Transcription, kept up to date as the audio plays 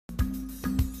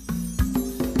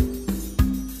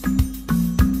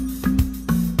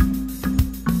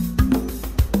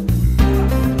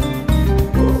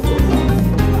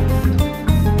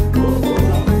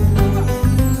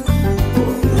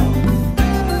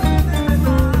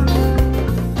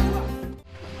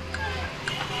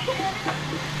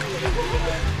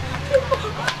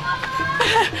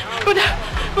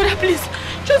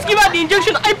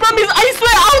injection. I promise, I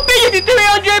swear, I'll pay you the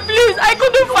 300, please. I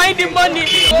couldn't find the money.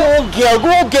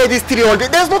 Go get this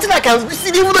 300. There's nothing I can see.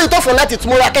 Even though you talk for night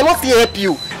tomorrow, I cannot still help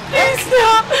you. Please,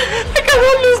 sir. I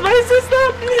cannot lose my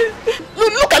sister, please.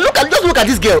 Just look at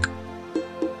this girl.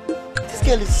 This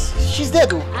girl she's dead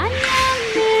though.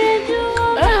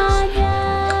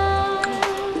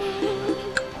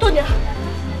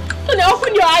 Sonia,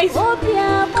 open your eyes.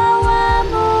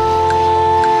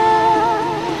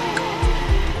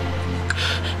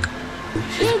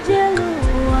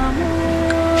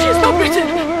 She's not breathing.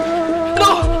 No.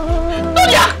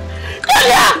 Sonia!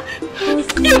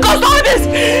 You caused all this.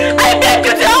 I beg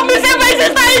you to help me save my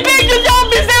sister. I beg you to help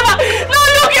me save her. No,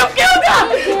 look, you killed her.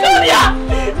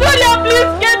 Sonia,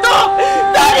 please get up.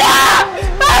 Sonia!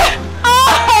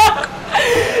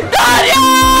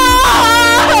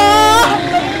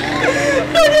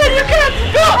 You can't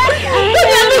go.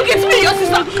 Sonia, look, it's me, your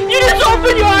sister. You need to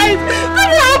open your eyes.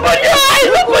 Sonia, open your eyes.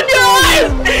 Open your eyes.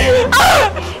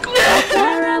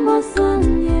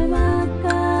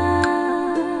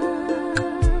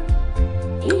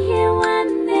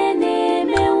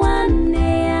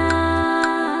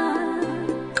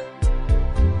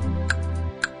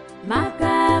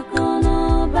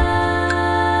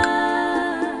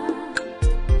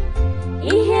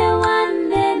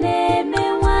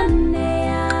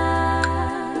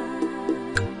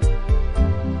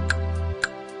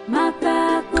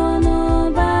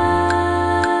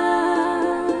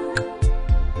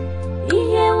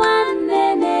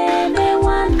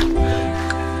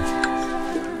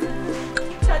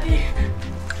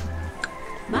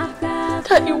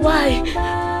 Daddy, why?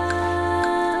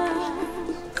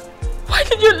 Why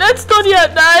did you let Sonia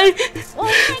die?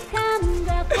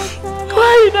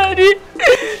 Why, Daddy?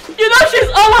 You know she's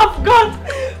all I've got.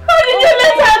 Why did you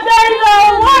let her die now?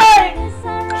 Why?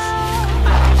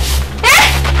 Hey!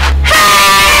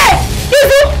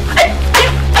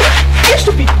 Are you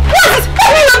stupid? What is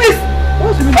this?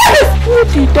 Tell me this! What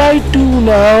did I do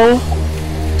now?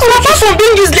 So apart from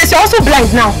being useless, you're also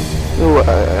blind now. No,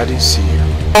 I didn't see you.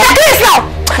 Please now!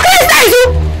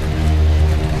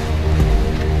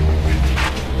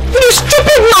 You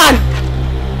stupid man!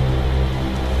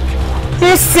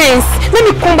 Nonsense! Let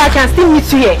me come back and still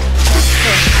meet you here.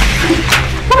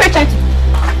 What are you trying to do?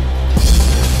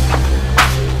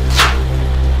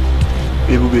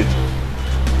 Baby,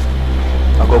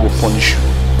 I'm gonna go punish you.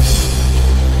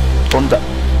 Thunder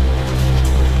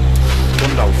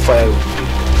will fire you.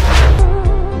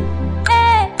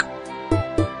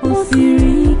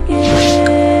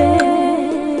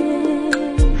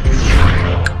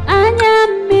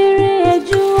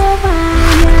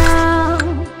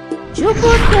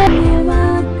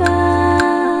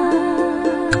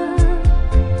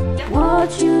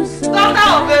 Daughter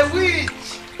of a witch!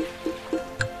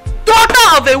 Daughter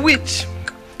of a witch!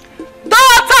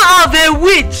 Daughter of a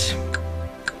witch!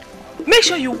 Make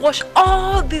sure you wash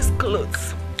all these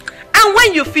clothes. And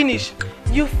when you finish,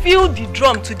 you fill the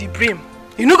drum to the brim.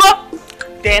 You know go?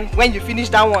 Then when you finish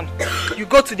that one, you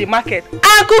go to the market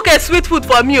and cook a sweet food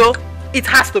for me. Oh. It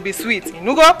has to be sweet. You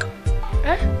know go?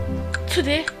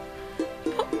 Today?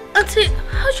 But, Auntie,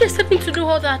 how do you expect me to do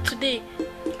all that today?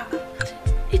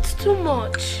 It's too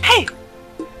much. Hey!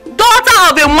 Daughter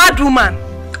of a mad woman!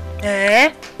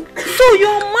 Eh? So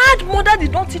your mad mother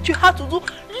did not teach you how to do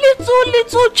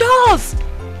little chores.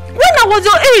 When I was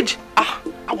your age,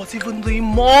 I was even doing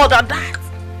more than that.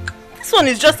 This one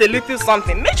is just a little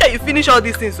something. Make sure you finish all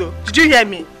these things. So, did you hear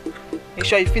me? Make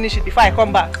sure you finish it before I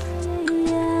come back.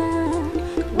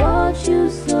 Watch you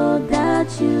so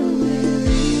that you will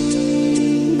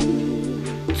read.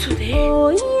 Today? Oh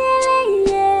yeah.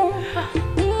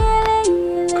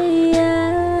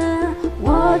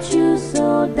 Watch you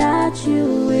so that you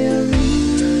will read.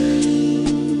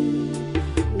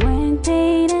 When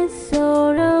pain and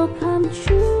sorrow come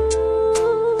true,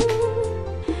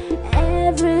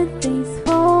 everything's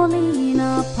falling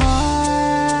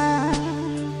apart.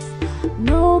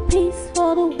 No peace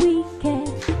for the wicked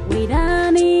with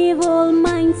an evil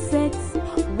mindset.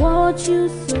 Watch you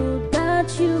so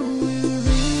that you will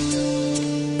read.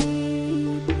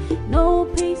 No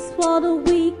peace for the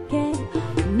wicked,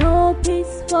 no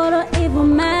peace for the evil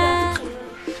man.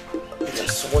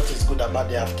 Yes, what is good about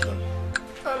the afternoon?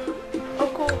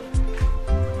 Uncle,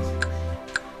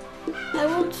 I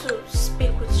want to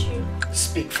speak with you.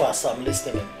 Speak fast, I'm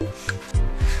listening.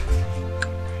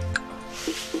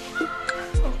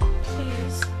 Uncle,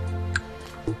 please.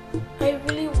 I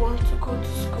really want to go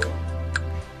to school,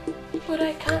 but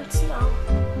I can't now.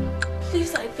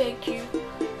 Please, I beg you.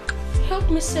 Help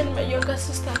me send my younger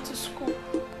sister to school.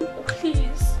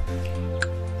 Please.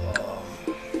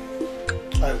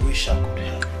 I wish I could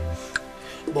help.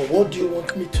 But what do you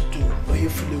want me to do when you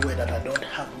fully aware that I don't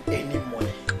have any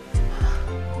money?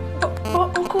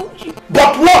 But Uncle, you...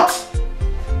 But what?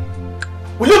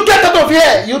 Will you get out of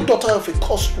here, you daughter of a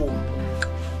cursed womb?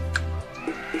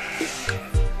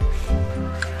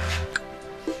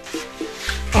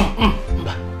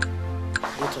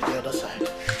 Go to the other side.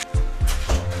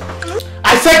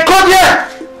 I said come here!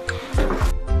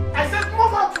 I said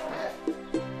move out from here!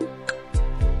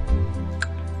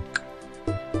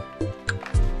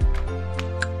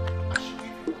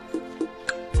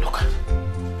 Look at it.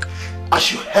 I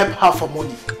should help her for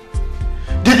money.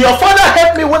 Did your father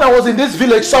help me when I was in this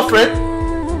village suffering?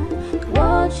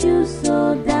 What you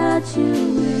so that you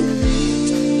will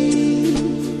live.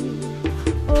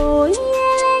 Oh yeah.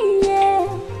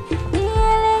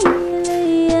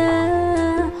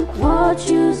 What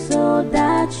you so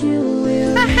that you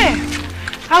will live. Hey,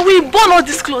 I will burn all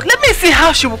this clothes. Let me see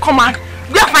how she will come and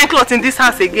wear fine clothes in this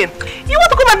house again. You want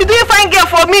to come and be doing fine girl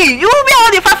for me? You will wear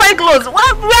all the fine clothes. Where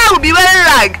I will be wearing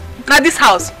rag? Now this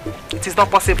house, it is not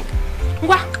possible.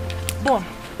 What? Bon.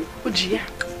 Uche, yeah.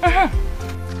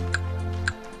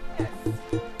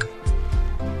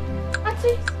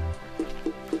 Auntie.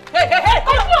 Hey,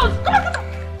 come close. Come on.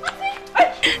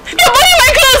 You're burning my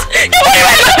clothes. You're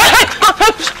burning my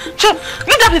clothes.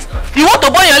 Leave that place. You want to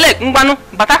burn your leg? Mbano,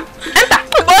 bata. Enter.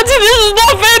 Auntie, this is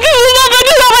not fair. This is not fair.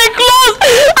 These are my clothes.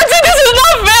 Auntie, this is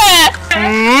not fair.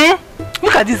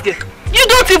 Look at this girl. You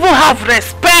don't even have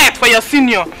respect for your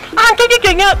senior.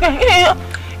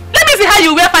 Let me see how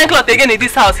you wear fine clothes again in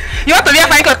this house. You want to wear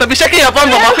fine clothes to be shaking your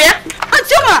bum, okay?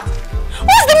 Achoma,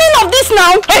 what's the meaning of this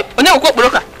now? Hey, Sonia, come on,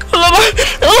 these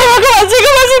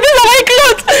are my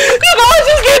clothes. Look how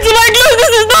she's going to my clothes.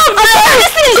 This is not fair.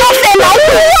 This is not fair now.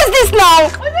 What's this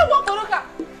now?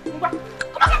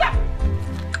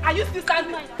 Are you still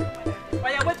standing? Why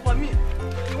you wait for me?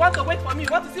 You want to wait for me? You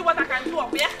want to see what I can do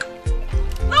up here?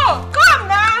 No, come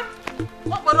now.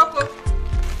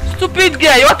 Stupid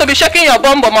girl, you want to be shaking your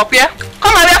bum up here?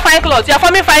 Come and wear fine clothes. You are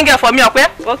forming fine girl for me up here?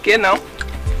 Okay now.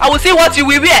 I will see what you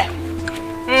will wear.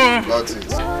 That's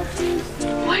it.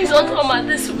 Why is Aunt Oma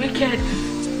this wicked?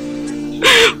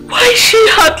 Why is she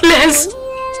heartless?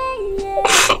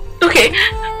 Okay,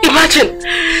 imagine.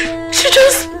 She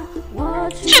just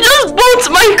bought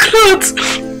my clothes.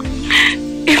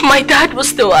 If my dad was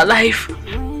still alive,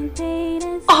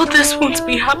 all this won't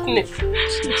be happening.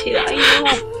 Cynthia,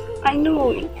 I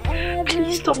know.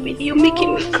 Please stop it. You're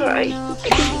making me cry.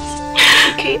 Please.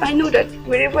 Okay, I know that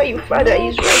wherever your father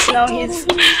is right now, he's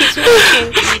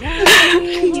watching.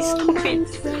 Please stop it.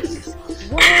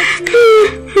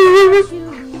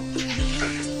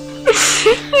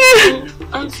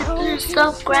 Please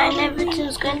stop crying.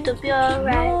 Everything's going to be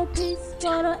alright. Yes.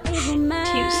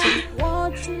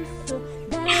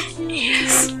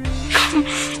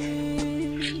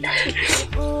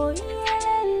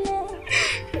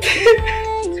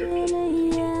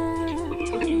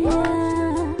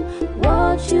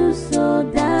 What you so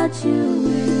that you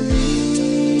will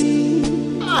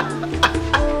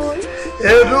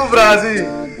Edu Brazil.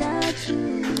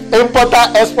 Importer,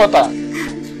 exporter.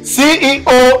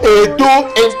 CEO Edu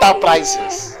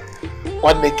Enterprises.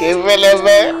 What they came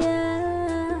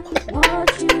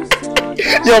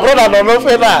Your brother no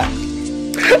fella.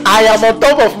 I am on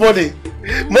top of money.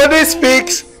 Money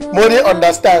speaks, money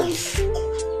understands.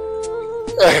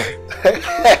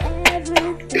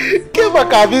 Give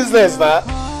back our business now.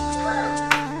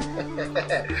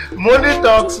 Money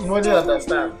talks, money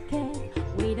understands.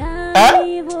 Huh?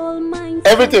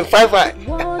 Everything fine.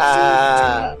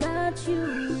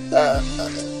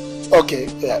 Okay,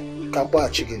 yeah. Kampa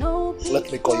chicken.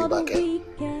 Let me call you back.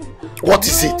 What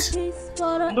is it?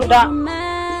 Brother,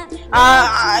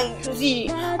 see,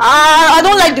 I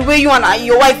don't like the way you and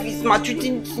your wife is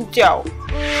maltreating Cynthia. Look,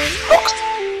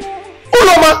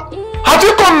 Uloma, have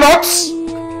you gone nuts?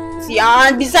 See,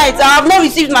 and besides, I have not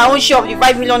received my own share of the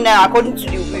 5 million naira according to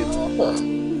the will.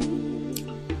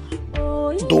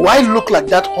 Do I look like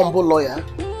that humble lawyer?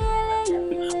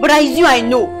 But it's you I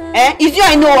know. It's you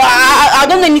I know. I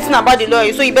don't know anything about the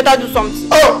lawyer, so you better do something.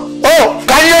 Oh,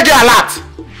 can you get alert?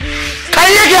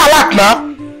 Can you get alert now?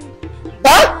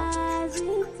 Huh?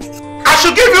 I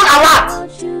should give you alert.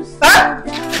 Huh?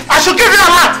 I should give you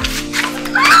alert.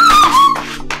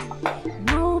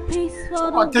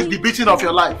 I'll take the beating of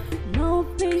your life.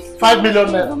 5 million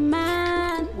naira.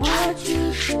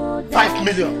 5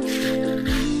 million.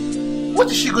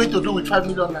 What is she going to do with 5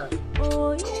 million naira?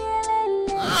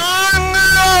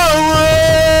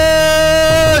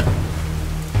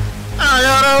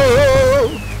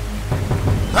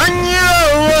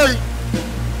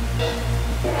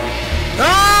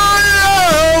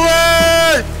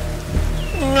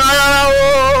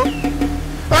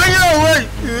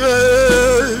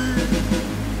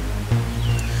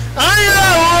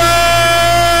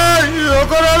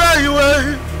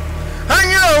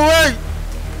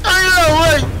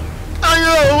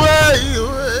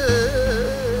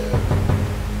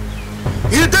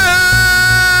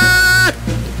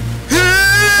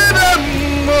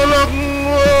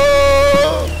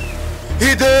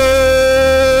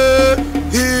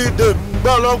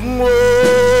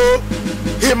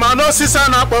 Imano sisa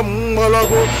na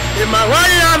pamologo,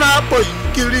 imawaya na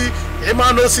poikiri,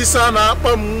 imano sisa na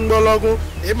pamologo,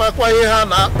 imakwaya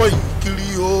na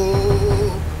poikiri o.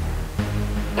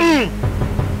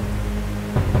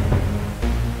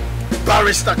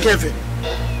 Barrister Kevin.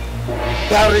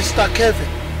 Barrister Kevin.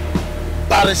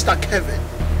 Barrister Kevin.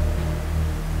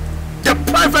 The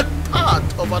private part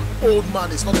of an old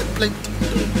man is not a plenty to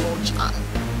a small child.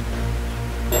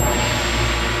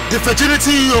 The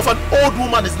virginity of an old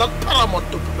woman is not paramount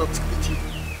to productivity.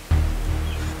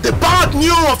 The bird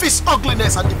knew of its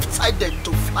ugliness and decided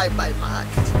to fly by night.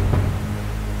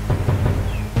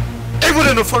 Even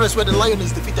in the forest where the lion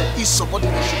is defeated, his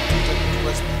subordination treated with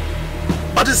respect.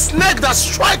 But the snake that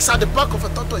strikes at the back of a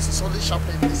tortoise is only sharper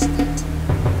in this state.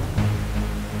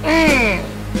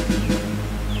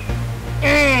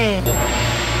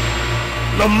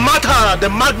 No matter the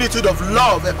magnitude of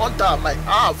love a hunter might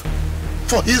have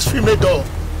for his female dog,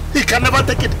 he can never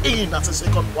take it in as a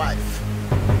second wife.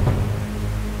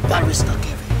 Barrister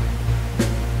Kevin,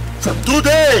 from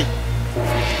today,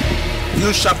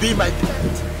 you shall be my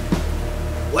pet.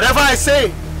 Whatever I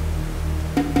say,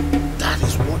 that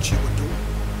is what you will do.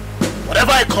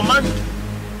 Whatever I command,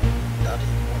 that is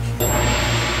what you will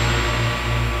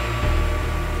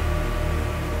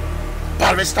do.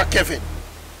 Barrister Kevin.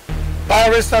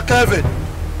 Barrister Kevin.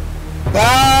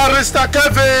 Barrister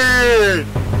Kevin.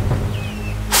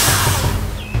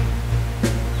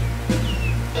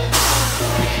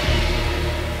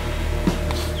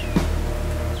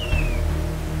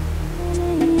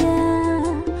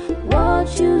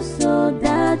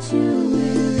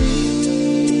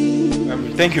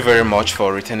 Thank you very much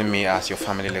for retaining me as your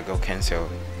family legal counsel.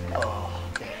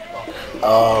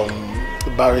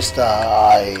 Barrister,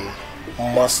 I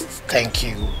must thank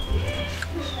you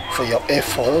for your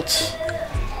efforts,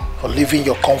 for leaving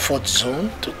your comfort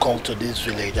zone to come to this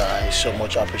village. I so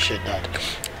much appreciate that.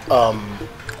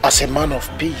 As a man of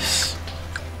peace,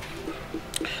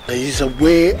 there is a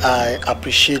way I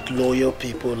appreciate loyal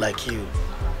people like you,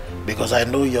 because I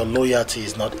know your loyalty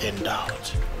is not in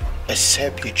doubt,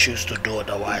 except you choose to do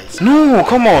otherwise. No,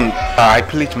 come on. I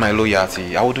pledge my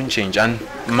loyalty. I wouldn't change. And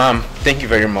ma'am, thank you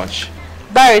very much.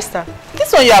 Barrister,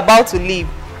 this one you're about to leave,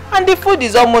 and the food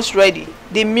is almost ready.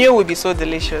 The meal will be so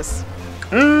delicious.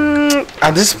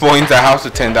 At this point, I have to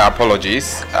tender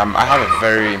apologies. I have a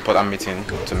very important meeting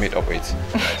to meet up with.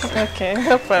 Okay,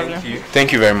 no problem.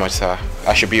 Thank you very much, sir.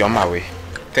 I should be on my way.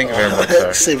 Thank you very much,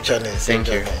 sir. Safe journey. Thank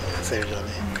you. Safe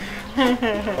journey.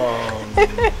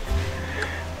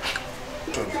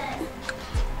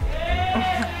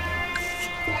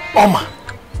 Oma,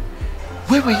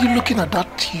 where were you looking at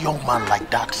that young man like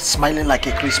that, smiling like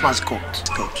a Christmas goat?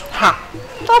 Ha!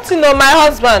 Don't you know my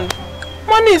husband?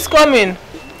 Money is coming.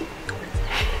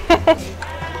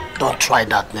 Don't try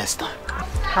that next time.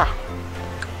 Ha!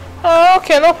 Oh,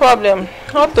 okay, no problem.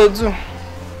 What to do?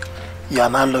 You are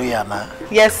not loyal now?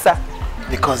 Yes, sir.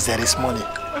 Because there is money.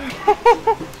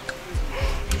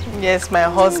 Yes, my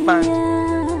husband.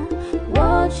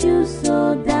 Watch you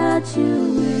so that you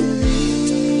will.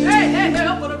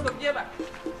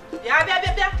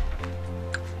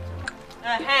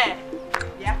 Hey,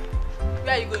 yeah.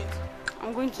 Where are you going to?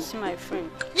 I'm going to see my friend.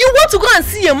 You want to go and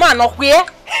see a man or where?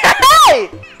 Hey!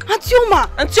 Antioma!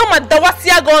 Antioma,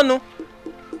 Dawasia Gono.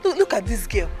 Look at this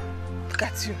girl. Look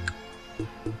at you.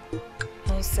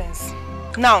 Nonsense.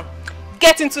 Now,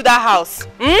 get into that house.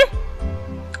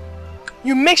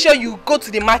 You make sure you go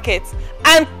to the market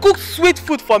and cook sweet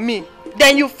food for me.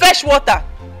 Then you fetch water.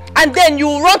 And then you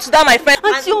run to that, my friend.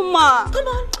 Antioma! Come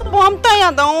on. Oh, I'm tired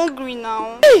and hungry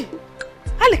now. Hey!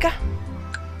 Alika,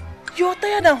 you're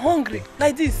tired and hungry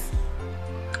like this.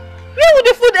 Where would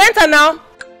the food enter now?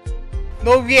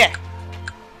 Nowhere.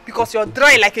 Because you're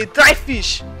dry like a dry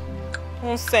fish.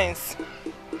 Nonsense.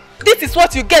 This is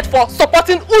what you get for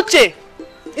supporting Uche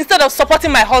instead of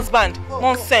supporting my husband.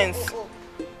 Nonsense.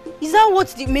 Is that what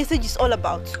the message is all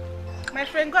about? My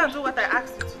friend, go and do what I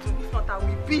asked you to do. If not, I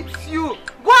will beat you.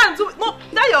 Go and do it. No,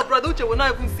 that your brother Uche will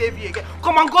not even save you again.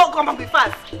 Come on, go, come on, be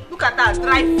fast. Look at that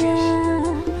dry fish.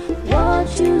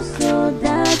 Watch you so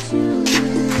that you will.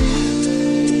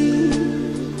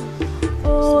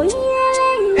 Oh yeah.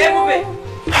 Hey,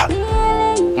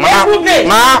 Mama!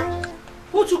 Ma!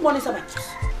 Who took money, sir?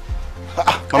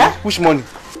 Mama, which money?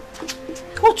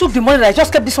 Who took the money that I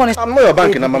just kept this one? I'm not your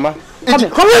bank now, Mama. Come here,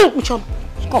 come.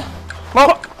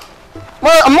 Mama,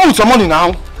 I'm not with your money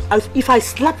now. If I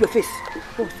slap your face.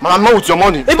 Mama, I'm not with your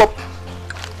money. Hey,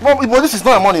 But this is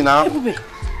not your money now.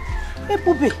 Hey,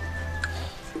 Bube,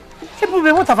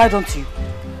 what have I done to you?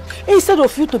 Instead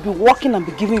of you to be working and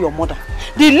be giving your mother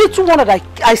the little one that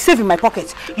I save in my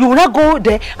pocket, you will not go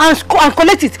there and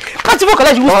collect it. Can't even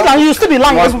collect it, you will still be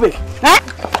lying, Bube. Eh?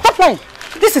 Stop lying.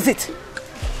 This is it.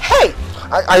 Hey!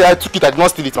 I took it, I did not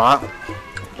steal it, huh?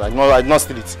 I did not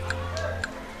steal it.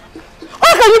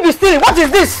 How can you be stealing? What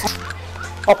is this?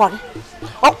 Okwari.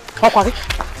 Okwari.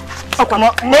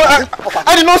 No,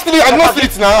 I did not steal it. I did not steal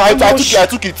it now. I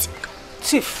took it.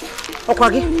 Chief.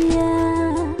 Okwari.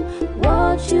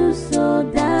 What you so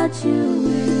that you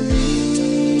will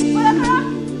reap.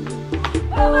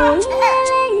 Oh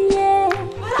yeah.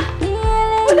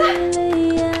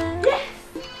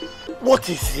 What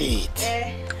is it?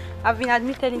 I've been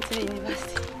admitted into the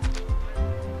university.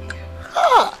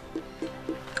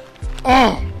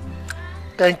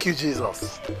 Thank you,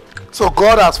 Jesus. So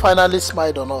God has finally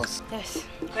smiled on us. Yes.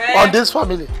 On this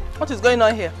family. What is going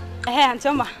on here? Hey,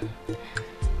 Antoma.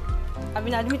 I've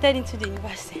been admitted into the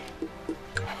university.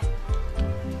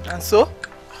 And so?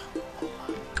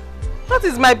 What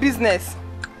is my business?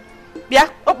 Yeah,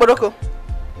 Oporoko.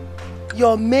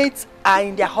 Your mates are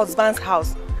in their husband's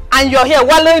house. And you're here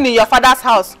wallowing in your father's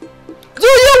house. Do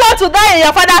you want to die in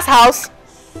your father's house?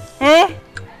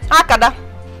 Akada.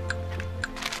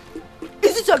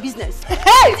 Is it your business?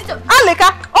 Hey!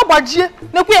 Aleka! Obajie!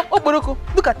 Nekwe! Oporoko!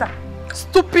 Look at her.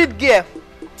 Stupid girl.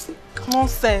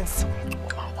 Nonsense.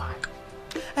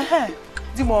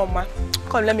 Dimoma,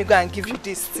 come let me go and give you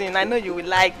this thing. I know you will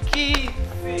like it.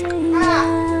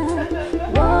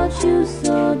 What you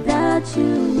so that you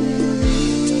will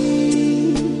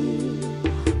reap.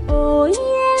 Oh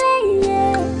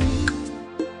yeah.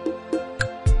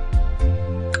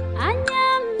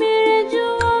 Anya mere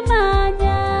juwa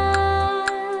manya.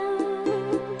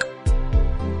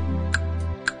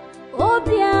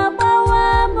 Obi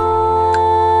agbawa mo.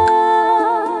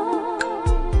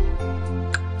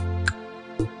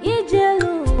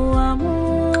 Ijelu amo.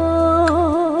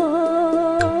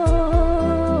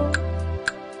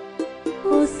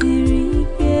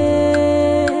 Osirike.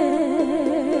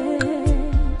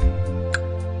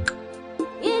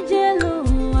 Ijelu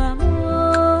amo.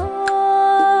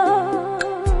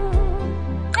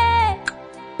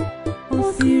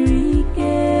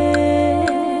 Osirike.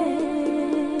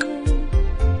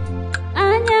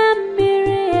 Anya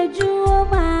mmiri ejuo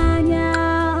manya.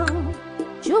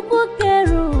 Chukwu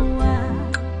keruwa.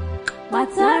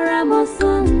 Matara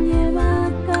mosonye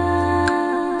maka.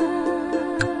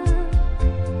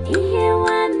 Ihe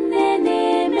nwanne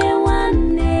na-eme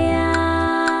nwanne ya.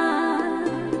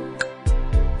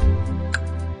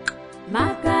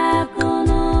 Maka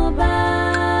akụnụba.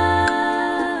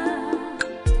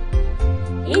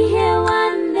 Ihe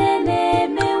nwanne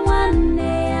na-eme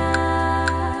nwanne ya.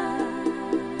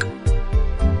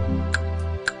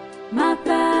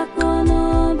 Maka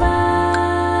akụnụba.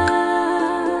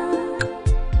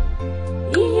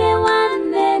 Ihe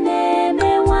nwanne na-eme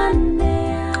nwanne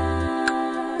ya.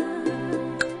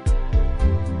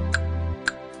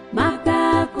 Maka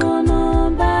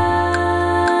akụnụba.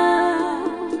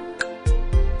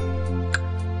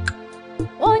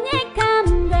 Onye ka m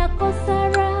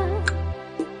ga-akọsara?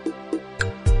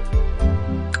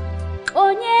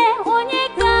 Onye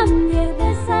ka m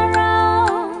ga-ebesara?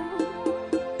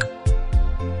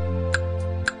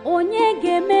 Onye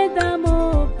ga-emeda m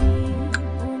obi?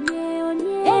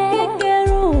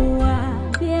 Ekekere ụwa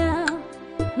bịa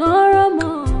nọrọ m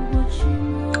ọgụchi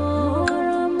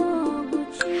m.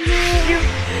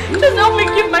 Just help me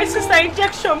give my sister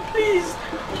injection, please.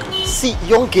 See,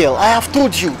 young girl, I have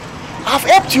told you. I have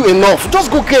helped you enough. Just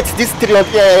go get this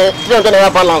 300 naira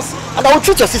balance and I will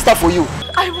treat your sister for you.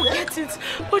 I will get it,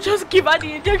 but just give her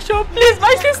the injection, please.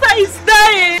 My sister is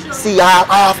dying. See, I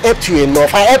have helped you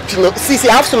enough. I helped you. See,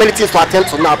 I have so many things to attend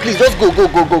to now. Please, just go.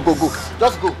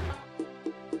 Just go.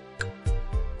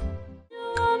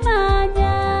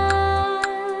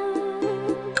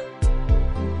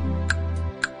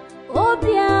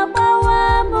 Obi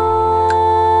agbawa mo.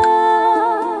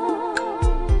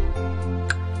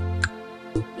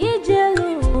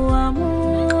 Ijelu amo.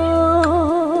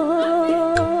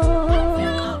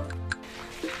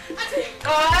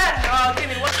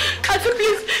 Auntie,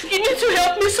 please, you need to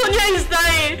help me. Sonia is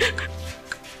dying.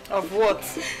 Of what?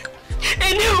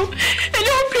 Anyhow,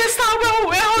 please,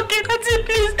 we're okay. Auntie,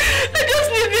 please. I just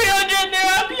need 300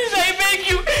 naira. Please, I beg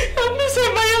you. Help me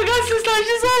save my younger sister.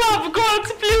 She's all I've got,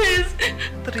 please.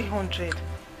 300.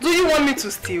 Do you want me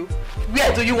to steal?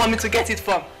 Where do you want me to get it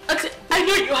from? Auntie, I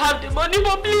know you have the money,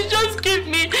 but please just give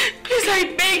me. Please,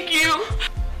 I beg you.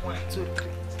 1, 2, 3.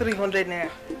 300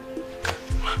 naira.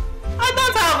 I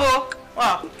don't have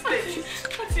Oh, get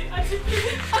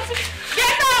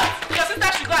out! Your sister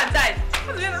should go and die.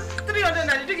 300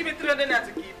 naira. Did you give me 300 naira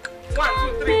to keep? 1,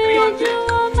 2, 3, 300.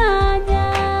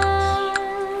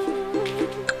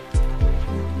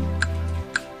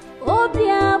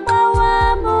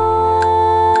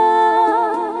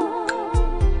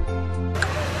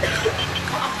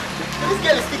 This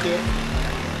girl is still here.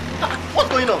 What's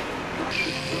going on?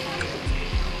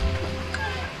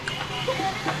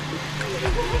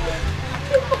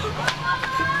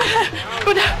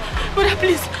 Brother,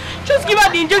 please. Just give her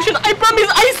the injection. I promise.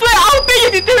 I swear I'll pay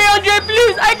you the 300,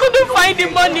 please. I couldn't find the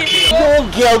money.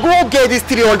 Go get this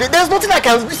 300. There's nothing I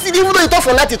can see. Even though you talk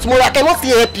for nothing tomorrow, I cannot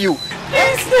still help you.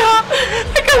 Please, sir.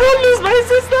 I cannot lose my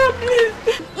sister, please.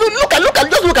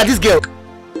 Just look at this girl.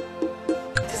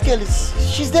 This girl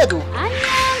she's dead though.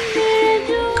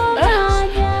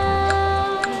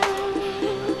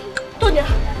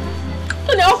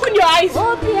 Sonia, open your eyes.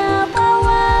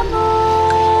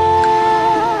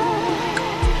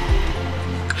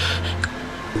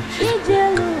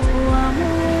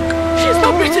 She's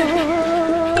not breathing.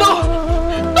 No.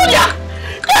 Sonia!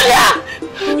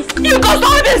 You caused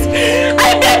all this.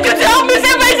 I beg you to help me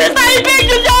save my sister. I beg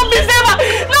you to help me save her.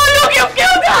 No, look, you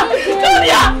killed her.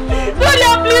 Sonia,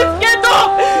 please get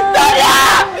up. Sonia!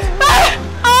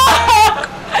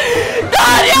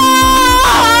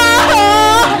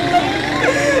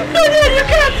 You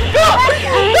can't go.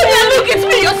 Sonia, look, it's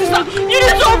me, your sister. You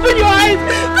need to open your eyes.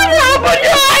 Sonia, open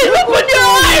your eyes. Open your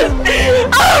eyes.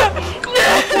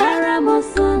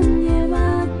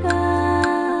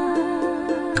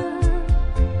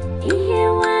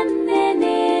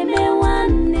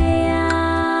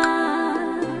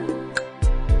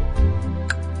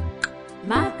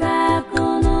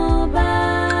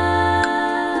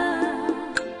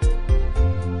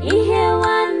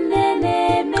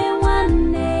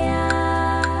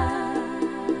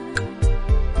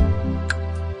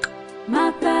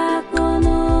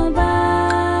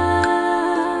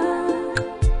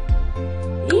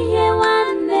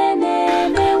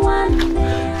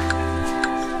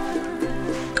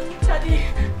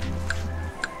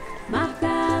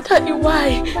 Daddy,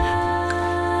 why?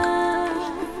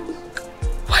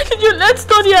 Why did you let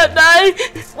Sonia die?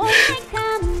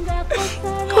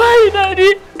 Why,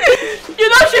 Daddy? You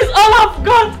know she's all I've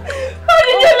got. Why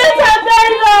did you let her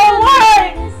die now? Why?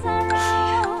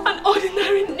 An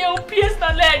ordinary nail pierced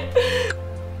her leg.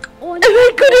 And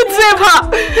I couldn't save her.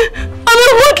 I'm a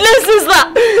worthless sister.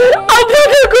 I'm not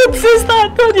a good sister,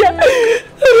 Sonia.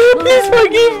 Please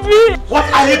forgive me. What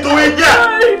are you doing here?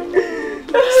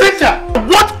 Cynthia,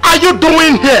 what are you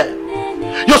doing here?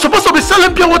 You're supposed to be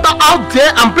selling pure water out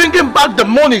there and bringing back the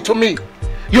money to me.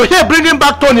 You're here bringing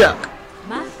back Sonia.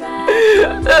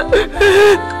 Am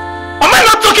I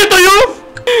not talking to you?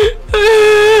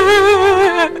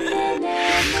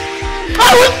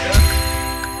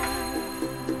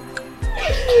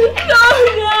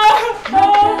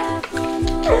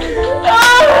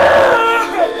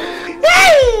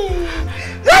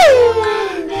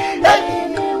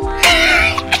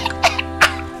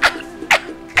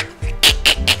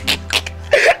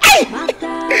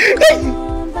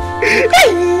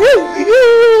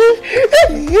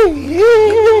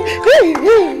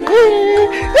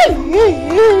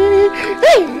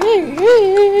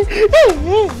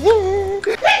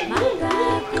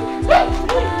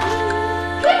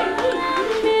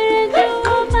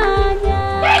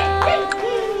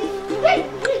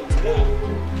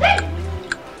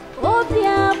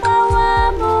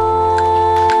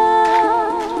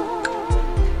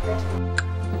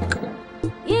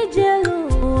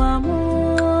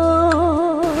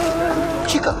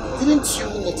 Didn't you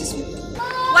notice me?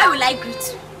 Why will I greet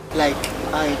you? Like,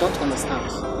 I don't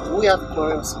understand. We have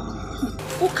quarrels.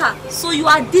 Uka, so you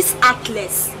are this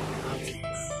heartless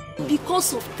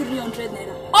because of 300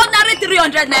 naira. Ordinary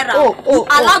 300 naira. You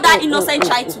allow that innocent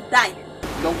child to die.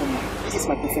 Young woman, this is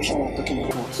my profession I'm talking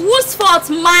about. Whose fault?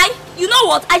 Mine? You know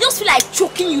what? I just feel like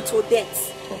choking you to death.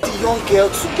 The young girl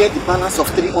to get the balance of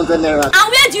 300 naira. And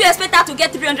where do you expect her to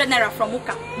get 300 naira from,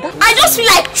 Uka? I just feel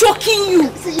like choking you.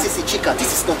 This is Chika,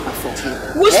 this is not my fault here.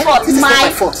 Whose fault? This is not my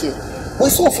fault here. But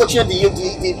it's so unfortunate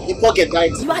the poor girl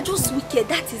died. You are just wicked,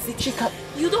 that is it. Chika,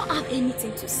 you don't have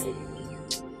anything to say.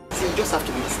 See, you just have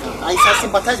to understand. I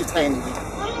sympathize with her anyway. I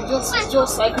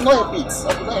could not help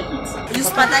it. You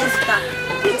sympathize with her.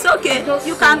 It's okay.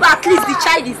 You can go. At least the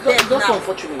child is dead now. Just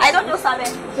unfortunate. I don't know, Sabe.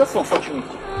 Just unfortunate.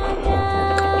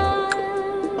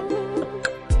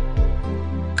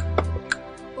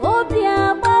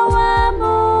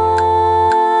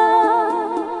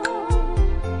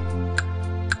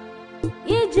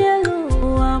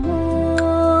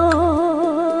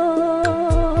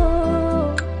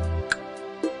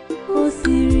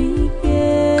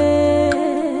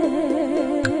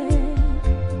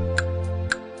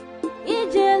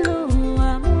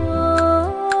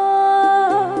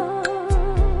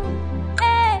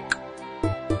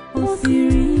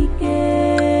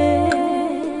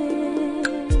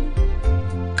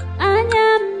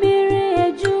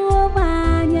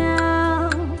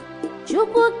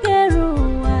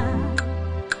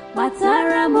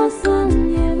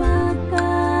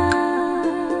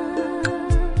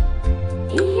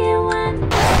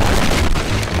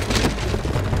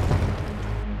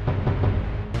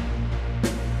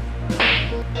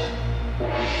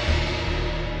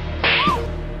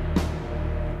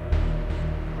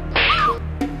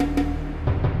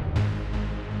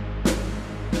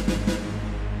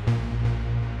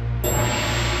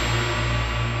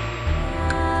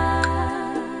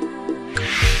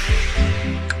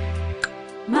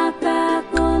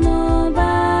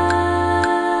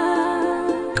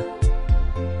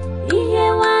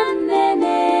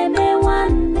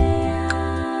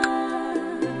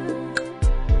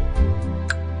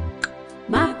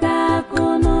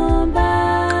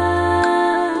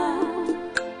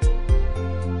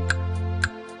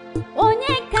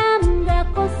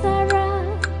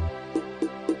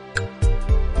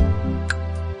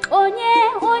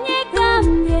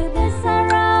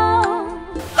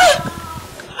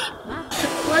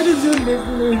 leave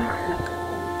me?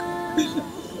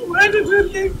 Why did you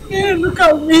leave me? Look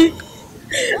at me.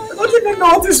 I don't even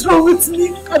know what is wrong with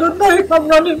me. I don't know if I'm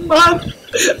running mad.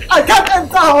 I can't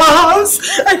enter our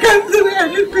house. I can't do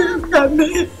anything. Look at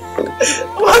me.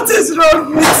 What is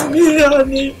wrong with me,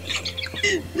 honey?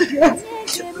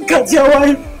 Look at your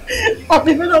wife. I'm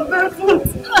even on barefoot.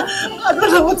 I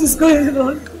don't know what is going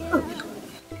on.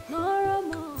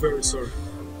 Very sorry.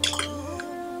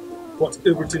 But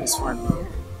everything is fine now.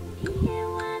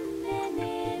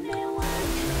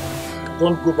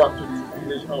 Don't go back to the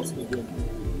village house again.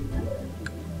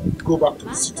 Go back to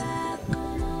the city.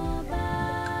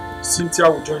 Cynthia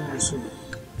will join you soon.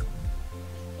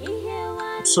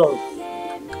 I'm sorry.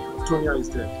 Sonia is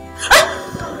dead.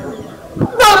 No.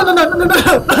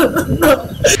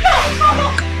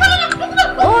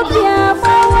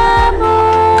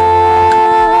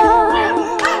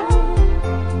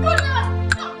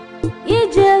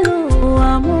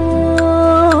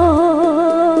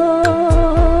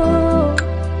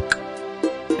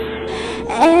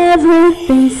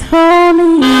 Everything's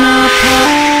falling apart.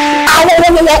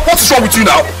 What's wrong with you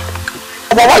now?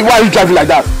 Why are you driving like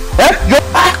that?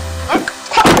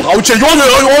 Uche, you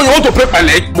want to break my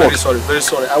leg? Very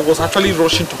sorry. I was actually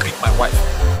rushing to pick my wife.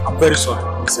 I'm very sorry.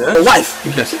 Your wife?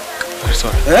 Yes. Very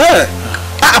sorry.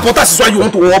 But that is why you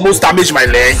want to almost damage my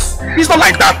leg. It's not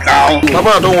like that now.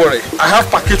 Mama, don't worry. I have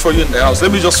package for you in the house.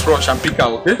 Let me just rush and pick her,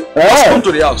 okay? Just come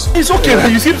to the house. It's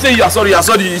okay. You keep saying you're sorry. You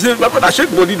say, my brother,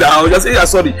 shake body now. You say you're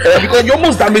sorry. Because you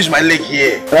almost damaged my leg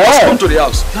here. Just come to the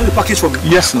house. You have a package for me?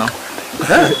 Yes, now.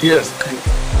 Yes.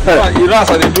 You know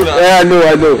how they do now. I know.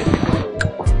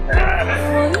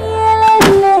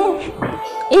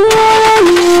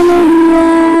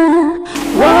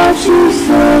 What you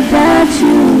so that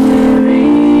you weary.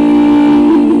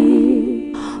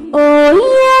 Oh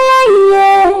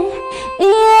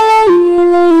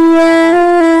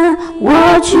yeah.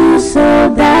 What you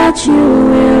so that you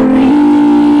weary.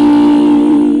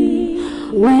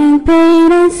 When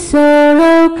pain and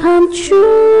sorrow come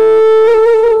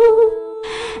true,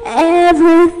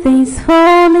 everything's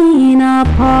falling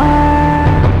apart.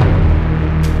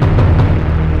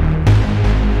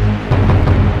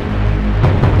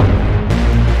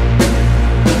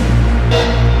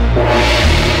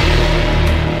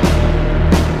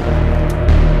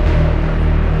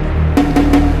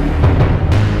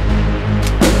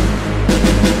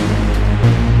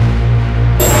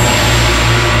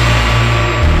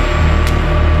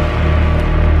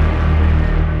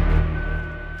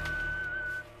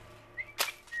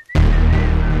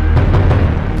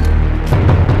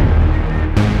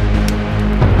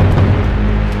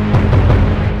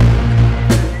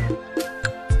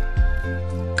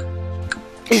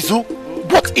 Izu,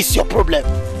 what is your problem?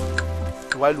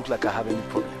 Do I look like I have any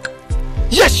problem?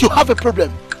 Yes, you have a problem.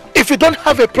 If you don't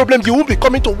have a problem, you won't be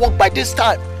coming to work by this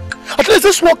time. At least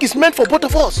this work is meant for both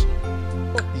of us.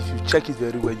 If you check it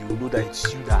very well, you will know that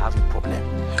it's you that have a problem.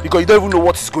 Because you don't even know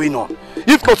what is going on.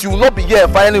 If not, you will not be here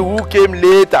finding who came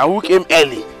late and who came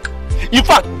early. In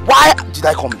fact, why did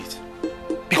I come late?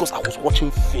 Because I was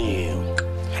watching film.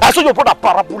 I saw your brother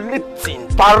parading,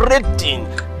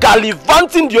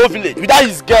 gallivanting the whole village with that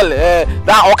his girl,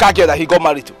 that Oka girl that he got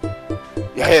married to.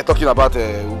 You're here talking about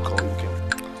Uche.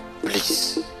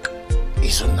 Please,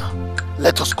 Izuna,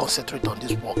 let us concentrate on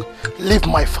this work. Leave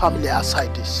my family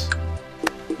aside this.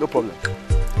 No problem.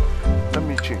 Let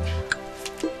me change.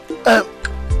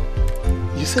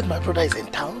 You said my brother is in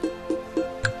town?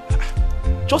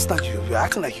 Just that you're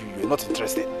acting like you're not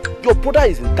interested. Your brother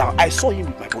is in town. I saw him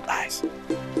with my both eyes.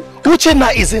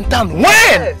 Uchenna is in town. When?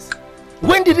 Yes.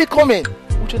 When did he come in?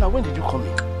 Uchenna, when did you come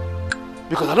in?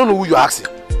 Because I don't know who you're asking.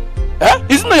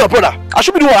 Isn't that your brother? I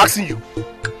should be the one asking you.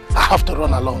 I have to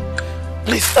run along.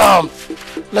 Please,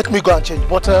 let me go and change.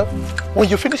 But when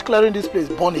you finish clearing this place,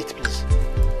 burn it, please.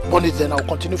 Burn it, then I'll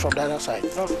continue from the other side.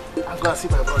 No, I'm going to see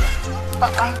my brother.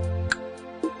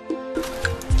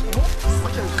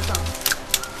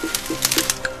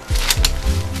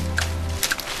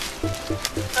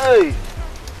 Hey.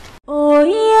 Oh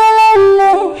yeah.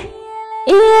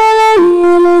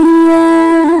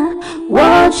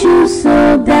 What you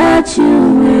so that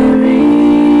you weary.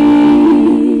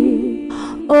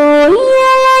 Oh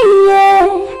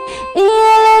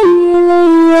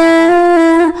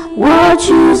yeah. What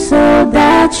you so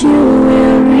that you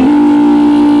weary.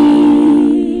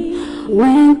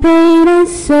 When pain and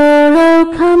sorrow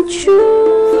come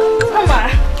true. Mama,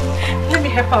 let me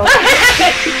help out.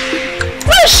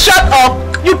 Please shut up,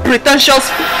 you pretentious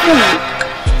fool.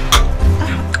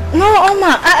 No,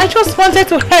 Oma, I just wanted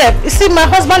to help. You see, my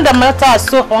husband and my daughter are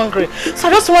so hungry. So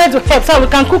I just wanted to help so we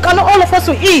can cook and all of us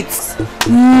will eat.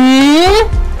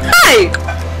 Hi!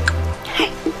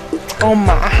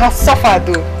 Oma, I have suffered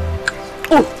though.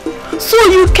 Oh, so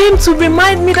you came to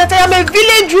remind me that I am a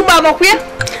village woman, okay?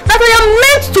 That I am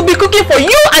meant to be cooking for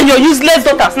you and your useless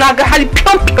daughters. Now I had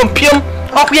pium.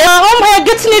 Okay? Oma, you're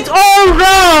getting it all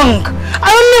wrong.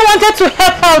 I only wanted to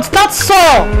help out, that's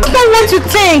all. I don't want to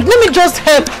think. Let me just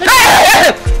help.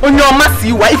 Hey! On your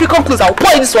mercy, if you come close, I'll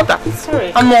pour you this water.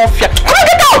 Sorry. I'm more fear. Come on,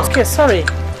 get out! Okay, sorry.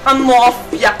 I'm more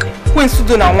fear. When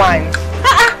Sudan and wine.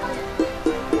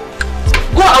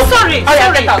 Go out. Sorry. Oh,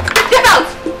 yeah, get out. Get out!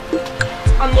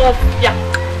 I'm more fear.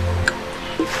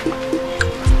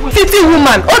 City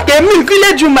woman. Okay, me,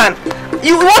 village woman.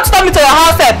 You want to come into your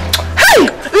house? Hey!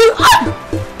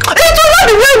 It will not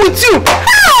be well with you.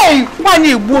 Hey! One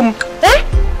boom. Eh?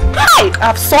 Hi!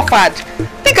 I've suffered.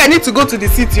 Think I need to go to the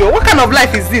city. What kind of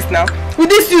life is this now? With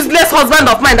this useless husband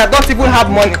of mine that don't even have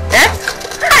money. Eh?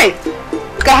 Hi!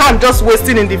 Look at how I'm just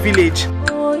wasting in the village.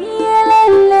 Oh,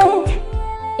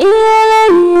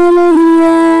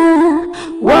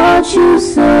 what you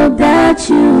sow that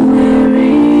you will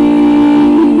reap.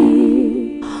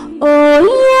 Oh,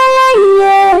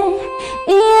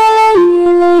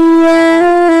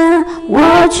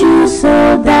 what you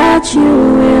sow that you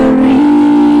will reap.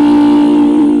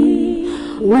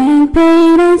 When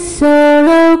pain and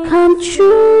sorrow come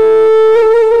true.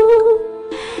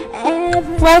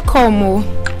 Welcome,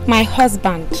 my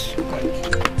husband.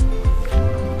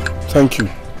 Thank you.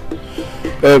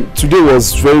 Today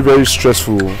was very, very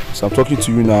stressful. So I'm talking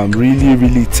to you now. I'm really,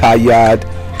 really tired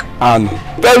and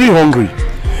very hungry.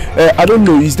 I don't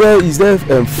know. Is there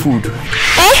food?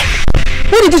 Eh?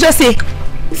 What did you just say?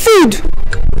 Food?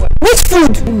 Which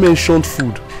food? You mentioned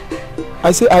food.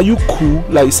 I say, are you cool?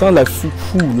 Like it sounds like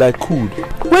food, like cool.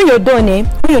 When you're done, when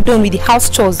you're done with the house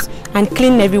chores and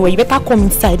cleaning everywhere, you better come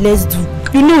inside. Let's do.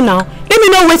 You know now. Let me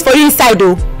not wait for you inside,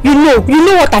 though. You know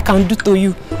what I can do to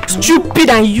you. Stupid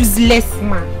and useless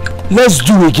man. Let's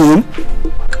do again.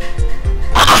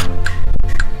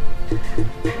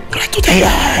 But I thought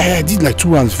I did like 2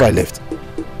 rounds before I left.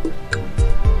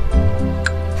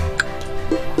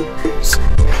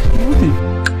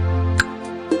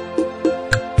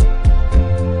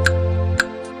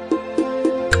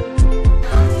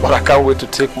 But I can't wait to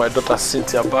take my daughter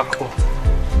Cynthia back home.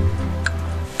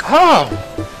 Ah,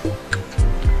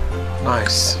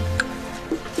 nice.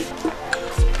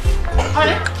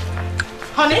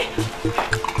 Honey?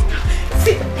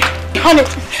 See, honey,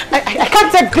 I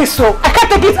can't take this, so I can't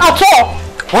take it at all.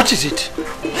 What is it?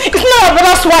 It's not my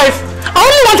brother's wife. I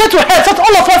only wanted to help so that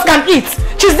all of us can eat.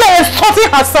 She's there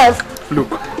insulting herself. Look,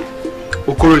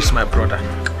 Okoro is my brother.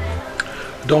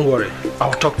 Don't worry,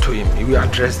 I'll talk to him. He will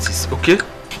address this, okay?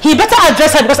 He better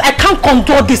address her because I can't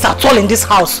condone this at all in this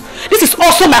house. This is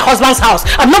also my husband's house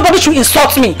and nobody should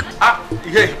insult me. Ah,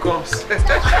 here he comes.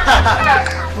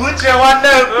 Uche, one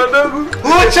name.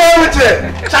 Uche.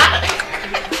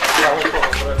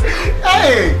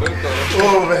 Hey.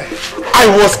 Oh man. I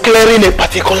was clearing a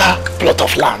particular plot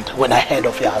of land when I heard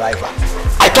of your arrival.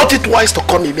 I thought it wise to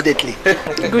come immediately.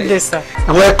 Good day, sir.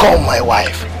 Welcome, my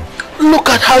wife. Look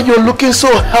at how you're looking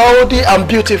so healthy and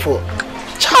beautiful.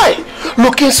 Chai,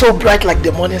 looking so bright like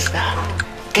the morning star.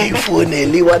 I'm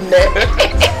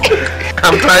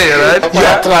trying, right?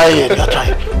 You're trying.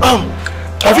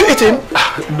 Have you eaten?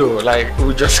 No, like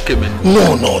we just came in.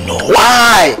 No.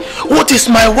 Why? What is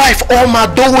my wife Oma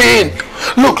doing?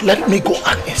 Look, let me go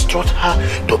and instruct her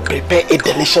to prepare a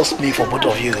delicious meal for both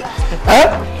of you.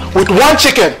 With one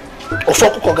chicken.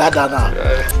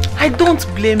 I don't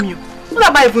blame you. What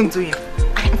am I even doing?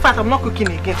 In fact, I'm not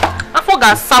cooking again. I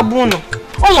forgot sabuno.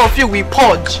 All of you will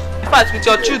purge. In fact, with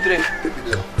your children.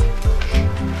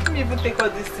 Let me even take all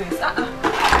these things. Take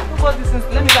all these things.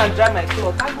 Let me go and dry my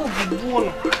clothes. I go be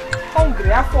born.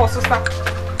 Hungry. I force to start.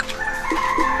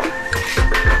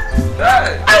 I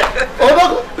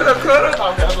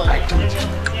told you.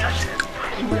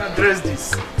 You will address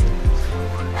this.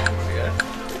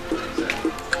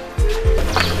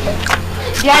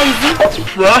 Yeah, Izzy.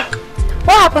 Yeah?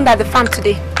 What happened at the farm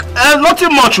today?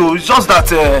 Nothing much. It's just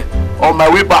that on my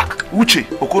way back, Uche,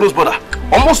 Okoro's brother,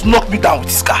 almost knocked me down with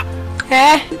his car.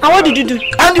 And what did you do?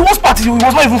 And the worst part is he was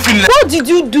not even feeling. What did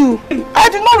you do? I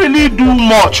did not really do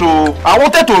much. I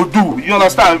wanted to do, you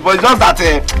understand? But it's just that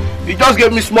he just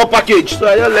gave me small package, so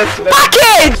I just left.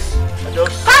 Package!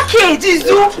 Package,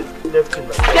 Izu! You're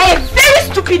a very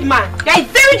stupid man. You're a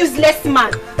very useless man.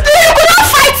 You could not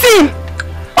fight him!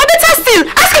 Or better still,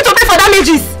 ask him to pay for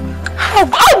damages.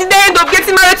 How did they end up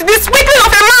getting married to this weakling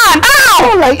of a man?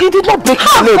 How? Like, he did not break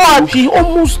my leg. He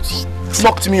almost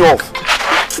knocked me off.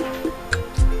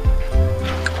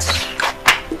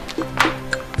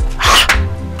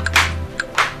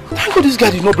 Thank God this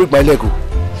guy did not break my leg.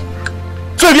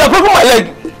 So if you have broken my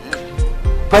leg,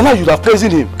 by now you'd have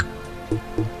poisoned him.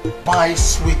 My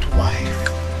sweet wife,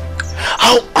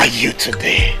 how are you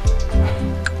today?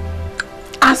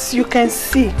 As you can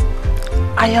see,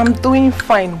 I am doing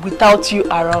fine without you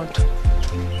around.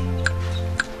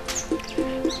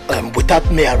 Without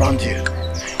me around you?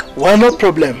 Well, no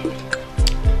problem.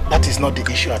 That is not the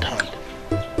issue at hand.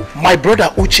 My brother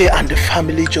Uche and the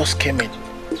family just came in,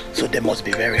 so they must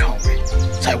be very hungry.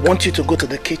 So I want you to go to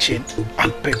the kitchen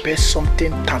and prepare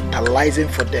something tantalizing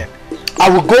for them. I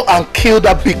will go and kill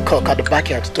that big cock at the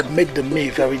backyard to make the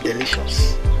meal very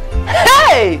delicious.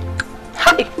 Hey!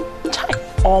 Hi! Chai!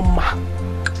 Oma!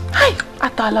 Hi!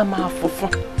 Atala ma fufu.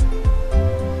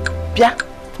 Bia?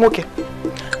 Okay.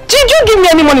 Did you give me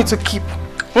any money to keep?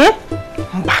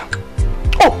 Mba.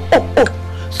 Oh.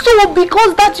 So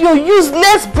because that your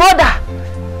useless brother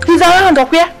is around up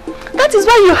here, that is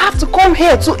why you have to come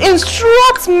here to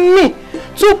instruct me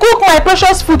to cook my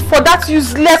precious food for that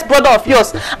useless brother of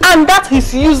yours and that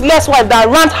his useless wife that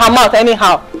ran her mouth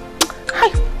anyhow.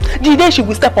 Hi. The day she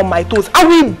will step on my toes, I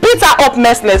will beat her up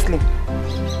mercilessly.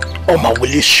 Oma, will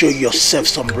you show yourself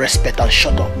some respect and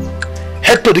shut up?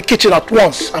 Head to the kitchen at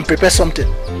once and prepare something.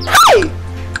 Hi!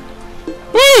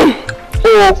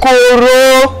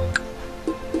 Okoro!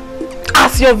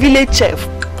 As your village chef,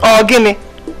 or Guinea.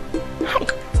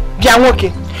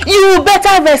 Bianwoke, you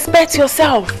better respect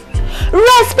yourself.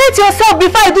 Respect yourself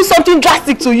before I do something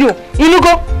drastic to you. You know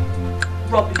go?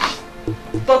 Rubbish.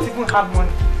 Don't even have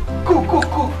money.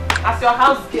 Cook. As your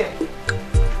house girl.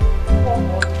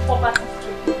 Poverty.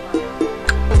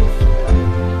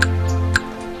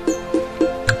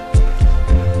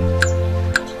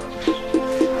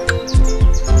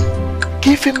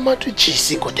 Give him money to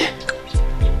GC go there.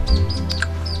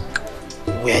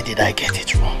 Where did I get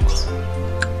it wrong?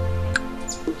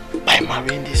 By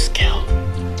marrying this girl.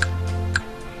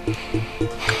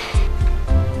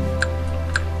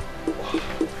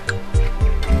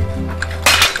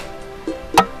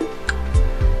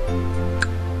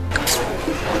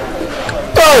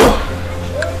 Oh!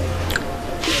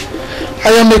 I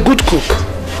am a good cook.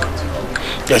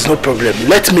 There's no problem.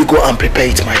 Let me go and prepare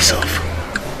it myself.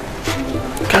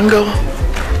 Can go.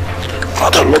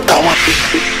 Father, look that one.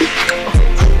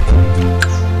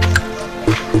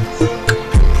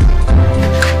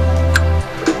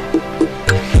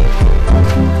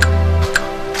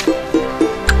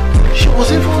 She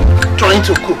was even trying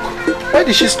to cook. Why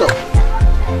did she stop?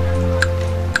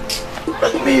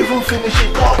 Let me even finish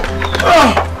it up.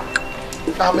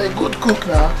 I'm a good cook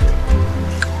now.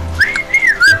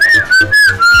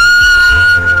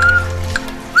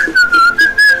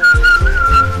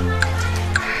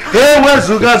 Hey, where's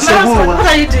Zuga? What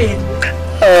are you doing?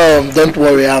 Don't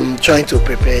worry, I'm trying to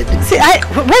prepare this. See,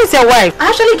 where's your wife? I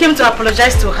actually came to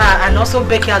apologize to her and also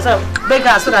beg her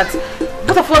so that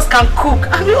both of us can cook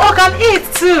and we all can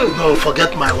eat too. No,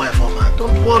 forget my wife, Oma.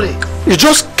 Don't worry. You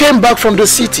just came back from the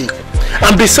city.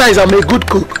 And besides, I'm a good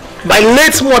cook. My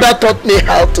late mother taught me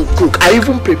how to cook. I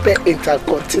even prepare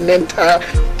intercontinental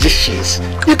dishes.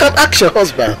 You can ask your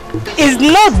husband. It's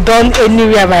not done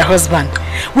anywhere, my husband.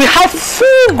 We have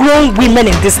full-grown women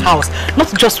in this house.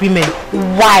 Not just women,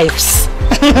 wives.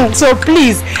 So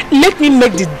please, let me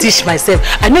make the dish myself.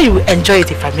 I know you will enjoy it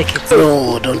if I make it.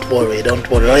 No, don't worry.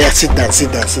 Oh yeah, sit down.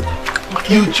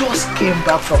 You just came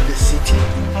back from the city.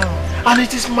 And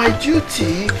it is my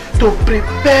duty to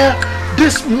prepare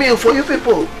this meal for you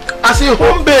people as a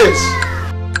home base.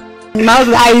 Now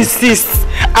I insist.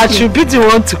 I should be the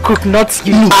one to cook, not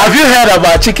you. Have you heard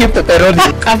about chicken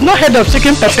pepperoni? I've not heard of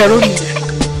chicken pepperoni.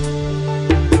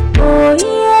 Oh yeah.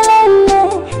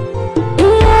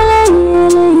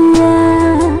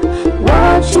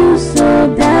 What you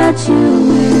sow that you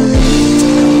will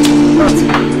reap.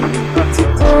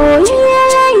 Oh yeah.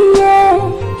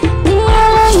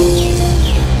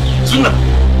 Zuna!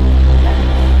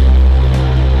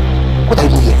 What are you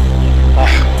doing here?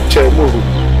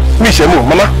 Chemo,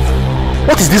 Mama,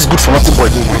 what is this good for nothing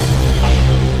boy doing?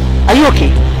 Are you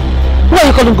okay? Who are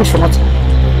you calling good for nothing?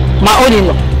 My own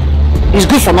in-law is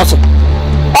good for nothing.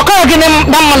 Okay, again,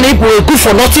 that man is good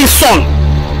for nothing son.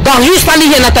 Don't you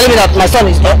standing here and telling me that my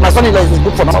son-in-law is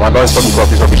good for nothing? Mama, don't insult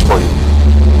me, this rubbish boy.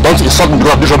 Don't insult me,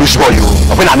 this rubbish boy.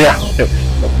 Open an ear.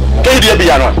 Can you be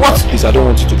around? What? Please, I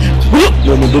don't want you to be.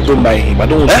 No, don't mind him. I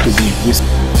don't want you to be.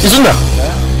 Isn't that?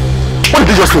 What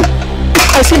did you just say?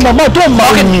 I said, Mama, don't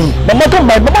mind me. Mama, don't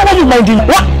mind. Mama, why are you minding?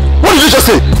 What? What did you just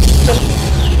say?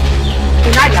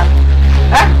 Nadia,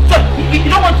 so you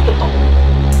don't want to talk?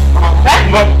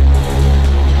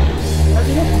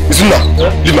 Izuna,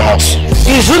 leave my house.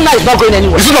 Izuna is not going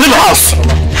anywhere. Izuna, leave my house.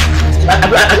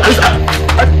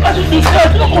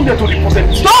 Don't come here to report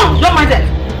it. Don't mind them.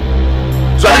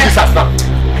 So I leave this house now.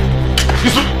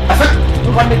 Izuna, I said.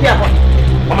 Mama. Leave me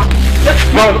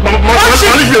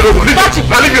alone. Leave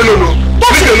me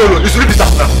alone. You should leave this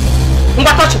house now.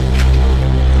 Touch it.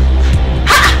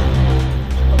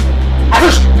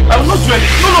 I will not do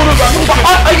anything. No.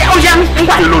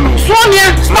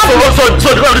 Sonia, stop.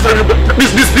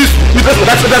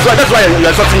 That's why you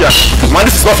are shutting here. Man,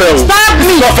 this is not fair. Stop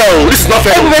me. This is not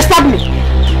fair. Everybody stop me.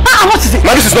 What is it?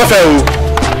 Man, this is not fair.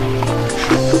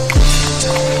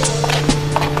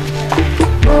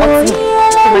 What's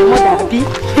my mother, Abi?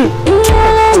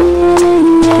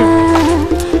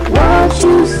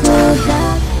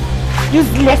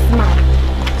 Useless man.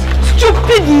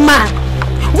 Stupid man.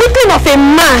 Weeping of a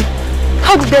man.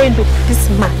 How did I end up with this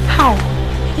man? How?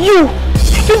 You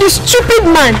the stupid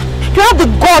man. You have the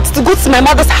guts to go to my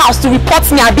mother's house to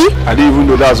report me, Abi? I didn't even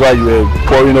know that's why you were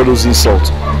pouring all those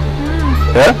insults.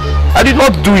 Yeah? I did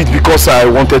not do it because I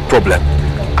wanted problem.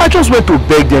 I just went to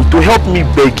beg them to help me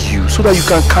beg you so that you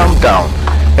can calm down.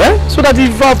 Eh? So that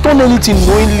if I've done anything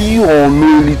knowingly or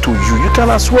unknowingly to you, you can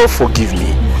as well forgive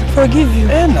me. Forgive you?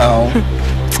 Eh now?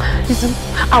 Listen,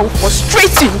 I will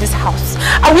frustrate you in this house.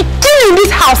 I will kill you in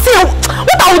this house. See what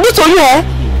I will do to you, eh?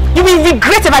 You will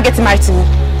regret ever getting married to me.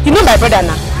 You know my brother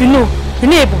now. You know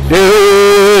Able.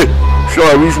 Hey.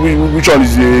 Sure, which one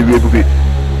is Able?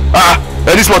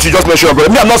 And this what you just mentioned,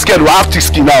 brother. Me, I'm not scared. I have thick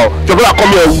skin now. Your brother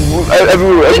come here,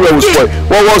 everywhere will spoil.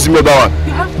 What was the other one?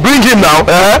 Bring him now.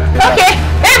 Okay,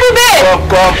 Able.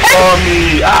 Come for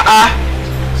me.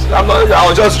 I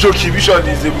was just joking. Which one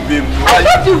is Able? I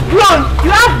thought you've grown.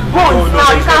 You have bones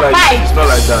now. You can fight. It's not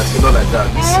like that. It's not like that.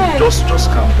 Just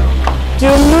calm down.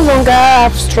 You no longer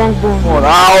have strong bones. Oh,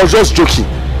 I was just joking.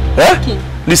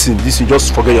 Listen,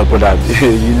 just forget your brother.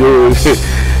 You know,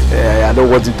 I don't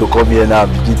want you to come here now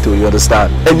and begin to, you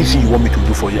understand? Anything you want me to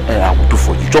do for you, I will do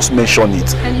for you. Just mention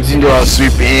it. You know, I'm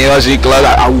sweeping, washing clothes,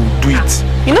 I will do it.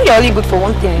 You know you're only good for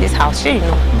one thing in this house, sure you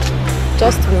know.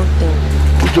 Just one thing.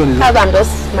 Which one is that? I'm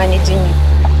just managing you.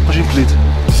 Washing plate?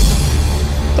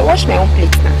 To wash my own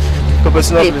plate now. Your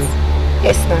personal plate?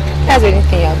 Yes, now. That's the only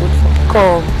thing you're good for.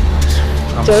 Come.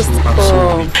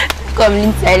 Come. Come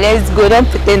inside, let's go. Don't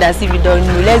pretend as if you don't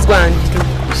know. Let's go and do.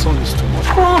 The sun is too much.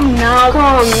 Come now,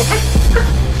 come.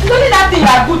 It's only that thing you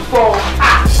are good for.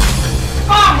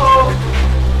 Come on.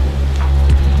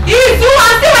 Izu,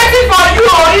 I'm still waiting for you,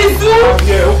 Izu.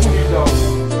 Yeah, open it down.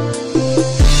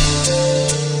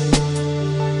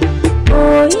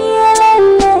 Oh,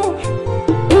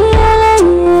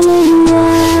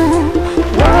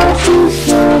 what you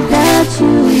said that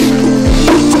you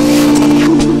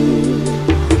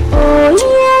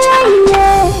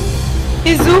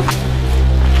Izu,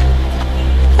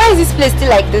 why is this place still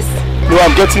like this? No,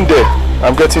 I'm getting there.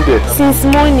 Since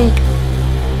morning.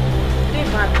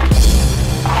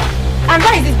 And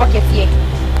why is this bucket here?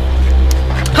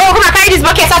 Come and carry this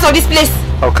bucket out of this place.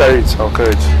 I'll carry it.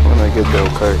 When I get there,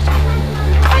 I'll carry it.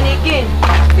 And again,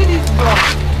 see this drum.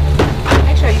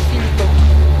 Make sure you fill it up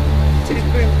to the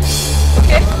brim.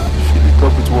 Okay? Fill it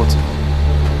up with what?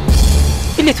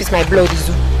 Fill it with my blood,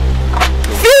 Izu.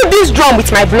 Fill this drum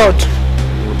with my blood.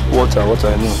 What I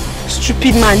know.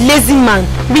 Stupid man, lazy man,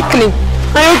 weakling.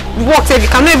 I don't work if you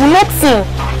cannot even not sing.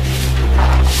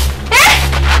 Hey!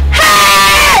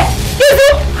 Izu!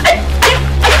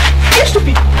 Are you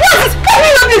stupid? What is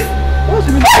this? What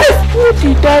is this? What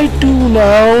did I do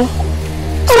now?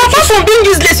 So apart from being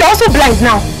useless, you're also blind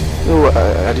now. No,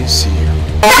 I didn't see you.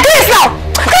 Please now!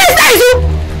 Please now, Izu!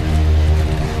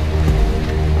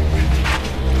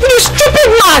 You stupid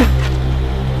man!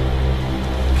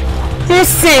 No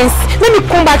sense. Let me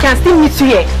come back and still meet you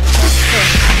here.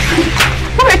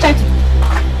 What are you trying to do?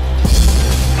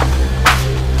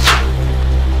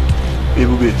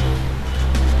 Baby,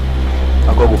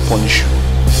 I'm going to punish you.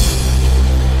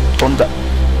 Thunder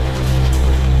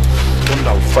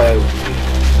will fire you.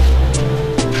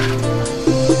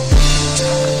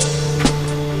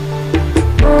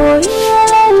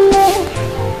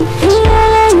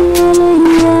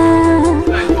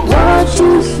 what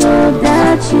you said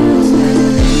that you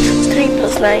 3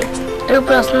 plus 9. 3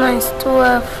 plus 9 is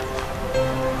 12.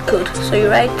 Good. So you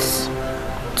write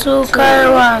 2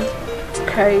 carry 1.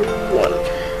 Carry 1.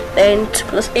 Then 2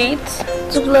 plus 8.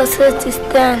 2 plus 8 is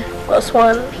 10. Plus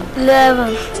 1.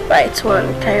 11. Write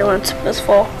 1. Carry 1. 2 plus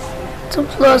 4. 2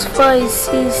 plus 4 is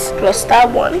 6. Plus that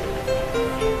 1.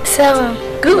 7.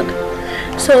 Good.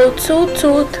 So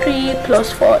 223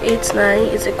 plus 489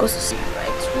 is equals to 6.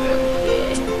 Right.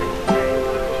 Yeah.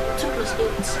 2 plus 8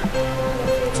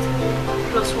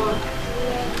 plus 1.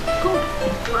 Good.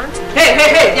 1.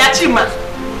 Hey, Yachima.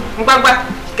 Mbangba,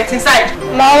 get inside.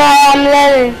 Mama, I'm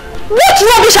learning. What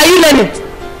rubbish are you learning?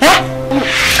 Huh?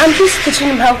 I'm just teaching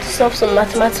him how to solve some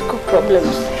mathematical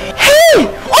problems. Hey!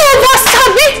 All of us,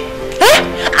 Sabi! Huh?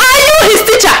 Are you his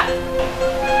teacher?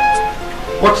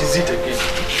 What is it again?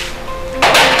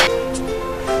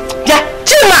 Yeah,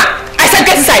 Chima! I said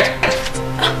get inside!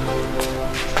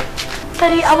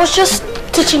 Daddy, I was just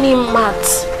teaching him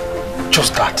maths.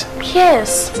 Just that?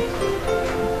 Yes.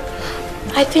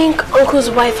 I think Uncle's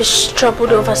wife is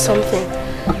troubled over something.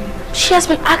 She has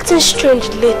been acting strange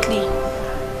lately.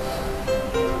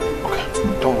 Okay,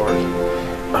 don't worry.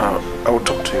 I will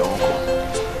talk to your uncle.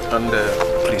 And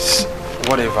please,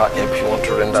 whatever help you want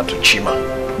to render to Chima,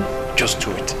 just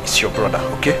do it. It's your brother,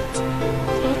 okay?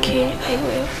 Okay, I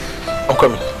will. I'm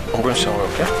coming. I'm going somewhere,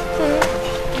 okay?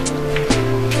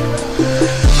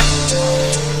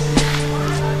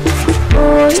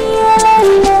 Oh yeah,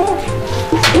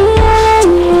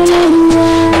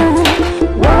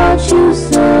 what you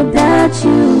saw that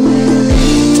you will.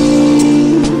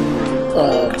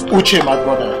 Uche, my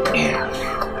brother,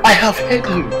 I have heard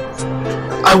you.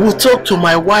 I will talk to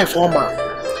my wife, Oma.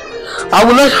 I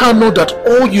will let her know that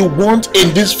all you want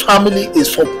in this family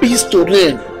is for peace to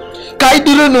reign.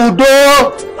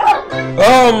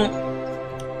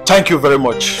 Thank you very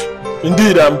much.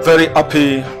 Indeed, I'm very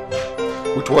happy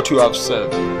with what you have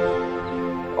said.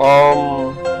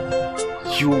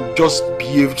 You just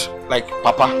behaved like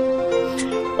Papa.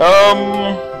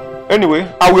 Anyway,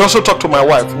 I will also talk to my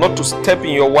wife, not to step in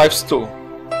your wife's toe.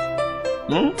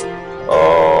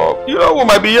 You know, we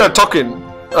might be here talking,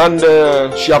 and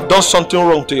she have done something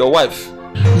wrong to your wife.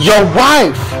 Your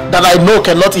wife, that I know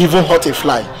cannot even hurt a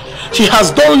fly. She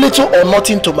has done little or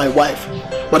nothing to my wife.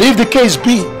 But if the case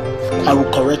be, I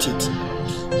will correct it.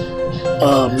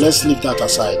 Let's leave that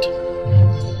aside.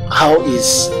 How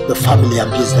is the family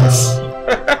and business?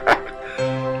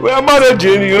 We are married,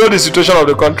 you know the situation of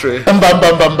the country. Don't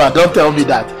tell me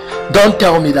that. Don't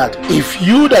tell me that. If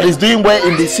you that is doing well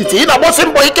in the city,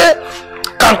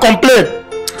 can complain,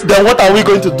 then what are we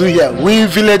going to do here? We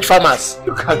village farmers.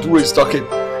 Look at the way he's talking.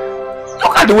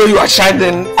 Look at the way you are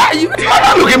shining. You are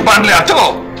not looking badly at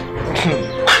all.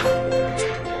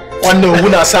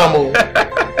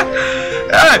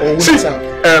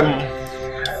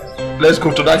 Let's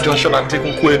go to that junction and take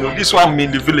Nkwenu. This one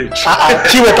mean the village.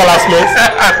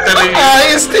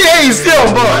 He's still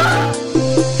on board.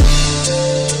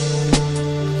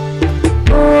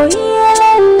 Oh yeah,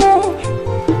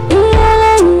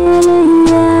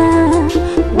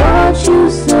 what you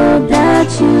saw that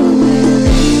you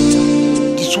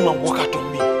will. This woman walk out on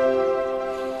me.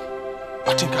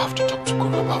 I think I have to talk to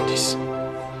Guru about this.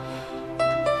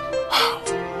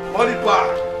 Money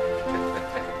bar.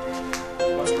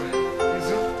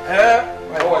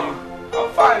 How are you? I'm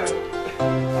fine.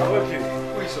 I'm okay.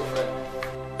 Who is your friend?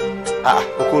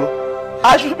 Okoro. I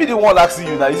should be the one asking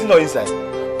you now. Is he not inside?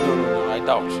 No, I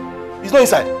doubt. He's not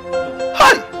inside?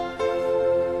 Hi!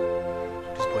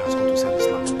 This boy has gone to sell his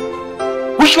land.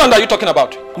 Which land are you talking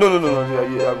about? No.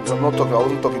 I'm not talking. I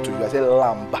wasn't talking to you. I said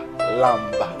lamba.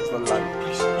 Lamba. It's not land.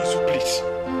 Please.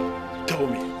 Tell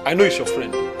me. I know it's your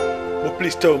friend. But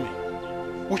please tell me.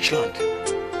 Which land?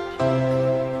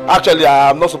 Actually,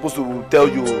 I'm not supposed to tell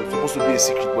you. It's supposed to be a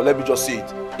secret, but let me just say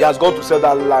it. He has gone to sell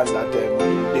that land at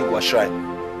Nollywood Shrine.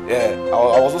 Yeah,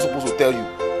 I was not supposed to tell you.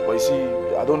 But you see,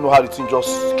 I don't know how the thing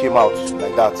just came out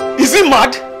like that. Is he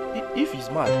mad? If he's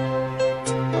mad,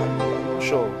 I'm not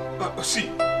sure.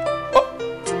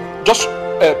 Just,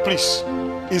 please,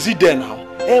 is he there now?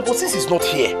 But since he's not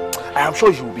here, I am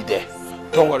sure he will be there.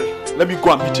 Don't worry, let me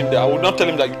go and meet him there. I will not tell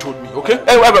him that you told me, okay?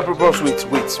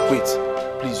 Wait.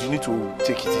 Please, you need to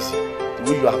take it easy. The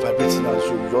way you are vibrating now,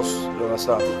 so you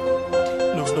understand.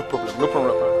 No problem.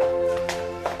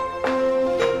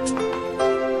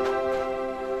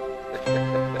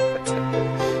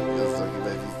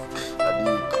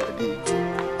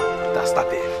 That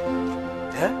started.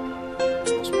 Yeah?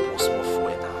 What's more for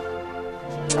it now?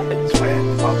 It's fine.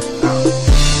 Now.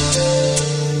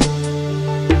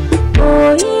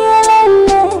 Oh yeah.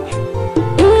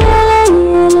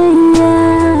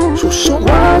 So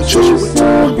someone just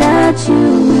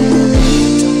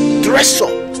dress up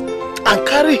and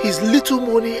carry his little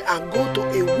money and go to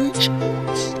a witch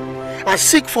house and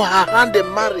seek for her hand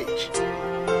in marriage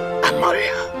and marry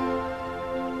her.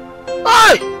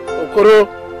 Aye! Okoro,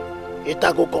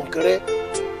 itago konkere.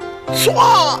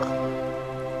 Swa!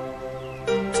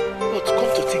 But come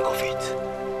to think of it,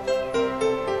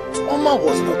 Mama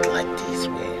was not like this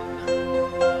when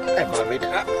I married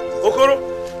her. Okoro,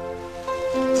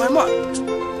 my man,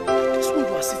 this way you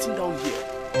are sitting down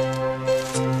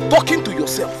here, talking to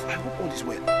yourself. I hope all is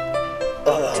well.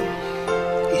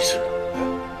 Isu,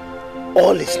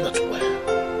 all is not well.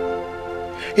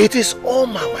 It is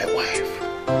Oma, my wife.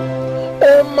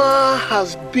 Oma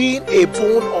has been a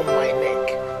bone on my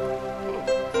neck.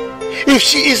 If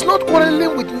she is not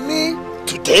quarreling with me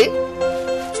today,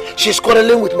 she's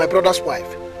quarreling with my brother's wife.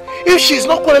 If she's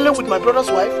not quarreling with my brother's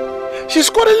wife, she's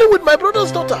quarreling with my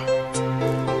brother's daughter.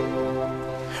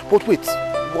 But wait,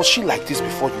 was she like this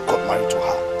before you got married to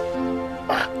her?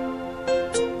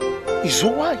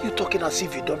 Izu, why are you talking as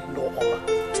if you don't know Oma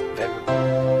very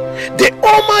well? The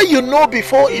Oma you know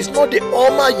before is not the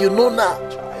Oma you know now.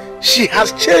 She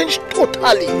has changed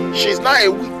totally. She's now a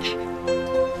witch.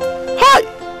 Hi!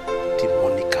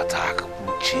 Demonic attack,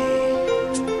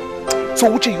 Uche. So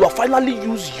Uche, you have finally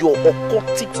used your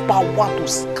occultic power to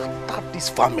scatter this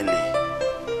family.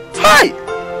 Hi!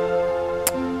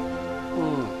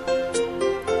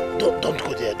 Don't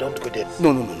go there, don't go there.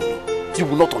 No. You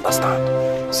will not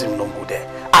understand. Sim, don't go there.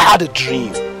 I had a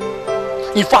dream.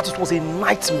 In fact, it was a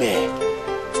nightmare.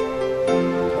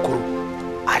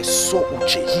 I saw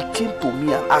Uche. He came to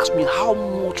me and asked me how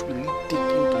much will it take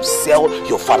him to sell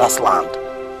your father's land.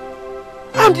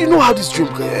 And you know how this dream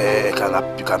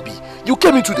can be. You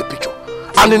came into the picture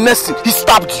and the next thing, he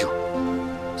stabbed you.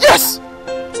 Yes!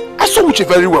 I saw Uche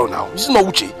very well now. This is not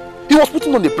Uche. He was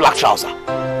putting on a black trouser,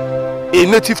 a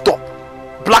native top,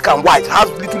 black and white, has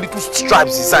little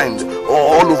stripes designed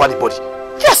all over the body.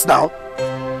 Yes now.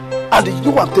 And you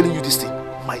know I'm telling you this thing,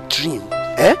 my dream,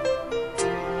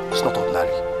 it's not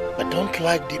ordinary. I don't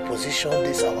like the position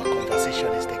this our conversation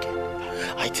is taking.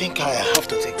 I think I have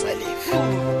to take my leave.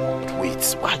 Wait,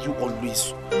 why are you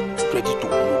always ready to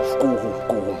move? Go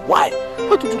home. Why?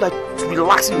 Why don't you like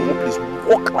relaxing in one place,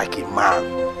 walk like a man?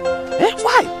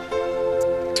 Why?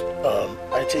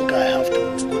 I think I have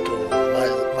to go to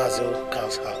Mazel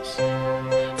Carl's house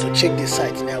to check the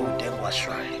site near Udengwa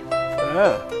Shrine.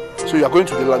 So you are going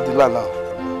to the land now?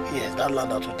 Yes, that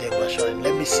land at Udengwa Shrine.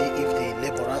 Let me see if the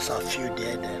laborers are few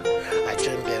there, then I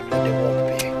join them, let the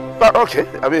work be. Okay,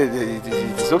 I mean,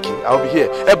 it's okay. I'll be here.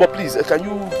 But please, can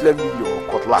you lend me your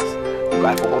cutlass?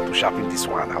 I forgot to sharpen this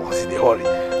one. I was in a hurry.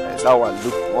 That one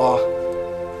look more.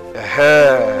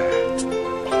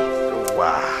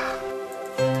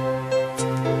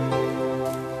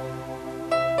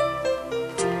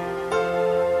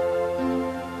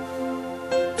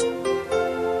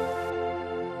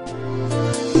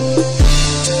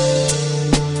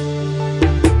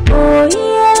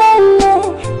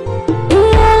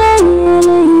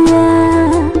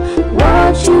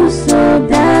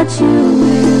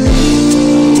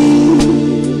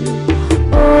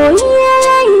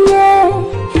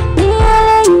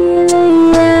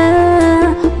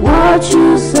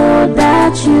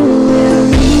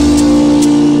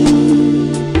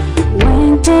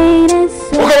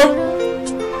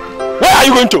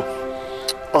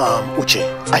 Wow. Uche,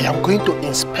 I am going to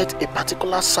inspect a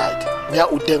particular site near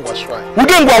Udengwa Shrine.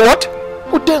 Udengwa what?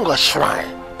 Udengwa Shrine.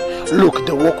 Look,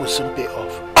 the work will soon pay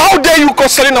off. How dare you call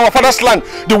selling our father's land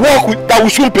the work that will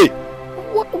soon pay?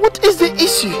 What is the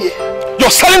issue here?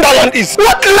 You're selling that land is...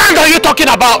 What land are you talking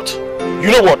about?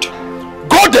 You know what?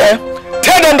 Go there,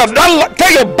 tell them that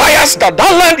tell your buyers that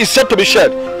land is set to be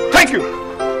shared. Thank you.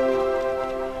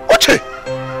 Uche!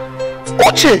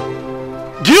 Uche!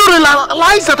 Do you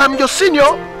realize that I'm your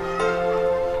senior?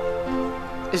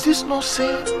 Is this not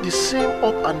saying the same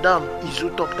up and down Izu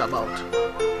talked about?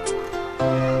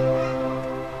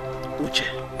 Uche,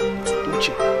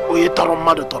 oye toro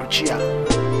mmadụ toro chi ya.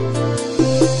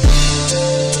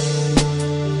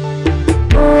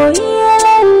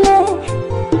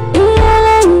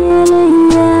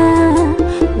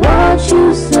 What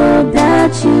you sow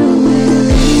that you will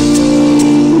reap.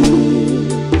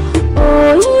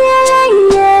 Oh yeah.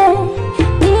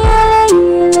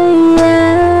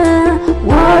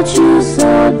 What you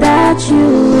sow that you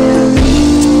will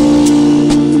reap.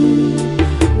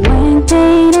 When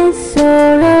pain and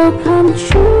sorrow come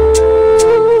true,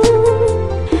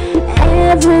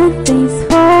 everything's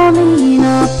falling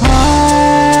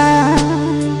apart.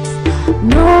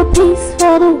 No peace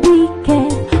for the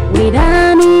wicked with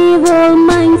an evil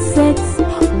mindset.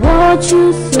 What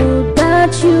you sow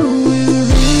that you will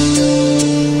reap.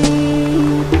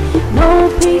 No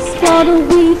peace for the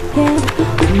wicked,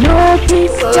 no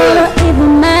peace for the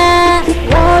evil man.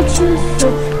 What you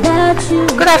sow that you will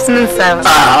reap. Good afternoon, sir.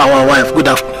 Our wife, good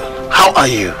afternoon. How are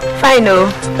you? Fine, oh.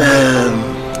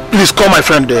 Please call my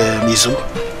friend Mizu.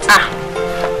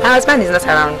 My husband is not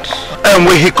around. And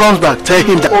when he comes back, tell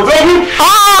him that. Odogu!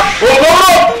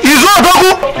 Odogu! Izu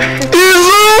Odogu!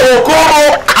 Izu!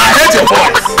 Okoro! I hate your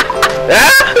voice.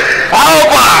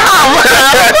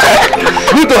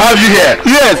 Good to have you here.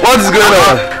 Yes. What is going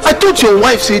on? I thought your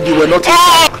wife said you were not.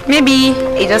 Maybe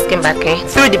he just came back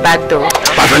through the back door.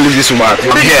 I can't leave this woman. I'm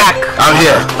here. I'm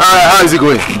here. How is it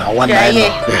going?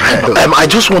 I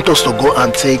just want us to go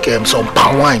and take some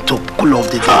palm wine to cool off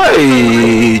the day.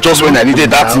 Hey, just when I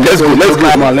needed that. Let's go. Let's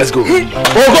go, man. Let's go.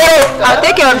 I'll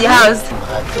take care of the house.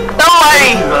 Don't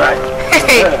worry.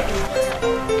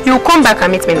 You come back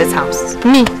and meet me in this house.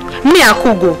 Me, I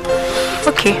could go.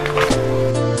 Okay.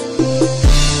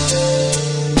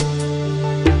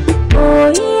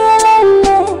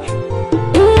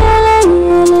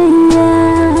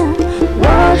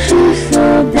 Watch you so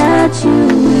that you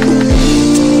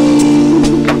leave.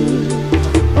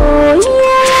 Oh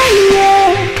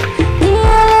yeah.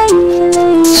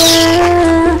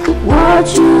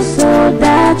 Watch you so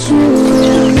that you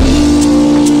leave.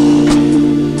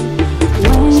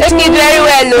 Shake it very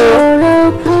well,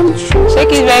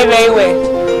 Shake it very, very well.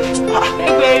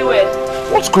 Shake very well.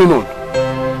 What's going on?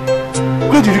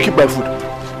 Where did you keep my food?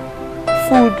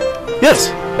 Food?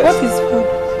 Yes. What is food?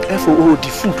 F-O-O, the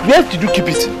food. Where did you keep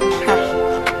it?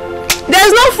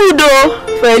 There's no food though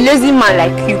for a lazy man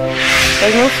like you.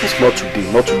 There's no food. Not today,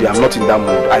 not today. I'm not in that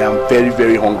mood. I am very,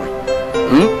 very hungry.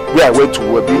 Where I went to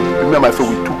work, me and my friend,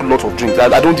 we took a lot of drinks. I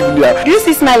don't even know. Do you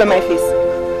see smile on my face?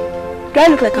 Do I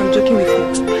look like I'm joking with you?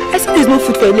 I said there's no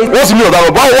food for a lazy man. What's the meaning of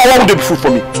that? Why would there be food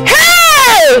for me?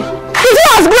 Hey! This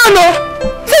one was blown though.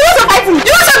 So you want to fight me?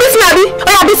 You want to beat me, Abby?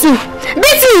 Oh yeah, beat me.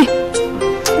 Beat me!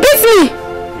 Beat me!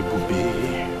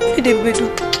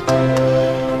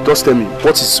 Just tell me,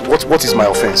 what is my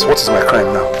offense? What is my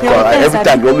crime now? Because every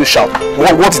time you always shout.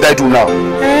 What did I do now?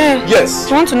 Yes.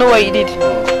 You want to know what you did?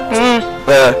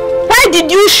 Why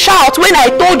did you shout when I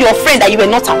told your friend that you were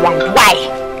not around? Why?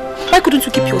 Why couldn't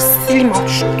you keep your silly mouth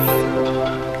shut?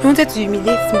 You wanted to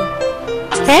humiliate me.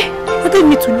 You wanted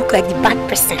me to look like the bad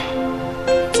person.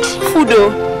 Food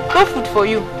though. No food for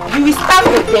you. You will starve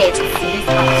your death in this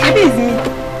house. Maybe it's me.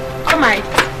 Come on.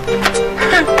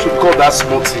 Should call that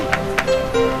small thing.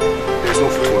 There's no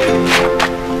food for me.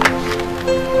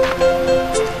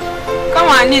 Come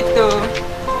on, eat though.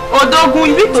 Odogu,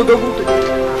 you eat Odogu today.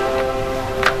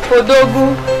 Odogu.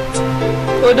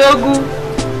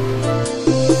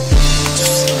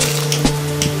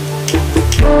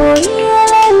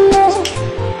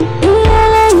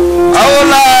 I would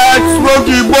like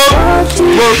smoky boom.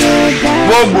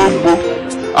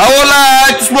 I would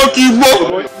like smoky boom.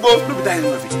 Look at that in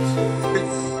my face.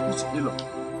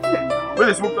 Where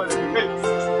the smoke toilet? Hey.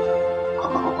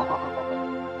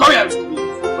 Come here.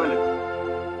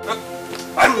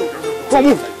 Come on,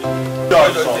 move.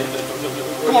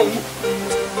 Come on, move.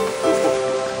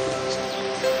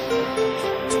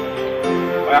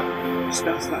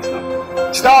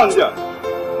 Stand there.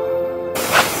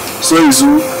 So, Izu,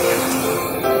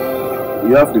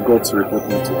 you have the guts to report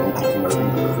me to Uncle.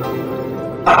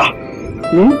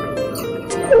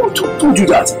 Who told you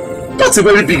that? That's a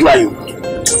very big lie.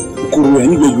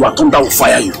 Anyway, you are thunder will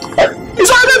fire you. It's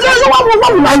why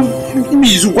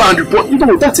Izu go and report. You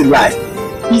know, that's a lie.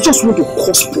 You just want to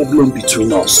cause problem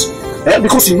between us.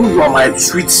 Because you know you are my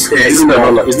sweet. Is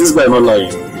this guy not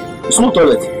lying? It's not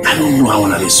toilet. I don't know how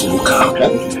I smoke.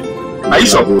 Are you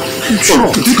sure? Sure.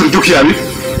 You can do here.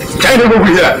 Can you over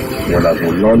here? Well, I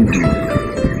will not do.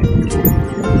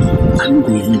 Can you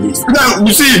believe it? Now,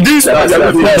 you see, this. Go. I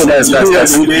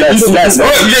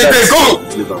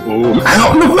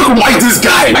don't look like this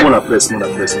guy. I want to press. You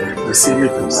see me,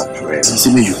 please. You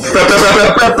see me, you. Press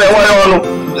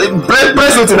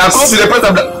something. I come to the press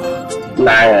of the.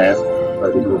 Nah.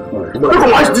 Look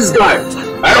like this guy.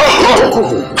 I don't know.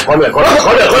 Come back.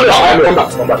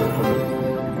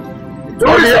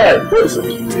 Don't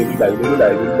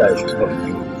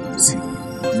see,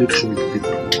 make sure you take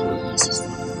this.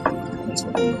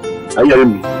 Are you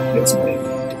hearing me? Let's move.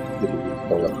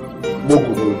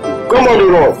 Come on,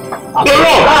 Rob.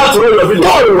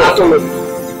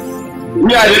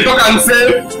 Me, I talk and say,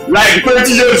 like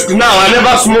 20 years now, I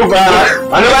never smoke. I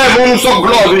never even suck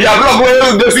blood. You have blood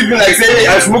going to sleeping like say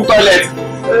I smoke toilet.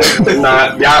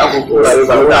 Nah, yeah,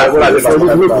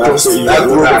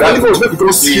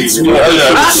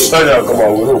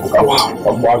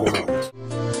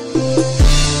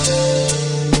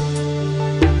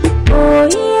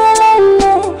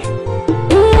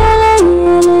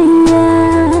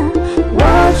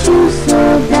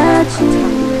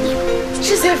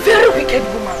 She's a very wicked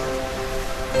woman.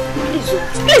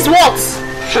 Please, what?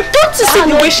 Don't you see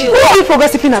the way she... What are you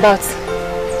progressing about?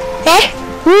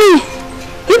 Me?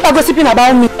 People are gossiping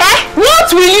about me.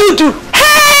 What will you do?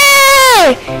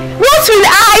 Hey! What will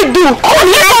I do? Oh,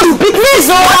 let us be please.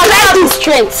 What will I do?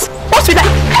 Strength. What will I?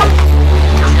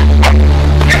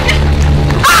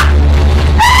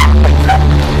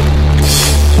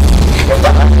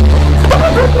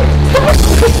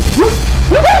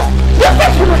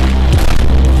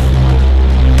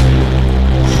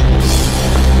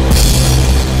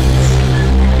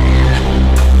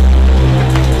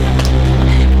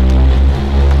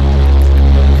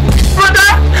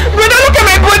 Look at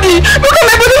my body, look at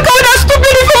that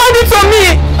stupid informant did to me!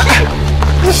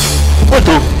 What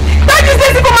though? That is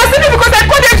this informant simply because I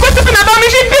called her gossiping about me.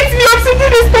 She beat me up, she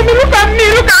did this to me. Look at me,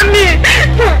 look at me!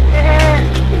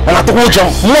 And I told you,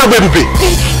 more baby.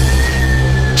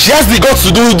 She has the guts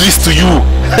to do this to you.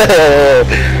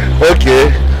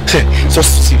 Okay. So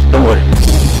see, don't worry.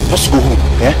 Just go home,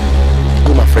 yeah?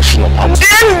 Go and freshen up. No,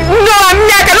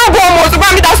 I cannot go home. So go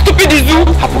and meet that stupid zoo.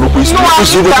 No, I'm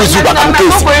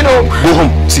not going home. Go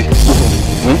home. See, go home.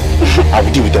 I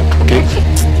will deal with them, okay?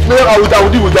 No, I will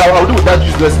deal with that. I will deal with that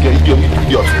useless girl.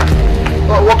 Idiot.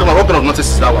 What kind of nonsense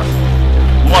is that one?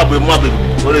 More baby.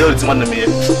 What the hell is man me?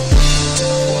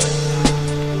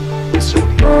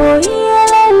 Oh yeah,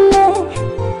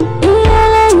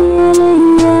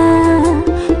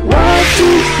 what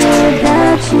you said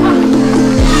that you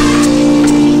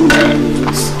need.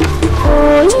 Oh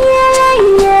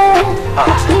yeah.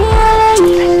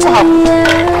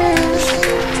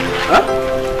 Huh?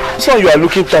 So you are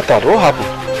looking tattered. What happened?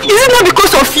 Is it not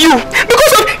because of you?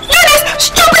 Because of you, this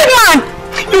stupid man!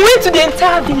 You went to the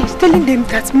entire village telling them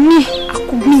that me,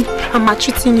 I'm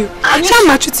maltreating you. I'm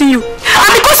maltreating you.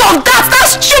 And because of that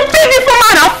stupid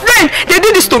informant and friend, they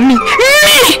did this to me.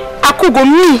 Me! Akugo,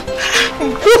 me!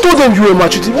 Who told them you were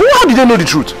maltreating? How did they know the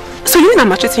truth? So you mean I'm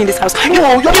maltreating in this house?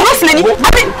 No, you're not lady.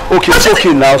 Okay, it's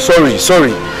okay now. Sorry.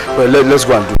 Well, let's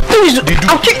go and do it. Please,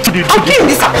 I'll kill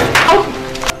this house.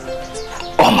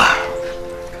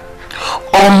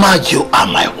 Oma, you are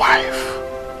my wife.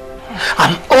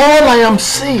 And all I am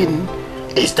saying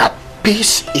is that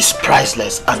peace is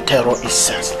priceless and terror is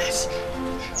senseless.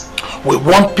 We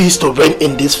want peace to reign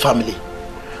in this family.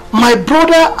 My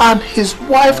brother and his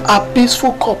wife are a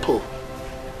peaceful couple.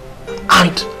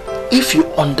 And if you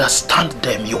understand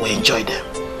them, you will enjoy them.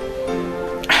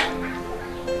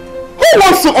 Who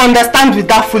wants to understand with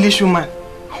that foolish woman?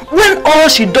 When all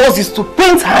she does is to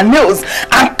paint her nails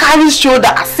and carry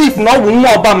shoulder as if no woman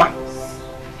Obama.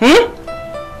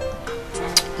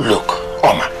 Look,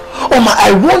 Oma,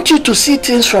 I want you to see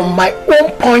things from my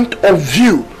own point of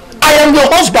view. I am your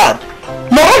husband.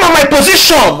 Not on my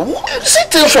position. See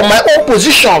things from my own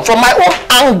position, from my own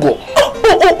angle.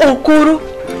 Oh, Koro.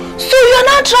 So you're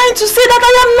not trying to say that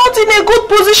I am not in a good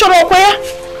position, Okoya?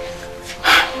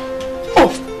 Oh,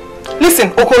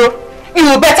 listen, Okoro.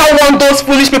 You better want those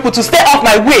foolish people to stay off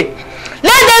my way.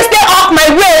 Let them stay off my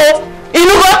way,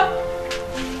 Inugo.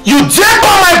 You dare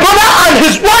call my brother and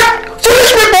his wife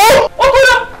foolish people?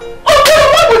 Okoro,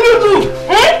 what will you do?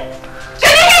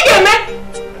 Can you hear me?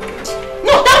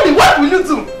 No, tell me, what will you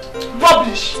do?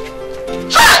 Rubbish.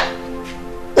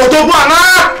 Odogwana!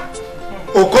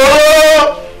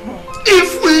 Okoro! If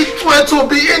we were to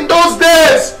be in those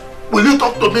days, will you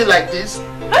talk to me like this?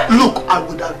 Look, I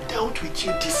would have dealt with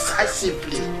you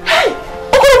decisively. Hey!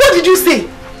 Okoro, what did you say?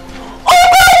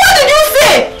 Okoro, what did you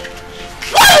say?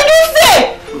 What did you say?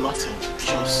 Nothing,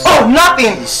 just... Oh,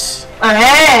 nothing? Peace.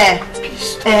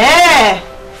 Peace.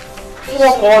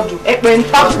 Walk on,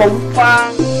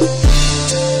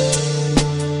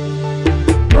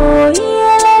 oh yeah,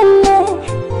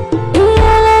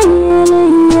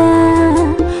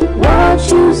 what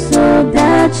you saw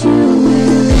that you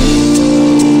will reap.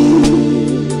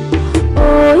 Oh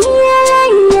yeah,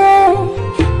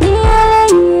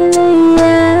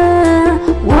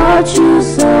 what you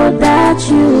saw that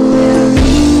you will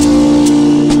reap.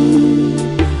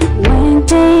 When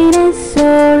pain and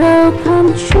sorrow come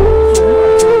true,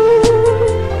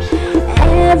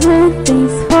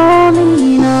 everything's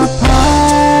falling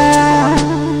apart.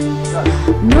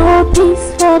 No peace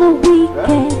for the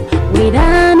wicked with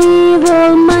an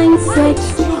evil mindset.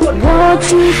 What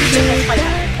you say?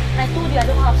 I told you I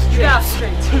don't have strength. You have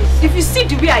strength. If you see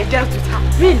the way I dealt with her,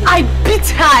 really, I beat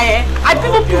her. I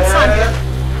people put her.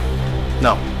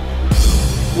 Now,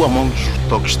 who among you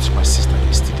touched my sister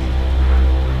yesterday?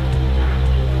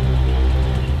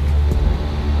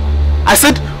 I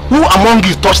said, who among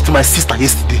you touched my sister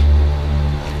yesterday?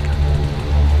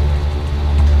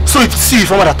 So it's you,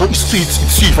 Ifoma, that touched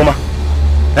it's you, Ifoma.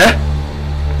 Eh?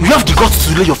 You have the guts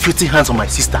to lay your filthy hands on my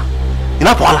sister. In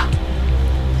Apoala.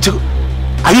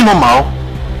 Are you normal?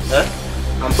 Eh?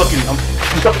 I'm talking. You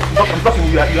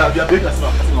are doing that.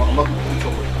 I'm not doing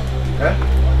somebody. Eh?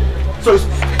 So you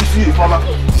see the farmer.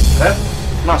 Eh?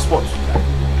 Now sport.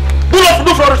 Do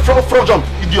front jump,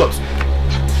 idiot. I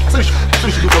said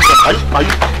you should do front jump. Are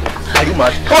you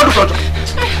mad? Come on, do front jump.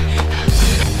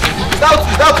 Is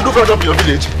that to do front jump in your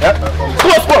village? Eh?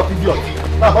 Come on, sport, idiot.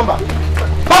 Now come back.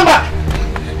 Come back.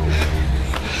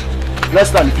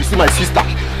 Next time if you see my sister,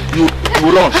 you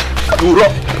run. You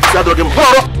run. See that dog? Run.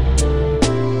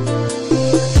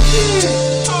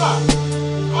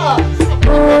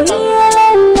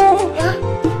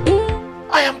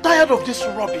 I am tired of this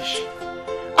rubbish.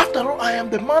 After all, I am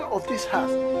the man of this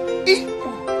house.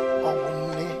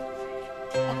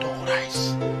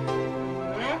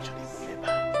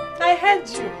 I heard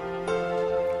you.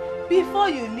 Before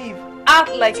you leave,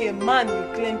 act like a man you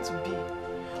claim to be.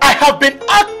 I have been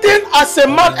acting as a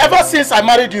man ever since I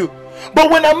married you. But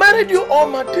when I married you,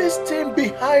 Oma, this thing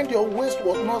behind your waist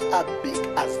was not as big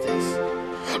as this.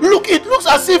 Look, it looks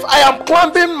as if I am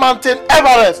climbing Mountain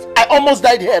Everest. I almost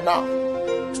died here now.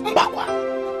 Mbakwa.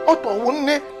 Look at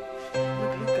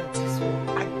this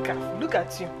one. Look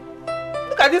at you.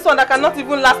 Look at this one that cannot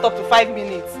even last up to 5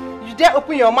 minutes. You dare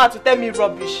open your mouth to tell me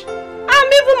rubbish.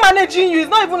 I'm even managing you. It's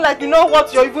not even like you know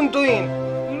what you're even doing.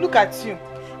 Look at you.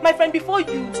 My friend, before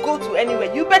you go to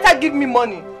anywhere, you better give me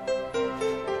money.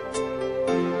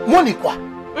 Money kwa?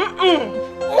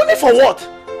 Money for what?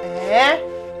 Eh?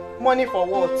 Money for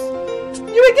what?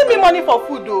 You will give me money for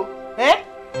food though. Eh?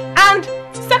 And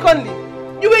secondly,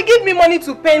 you will give me money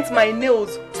to paint my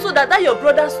nails so that your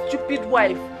brother's stupid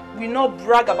wife will not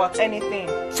brag about anything.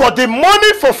 For the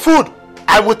money for food,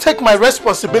 I will take my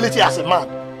responsibility as a man.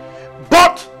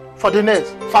 But for the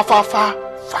nails, fa.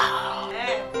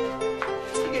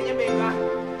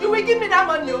 You will give me that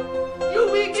money, you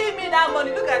will give me that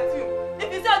money. Look at you.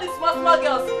 If you see all these small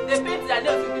girls, they paint their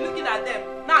nails, you'll be looking at them.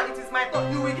 Now it is my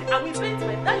turn. You will give, I will paint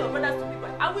my, that your brother's stupid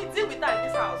wife. I will deal with that in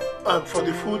this house. For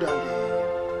the food and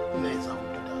the nails, I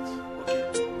will do that. Okay.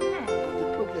 But the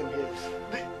problem here is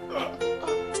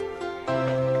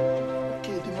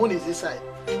okay, the money is this side.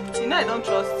 You know I don't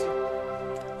trust you.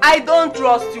 I don't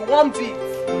trust you one bit.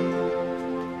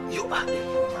 You are a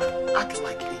woman. Act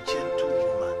like a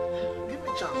gentlewoman. Give me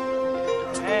a chance.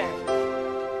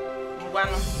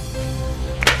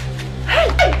 Hey,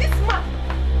 this man!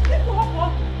 This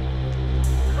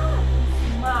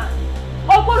man!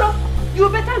 Ogoro, you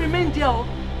better remain there.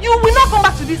 You will not come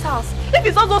back to this house. If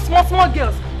it's all those small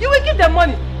girls, you will give them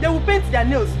money. They will paint their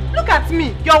nails. Look at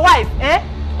me, your wife, eh?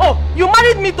 Oh, you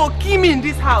married me to kill me in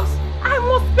this house. I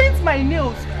must paint my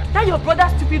nails. That your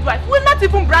brother's stupid wife will not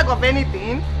even brag of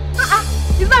anything.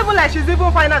 It's not even like she's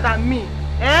even finer than me.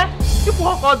 Eh? You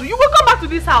will come back to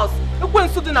this house.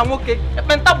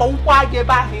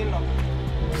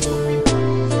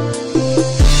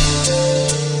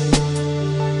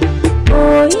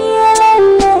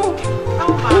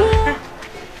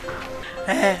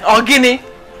 Ogini,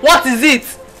 what is it?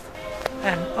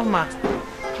 Oma,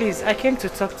 please, I came to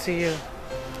talk to you.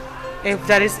 If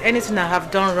there is anything I have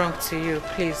done wrong to you,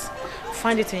 please,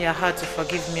 find it in your heart to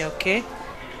forgive me, okay?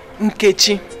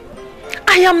 Nkechi,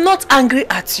 I am not angry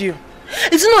at you.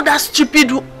 It's not that stupid.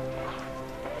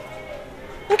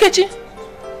 Nkechi,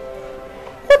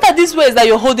 what are these words that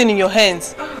you're holding in your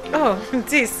hands? Oh,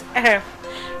 this. I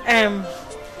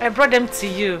brought them to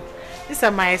you. These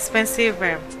are my expensive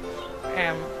wares.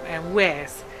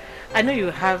 I know you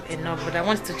have enough, but I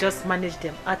want to just manage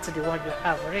them, add to the one you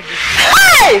have already.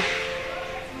 Hey!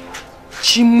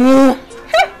 Chimu!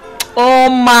 Oh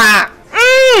ma!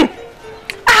 I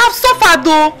have suffered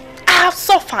though. I have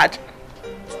suffered.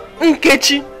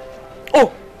 Nkechi.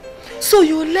 Oh, so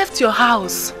you left your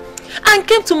house and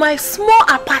came to my small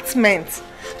apartment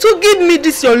to give me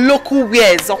this your local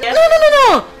wares. No. They're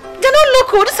not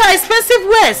local. These are expensive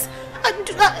wares.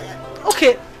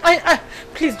 Okay,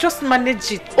 please just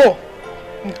manage it. Oh,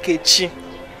 Nkechi.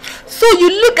 So you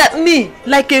look at me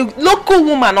like a local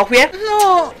woman or where?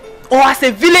 No. Or as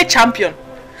a village champion.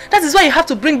 That is why you have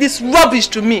to bring this rubbish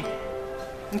to me.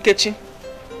 Nkechi,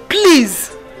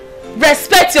 please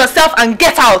respect yourself and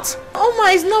get out.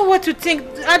 Oma, it's not what you think.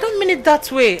 I don't mean it that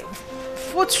way.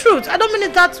 For truth, I don't mean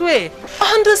it that way.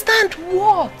 Understand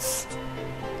what?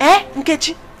 Eh,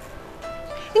 Nkechi?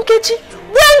 Nkechi,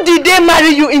 when did they marry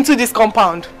you into this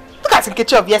compound? Look at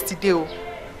Nkechi of yesterday. Oh.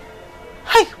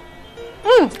 Hi.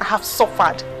 I have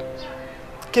suffered.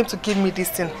 Came to give me this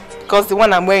thing because the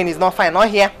one I'm wearing is not fine, not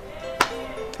here.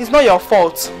 It's not your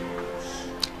fault.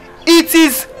 It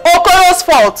is Okoro's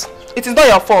fault. It is not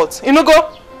your fault. You know,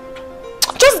 go.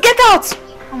 Just get out.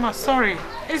 Mama, sorry.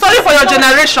 Sorry for your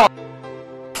generation.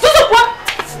 What?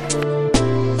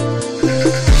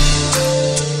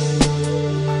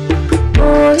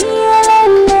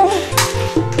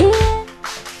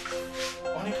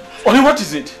 Only what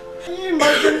is it? Can you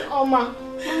imagine, Oma?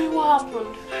 Mommy, what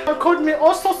happened? She called me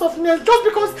all sorts of names just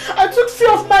because I took few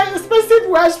of my expensive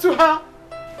words to her.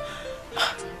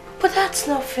 But that's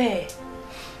not fair.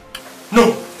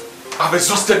 No! I've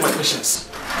exhausted my patience.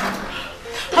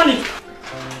 Honey!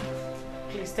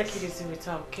 Please take it easy with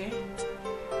her, okay?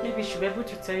 Maybe she'll be able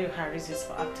to tell you her reasons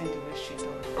for acting the way she does.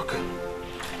 Okay.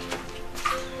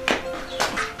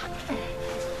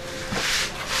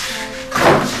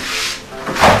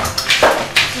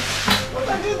 But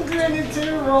I didn't do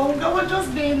anything wrong. I was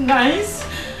just being nice.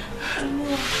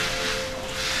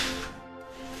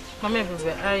 Mama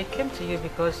Bube, I came to you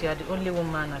because you are the only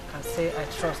woman I can say I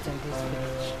trust in this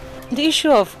village. The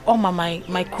issue of Oma,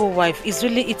 my co-wife, is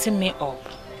really eating me up.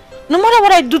 No matter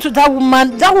what I do to that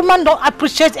woman don't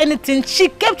appreciate anything. She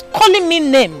kept calling me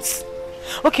names.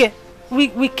 Okay,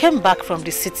 we came back from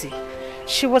the city.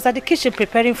 She was at the kitchen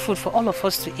preparing food for all of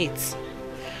us to eat.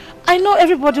 I know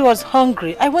everybody was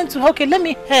hungry. I went to her, okay, let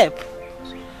me help.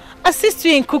 Assist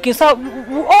you in cooking so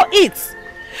we all eat.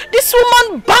 This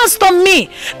woman bounced on me.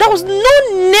 There was no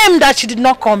name that she did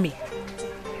not call me.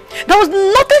 There was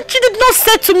nothing she did not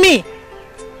say to me.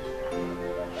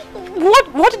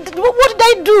 What did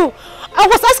I do? I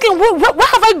was asking, where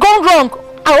have I gone wrong?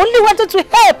 I only wanted to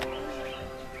help.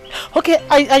 Okay,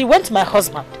 I went to my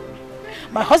husband.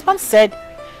 My husband said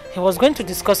he was going to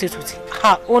discuss it with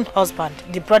her own husband,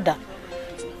 the brother,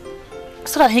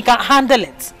 so that he can handle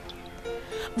it.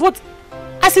 But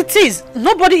as it is,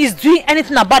 nobody is doing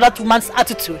anything about that woman's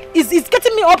attitude. It's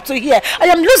getting me up to here. I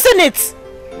am losing it.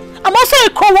 I'm also a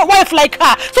co-wife like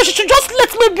her, so she should just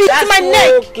let me be to my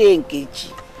neck. Okay,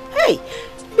 Nkechi. Hey,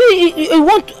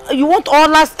 you want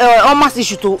Oma's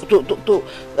issue to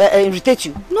irritate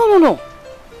you? No.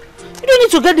 You don't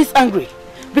need to get this angry.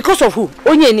 Because of who?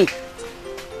 Onyeni.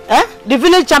 The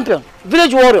village champion,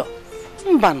 village warrior.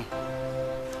 Mbano.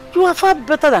 You are far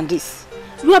better than this.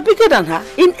 You are bigger than her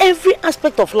in every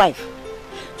aspect of life.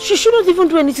 She shouldn't even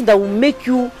do anything that will make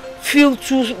you feel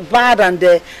too bad and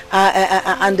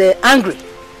angry.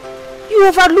 You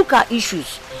overlook her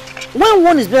issues. When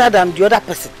one is better than the other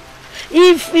person,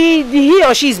 if he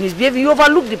or she is misbehaving, you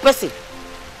overlook the person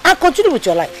and continue with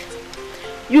your life.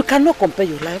 You cannot compare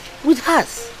your life with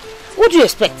hers. What do you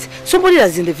expect? Somebody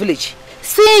that's in the village,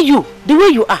 seeing you the way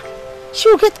you are, she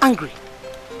will get angry.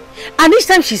 And each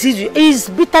time she sees you, it is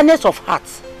bitterness of heart.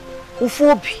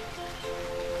 Ufobi.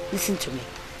 Listen to me.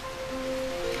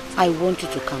 I want you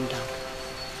to calm down.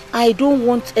 I don't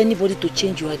want anybody to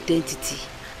change your identity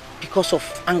because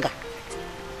of anger.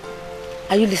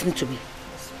 Are you listening to me?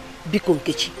 Biko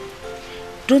Nkechi,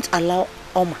 don't allow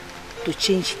Oma to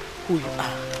change who you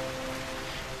are.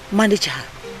 Manage her.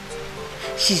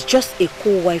 She's just a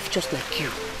co-wife just like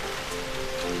you.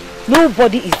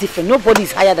 Nobody is different. Nobody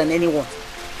is higher than anyone.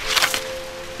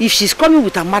 If she's coming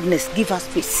with her madness, give her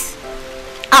space.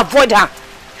 Avoid her.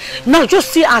 Now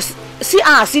just see her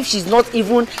as if she's not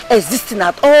even existing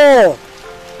at all.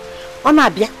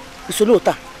 Onabia,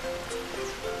 Usolota.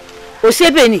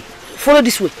 Osebeni, follow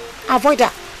this way. Avoid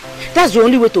her. That's the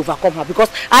only way to overcome her, because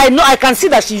I can see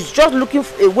that she's just looking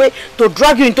for a way to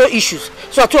drag you into issues.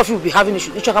 So two of you will be having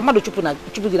issues. You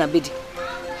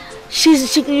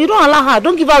don't allow her,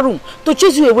 don't give her room to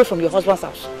chase you away from your husband's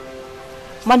house.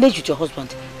 Manage with your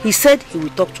husband. He said he will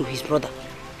talk to his brother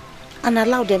and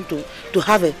allow them to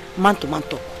have a man-to-man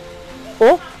talk.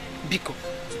 Oh, Biko.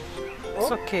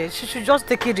 It's okay. She should just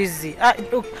take it easy.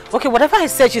 Okay, whatever I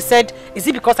said, she said, is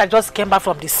it because I just came back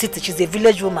from the city? She's a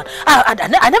village woman. I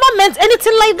never meant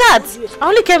anything like that. I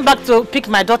only came back to pick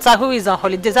my daughter who is on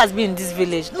holidays, has been in this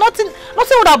village. Nothing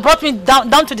would have brought me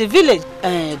down to the village.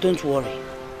 Don't worry.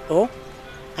 Oh,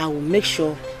 I will make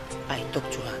sure I talk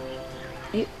to her.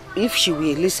 If she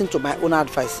will listen to my own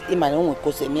advice, in my own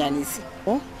cause me and easy.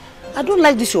 Oh, I don't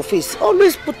like this your face.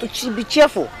 Always be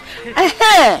cheerful.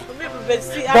 But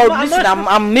listen,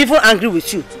 I'm even angry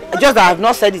with you. Just that I have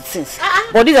not said it since.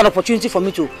 But this is an opportunity for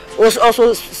me to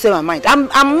also say my mind. I'm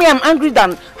angry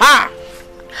than her.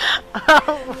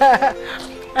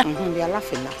 They are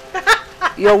laughing now.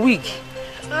 Your wig.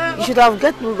 You should have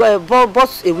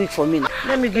bought a wig for me.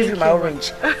 Let me give you my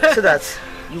orange so that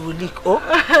you will leak. Oh.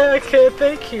 Okay,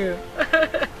 thank you.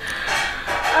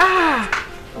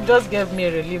 Just gave me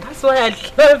a relief. That's why I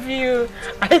love you.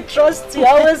 I trust you. I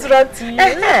always run to you.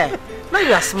 Now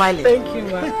you are smiling. Thank you,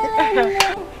 ma.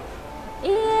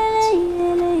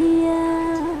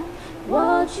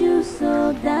 What you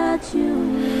sow that you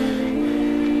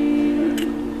reap.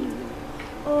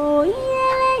 Oh yeah.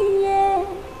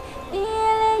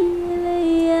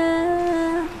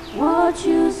 What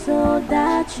you sow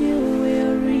that you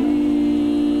will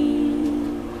reap.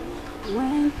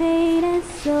 When pain and and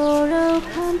sorrow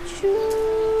come true.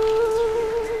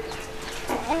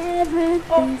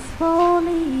 Everything's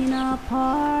falling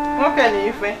apart. Okay,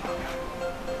 Ife.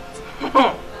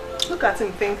 Look at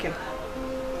him thinking.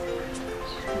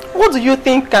 What do you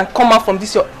think can come out from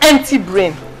this your empty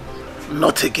brain?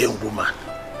 Not again, woman.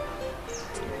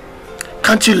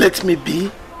 Can't you let me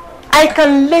be? I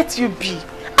can let you be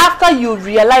after you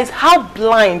realize how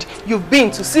blind you've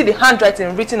been to see the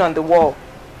handwriting written on the wall.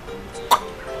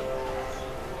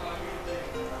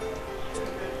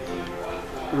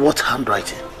 What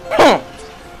handwriting?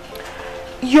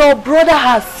 Your brother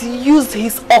has used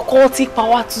his occultic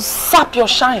power to sap your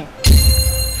shine.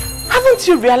 Haven't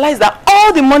you realized that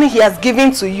all the money he has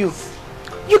given to you,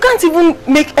 you can't even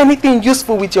make anything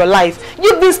useful with your life?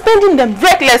 You've been spending them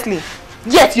recklessly,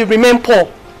 yet you remain poor.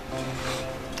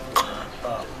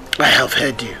 I have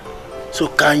heard you. So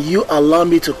can you allow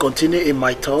me to continue in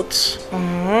my thoughts?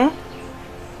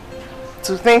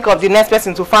 To think of the next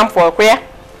person to farm for a prayer?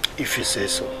 If you say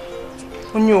so.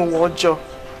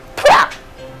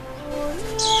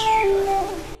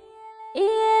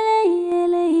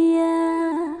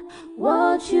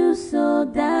 What you sow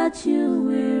that you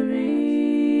will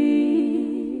reap.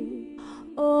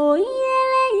 Oh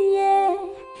yeah.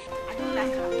 I don't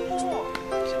like her.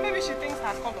 Maybe she thinks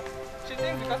her color. She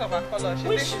thinks because of her color. She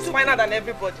thinks she's finer than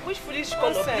everybody. Which foolish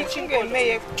color? Bleaching girl.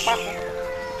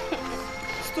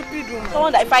 Stupid woman.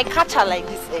 Someone that if I catch her like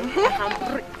this,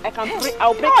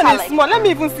 I'll break her like small. Let me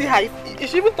even see her. If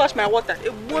she even touch my water,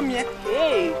 it won't me.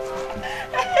 Hey.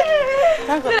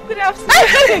 Good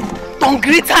afternoon. Don't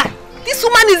greet her. This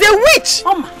woman is a witch.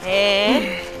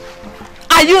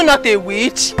 Are you not a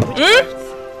witch?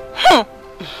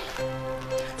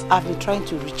 I've been trying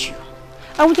to reach you.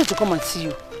 I wanted to come and see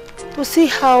you to see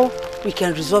how we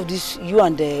can resolve this you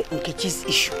and Nkechi's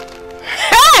issue.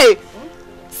 Hey!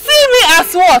 See me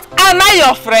as what? Am I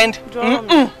your friend?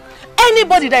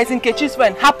 Anybody that is Nkechi's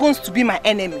friend happens to be my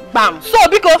enemy. Bam. So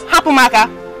because Hapumaka.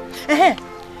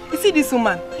 You see this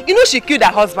woman? You know she killed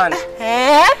her husband.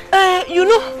 You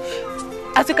know,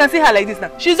 as you can see her like this now,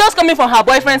 she's just coming from her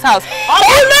boyfriend's house. You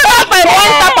know that my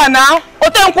one tapper now?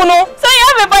 Otenkuno. So you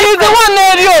have a boyfriend. He's the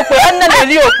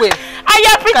one. And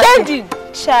you're pretending.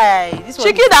 Chai.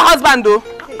 She killed her husband though.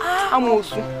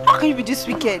 How can you be this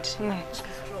wicked?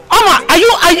 Ama,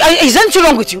 is anything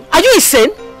wrong with you? Are you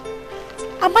insane?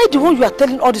 Am I the one you are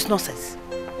telling all this nonsense?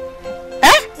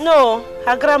 No,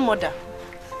 her grandmother.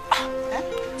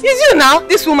 Is you now,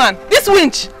 this woman, this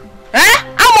winch?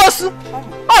 Amosu.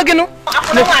 Oh, you know.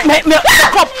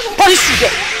 Punish you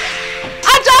there.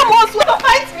 Amosu, want to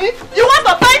fight me? You want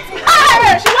to fight me?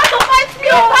 She wants to fight me.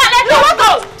 You want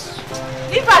to?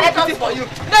 If I let us for you,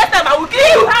 next time I will kill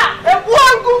you.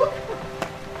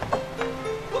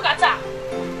 Look at her.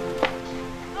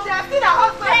 She has seen her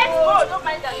husband. Let's go. Don't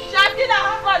mind that. She has seen her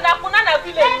husband. Akuna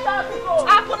village.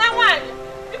 Akuna one.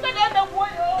 You can let them go.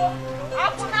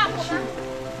 Akuna.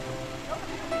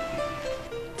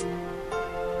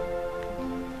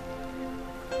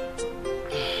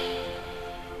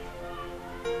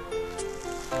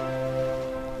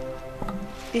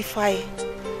 If I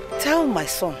tell my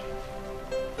son,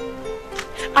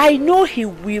 I know he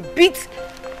will beat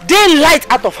daylight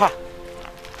out of her.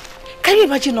 Can you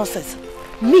imagine nonsense?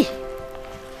 Me?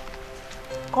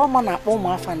 Come on,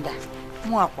 my fanda.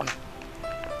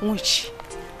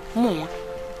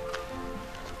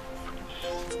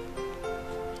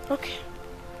 Okay.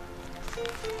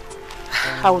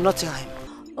 I will not tell him.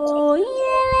 Oh yeah.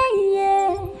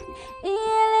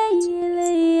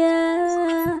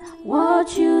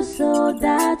 What you sow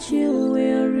that you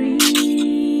will reap.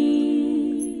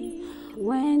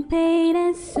 When pain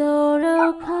and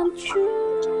sorrow come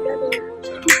true.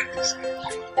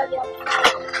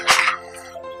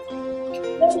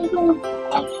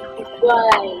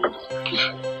 Why?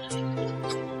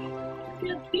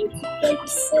 You've been to bed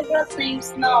several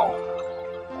times now.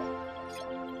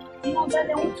 You know that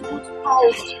I want to go to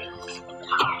Paris.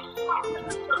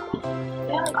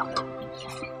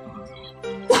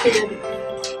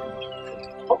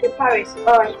 Okay, Paris.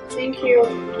 Alright, thank you.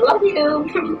 Love you.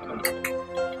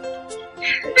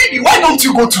 Baby, why don't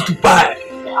you go to Dubai?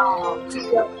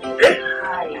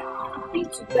 I've been to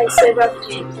Dubai several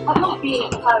times. I'm not being in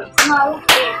Paris. No, I won't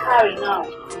be in Paris now.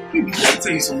 Baby, let me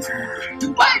tell you something.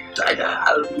 Dubai,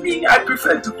 I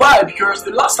prefer Dubai because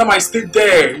the last time I stayed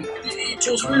there, it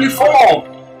was really fun.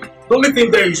 The only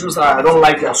thing there is just that I don't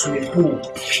like their swimming pool.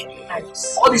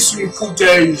 All the swimming pool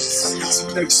there is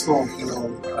next door, you know.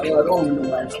 I don't really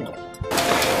like it.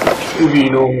 Maybe,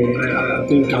 you know, I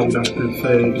think I would have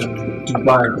preferred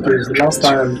Dubai because the last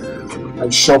time I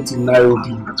shopped in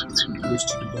Nairobi, I was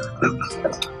to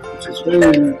Dubai. It's very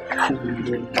cool.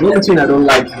 The only thing I don't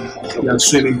like is the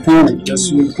swimming pool. The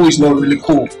swimming pool is not really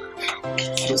cool.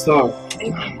 It's not.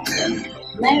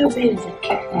 Nairobi is in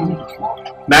Cape Town.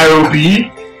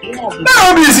 Nairobi?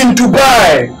 Nairobi is in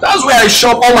Dubai. That's where I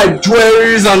shop all my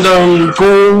jewelries and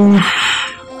gold.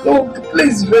 No, the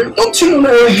place is very. Don't you know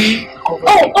Nairobi?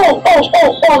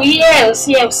 Oh, yes.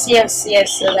 So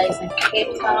that is in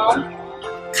Cape Town.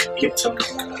 Cape Town?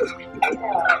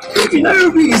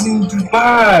 Nairobi is in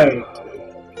Dubai.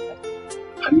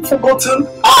 Have you forgotten?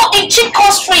 Oh, in Chico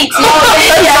Street. Yeah.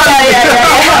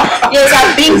 Yes,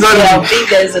 I've been there.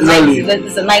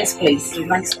 It's a nice place.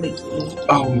 Baby,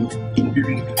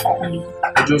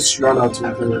 I just ran out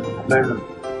of Naira.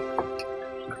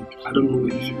 I don't know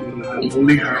if you know. I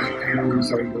only have euros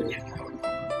and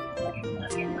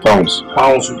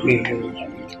pounds with me. I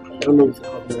don't know if I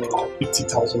have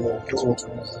 50,000 or I just want to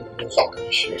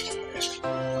use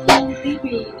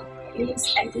baby, yes,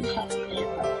 I do have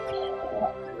Naira.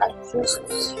 I just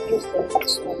use the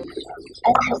next one. I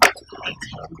have to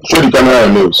show the camera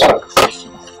your nose.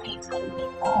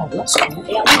 Oh, that's cool. I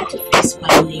want to fix my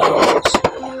nails. I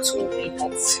told me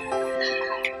that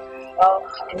I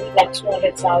need like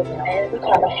 200,000. And look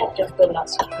at I have just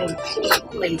dollars to pay.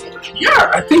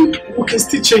 Yeah, I think we can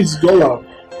still change the dollar.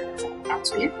 At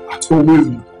where? At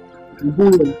home. We go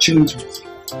and change it.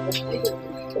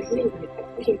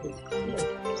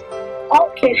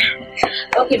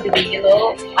 Okay, baby, you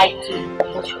know, I feel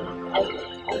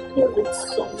it's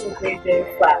something very, very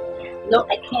far. No,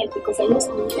 I can't because I don't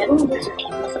want to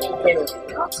keep myself better.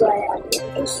 So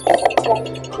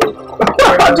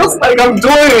I just like I'm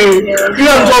doing. You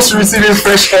are just receiving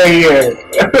fresh air here.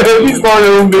 This not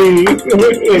me.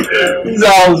 This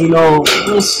house, you know,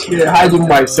 just hiding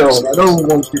myself. I don't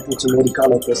want people to know the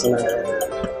kind of person I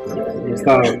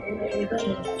am.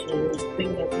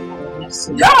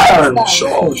 Yeah,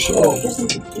 sure.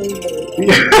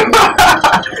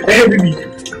 Hey, baby,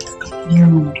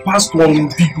 you passed one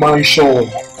big mansion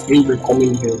when you were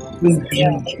coming here. One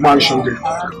big mansion there.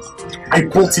 I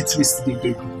bought it yesterday,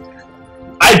 baby.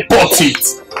 I bought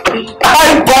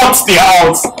the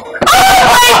house. Oh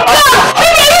my God!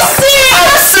 Are you serious?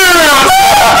 I'm serious.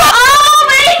 Oh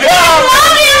my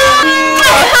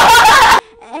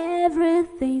God!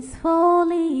 Everything's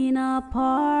falling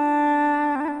apart.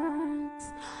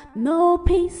 No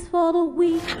peace for the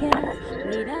weekend.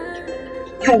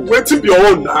 You waiting your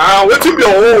own now. Waiting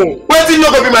your own. Waiting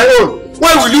not gonna be my own.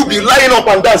 Why will you be lying up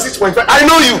and down 6.5? I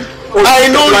know you. I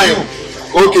know you.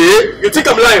 Okay. You think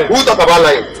I'm lying? Who talk about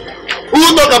lying?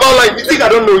 You think I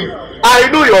don't know you? I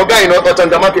know your guy in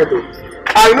Otanda Market.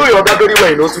 I know your guy very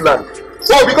well in Osuland.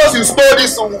 So because you stole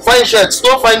this fine shirt,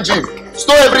 stole fine jeans,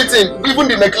 stole everything, even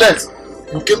the necklace,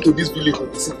 you came to this village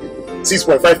with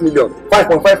 6.5 million,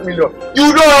 5.5 million.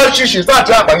 You know how she start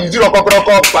trap and you do rock.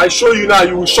 If I show you now,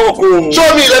 you will shock. Show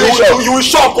me, let me show. You will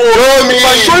shock. Show me. If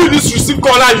I show you this receipt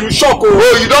call now, you will shock.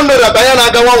 Oh, you don't know that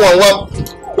Ayanaga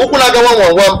 111. Okunaga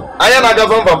 111. Ayanaga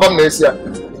 111 next year.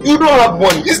 You don't have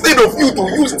money. Instead of you to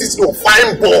use this your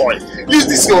fine boy, use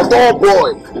this your tall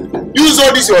boy, use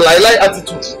all this your lie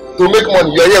attitude to make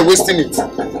money. You are here wasting it.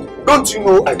 Don't you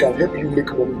know I can help you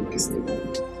make money with this thing?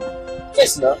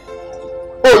 Yes, now.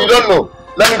 Oh, you don't know?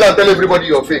 Let me go and tell everybody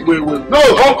you're fake. Wait. No,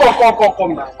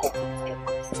 come now.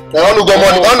 Now, I don't go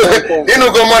money. You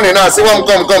don't go money now. Say, come.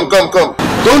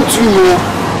 Don't you know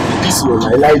this your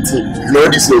lie thing? You know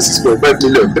this your 6.5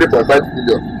 million, 3.5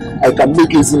 million. I can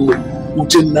make it in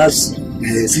Uche's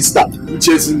sister.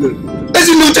 Uche's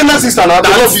sister now. I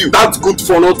love you. That's good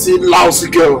for nothing, lousy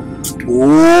girl.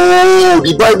 Oh,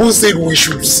 the Bible said we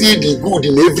should see the good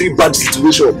in every bad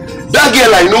situation. That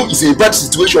girl I know is a bad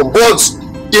situation, but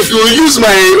if you use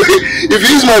my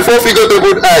 4-finger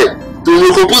double eye to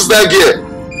recompose that girl,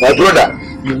 my brother,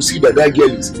 you will see that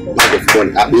girl is bad of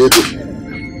money.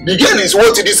 The girl is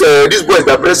what these boys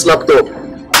that press laptop,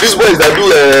 these boys that do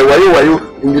wayo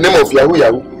in the name of Yahoo.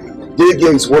 The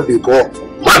girl is what they call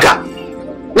maga.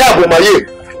 Yeah, but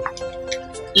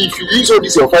if you use all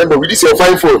this your fine phone, with this your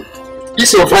fine phone,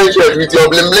 this your fine shirt with your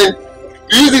bling,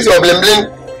 you use this your bling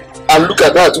and look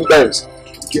at her 2 times.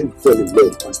 Get fell in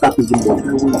love and start making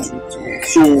money.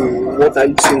 So what are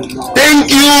you saying now?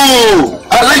 Thank you.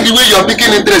 I like the way you are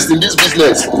taking interest in this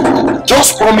business.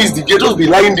 Just promise the girl, just be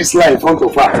lying this lie in front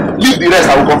of her. Leave the rest,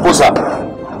 I will compose her.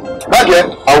 That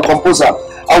girl, I will compose her.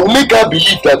 I will make her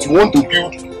believe that you want to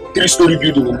build 3-story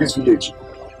building in this village.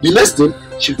 The next thing,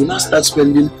 she will now start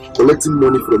collecting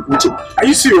money from Uche. Are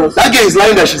you serious? That girl is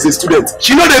lying that she's a student.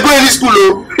 She know they go any school,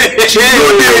 oh. She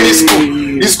know they any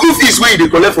school. The school fees where they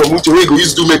collect from Uche, where you go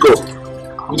use do makeup.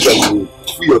 Uche will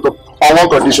free your top on one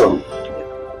condition.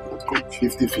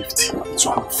 50-50.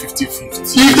 So I'm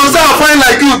 50-50. If you say I find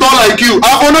like you, don't like you, I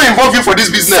will not involve you for this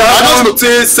business. I don't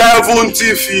say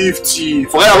 70-50.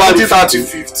 Forget about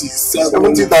 70-50.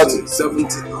 70-30.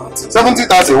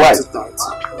 70-30. Why?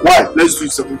 70-30. Why? Let's do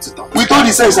 70-30. With all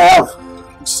the sense I have.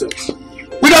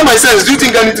 Without my sense, do you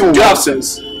think anything will work? You have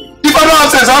sense. If I don't have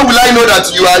sense, how will I know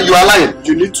that you are lying?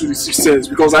 You need to receive sense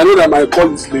because I know that my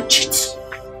call is legit.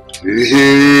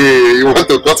 Hey, you want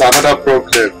to cause another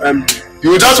problem?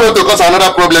 You just want to cause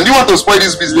another problem. You want to spoil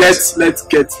this business? Let's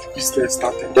get business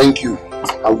started. Thank you.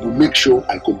 I will make sure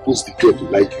I compose the girl to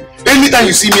like you. Anytime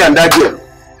you see me and that girl,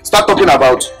 start talking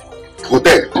about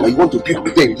hotel. And you want to build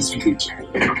hotel in this village.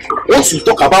 Once you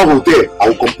talk about hotel, I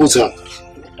will compose her.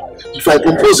 If I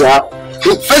compose her,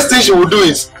 the first thing she will do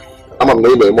is, I'm not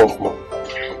my mom.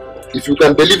 If you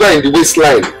can deliver in the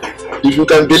waistline, if you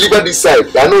can deliver this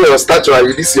side, I know your stature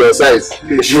and this your size.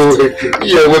 You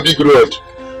will be good.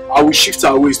 I will shift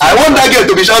our waist. I want that girl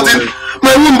to be shouting,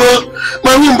 my wombo,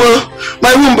 my wombo,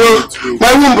 my wombo,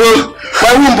 my wombo,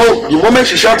 my wombo. The moment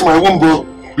she shouts my wombo,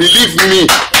 believe me,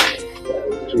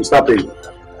 she will start paying.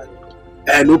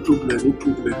 No problem, no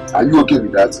problem. Are you okay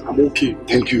with that? I'm okay.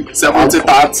 Thank you.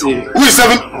 70-30. Who is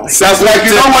 7? Sounds like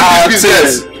you don't want this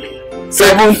business.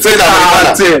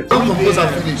 70-30. Compose and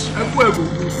finish.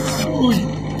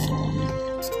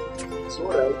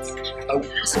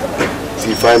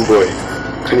 See, fine boy.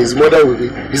 And his mother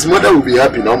will be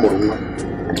happy now, Mama.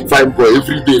 Fine boy,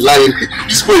 every day lying.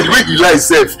 This boy, the way he lies,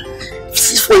 safe.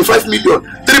 6.5 million,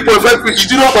 3.5 million. You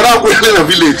do not want to go in a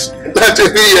village. That's a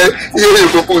year you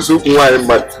propose to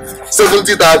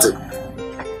 70-30.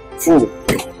 Fool.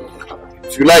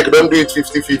 If you like, don't do it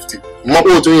 50-50.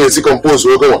 Mama to you compose.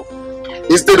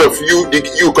 Instead of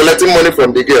you collecting money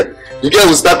from the girl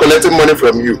will start collecting money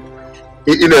from you.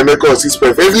 In a make us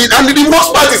 6.5. And the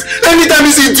worst part is, anytime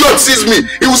this idiot sees me,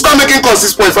 he will start making cost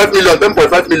 6.5 million,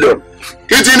 10.5 million.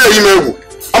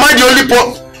 Am I the only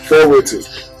for waiting?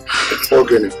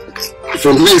 Okay.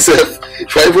 For me,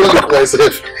 if I even look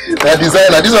myself, a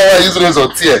designer, this is why I use rose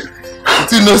of tear.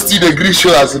 Still no still the green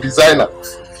show as a designer.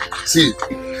 See,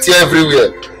 tear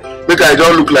everywhere. Make I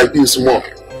don't look like this more.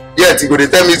 Yet he go to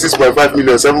tell me 6.5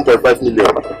 million, 7.5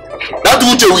 million. That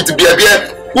Uche with beer,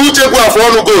 Uche go for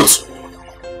all goats.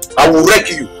 I will wreck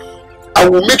you. I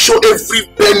will make sure every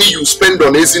penny you spend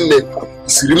on Ezinne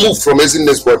is removed from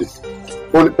Ezinne's body.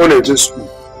 On a just school.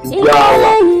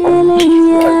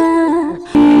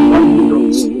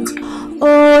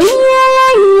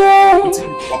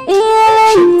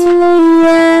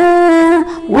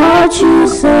 What you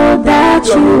saw that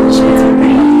you will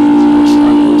reap.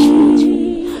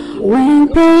 When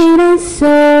pain and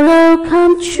sorrow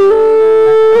come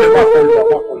true,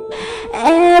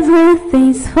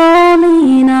 everything's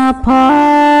falling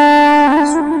apart.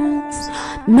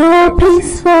 No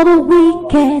peace for the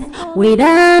wicked with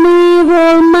an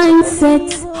evil mindset.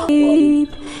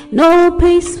 No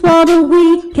peace for the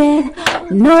wicked,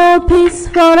 no peace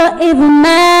for the evil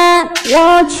man.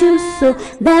 What you sow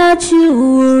that you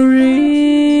will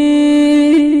reap.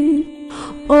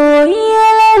 Oh yeah.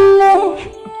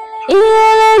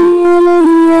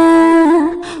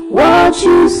 What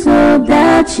you sow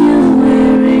that you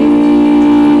will reap.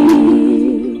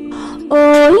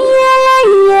 Oh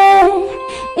yeah.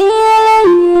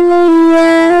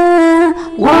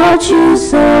 What you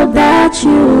sow that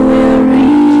you will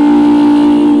reap.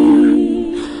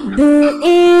 The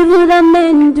evil that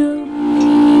men do.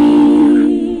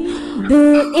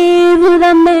 The evil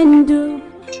that men do.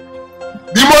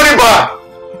 The money bar.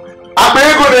 I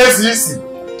pay go to easy.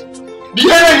 The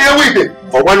enemy here with it.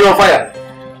 For one year fire.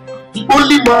 The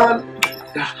only man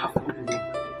that have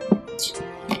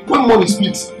when money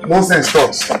speaks, nonsense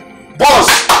talks. Boss,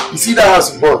 you see that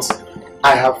house you bought?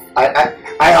 I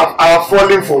have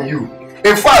fallen for you.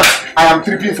 In fact, I am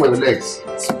tripping for your legs.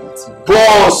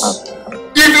 Boss,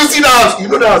 if you see that house, you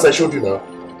know that house I showed you now.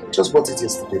 I just bought it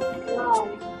yesterday.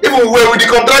 Even when we were with the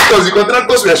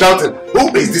contractors were shouting,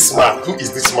 who is this man? Who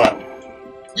is this man?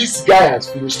 This guy has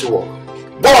finished work.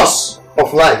 Boss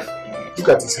of life. Look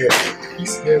at his hair.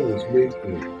 His hair was made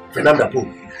in Fernanda Poe.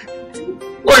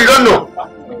 Oh, you don't know?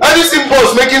 Have you seen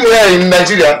boss making hair in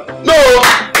Nigeria? No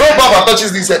barber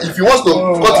touches this hair. If he wants to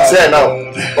cut his hair now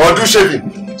or do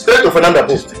shaving, straight to Fernanda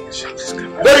Poe.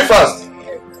 Very fast.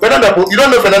 Fernanda Poe. You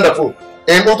don't know Fernanda Poe?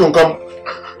 In Otunkom.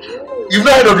 You've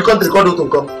not heard of the country called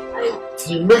Otunkom?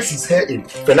 He makes his hair in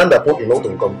Fernanda Poe in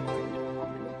Otunkom.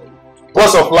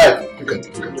 Boss of life. Look at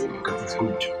it. It's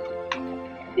good.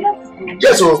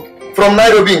 Yes, so from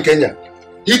Nairobi in Kenya.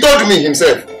 He told me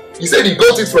himself. He said he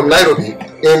got it from Nairobi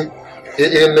in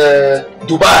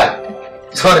Dubai.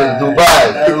 Sorry,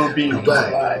 Dubai. Nairobi.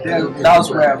 Dubai. That's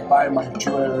where I buy my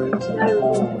jewelry and gold.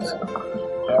 Nairobi.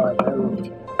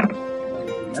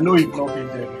 I know you've not been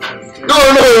there before. No,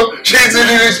 she's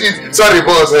sorry,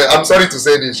 boss. I'm sorry to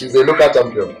say this. She's a local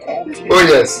champion. Oh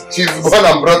yes, she's born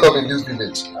and brought up in this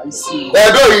village. I see.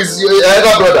 No, he's your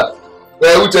elder brother,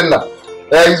 Uche.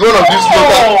 He's one of these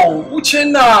local. Uche.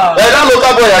 That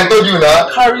local boy I told you now.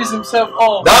 Carries himself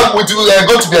off. That would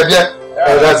go to be a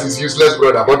that's his useless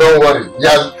brother. But don't worry,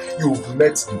 you've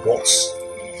met the boss.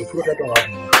 The brother don't have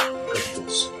the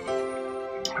boss.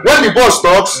 When the boss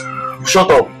talks, you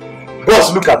shut up.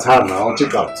 Boss, look at her now.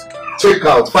 Check out. Check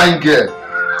out. Fine girl.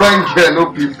 Fine girl, no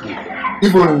people.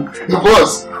 Even the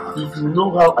boss, if you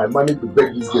know how I managed to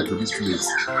beg this girl to this place,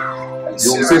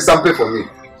 you will say something for me.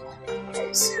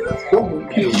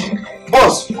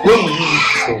 Boss, when will you leave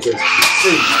this contest?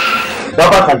 Say,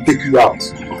 Baba can take you out.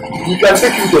 He can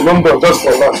take you to London just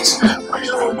for lunch. No,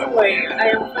 don't worry. I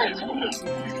am fine.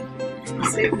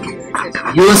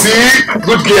 You see?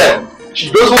 Good girl. She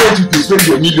doesn't want you to spend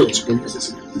your millions on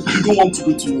this. You don't want to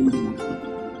go to Nollywood.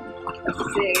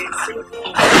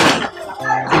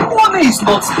 Money is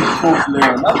not the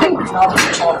problem. I think we have to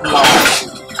talk now.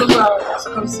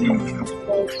 I'm seeing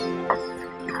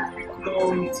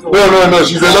No,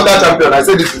 she's a local champion. I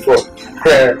said this before.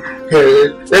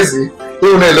 Easy,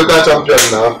 you're a local champion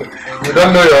now. You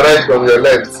don't know your right from your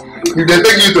left. If they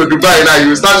take you to Dubai now,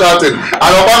 you start shouting, I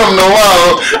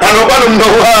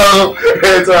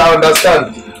so I understand.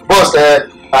 Boss, I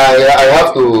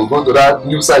have to go to that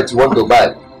new site you want to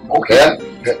buy. Okay?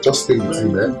 Just stay with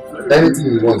him, Anything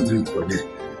you want, do it for me.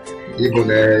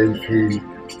 Even if he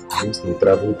wants to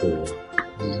travel to...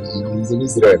 He's in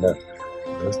Israel now. He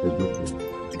wants to go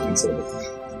to Israel.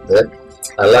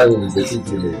 Allow him is a big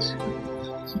village.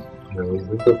 No, he's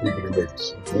not a big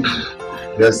village.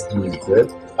 Just do it,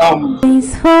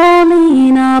 It's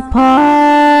falling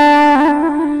apart.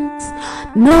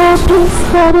 No peace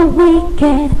for the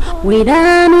wicked with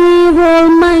an evil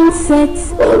mindset.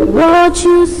 Watch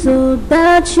you so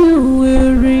that you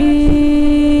will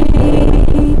reap.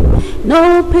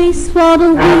 No peace for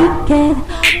the wicked,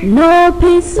 no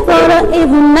peace for the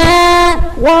evil man.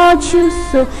 Watch you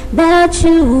so that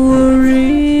you will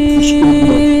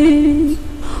reap.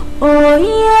 Oh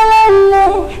yeah.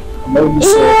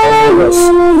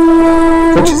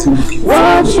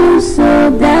 Watch you so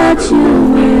that you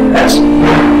will read.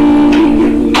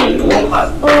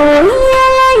 Oh yeah.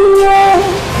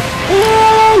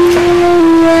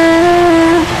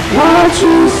 Watch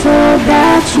you so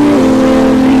that you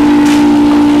will read.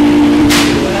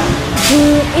 The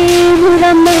evil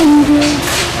amended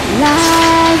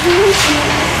lies in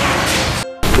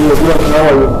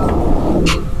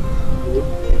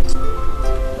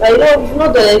I know you've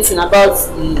not done anything about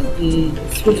the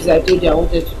school fees I told you I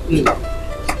wanted to pay.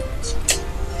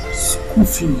 School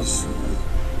fees?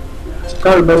 I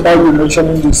can't remember you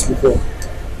mentioning this before.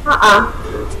 I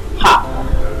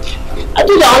told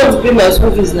you I wanted to pay my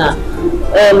school fees now.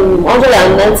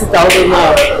 190,000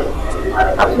 now.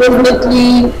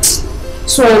 Approximately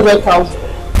 200,000.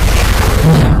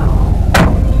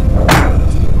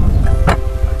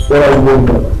 What are you doing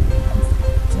now?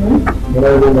 What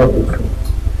are you doing now?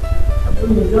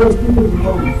 Just give me the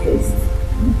money first.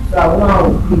 So I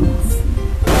want to pay.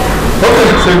 Okay,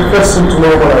 so you first seem to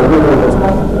know what I do.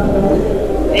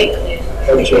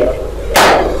 Okay.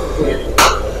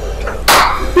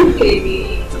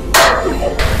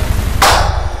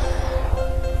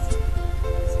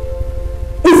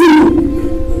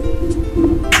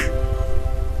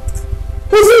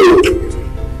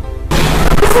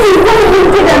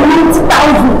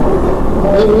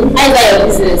 I got your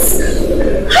business.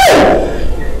 Hey!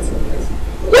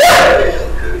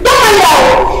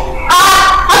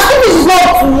 This is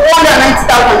not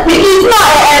 190,000. It's not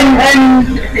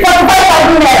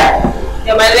 45,000 naira.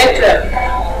 You're my lecturer.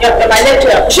 You're my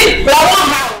lecturer. Shit, but I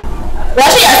want how.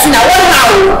 What she asking? I want how.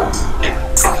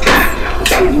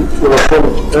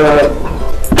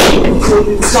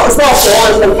 It's not for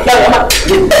one.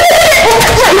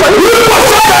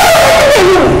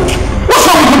 What's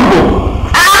wrong with you?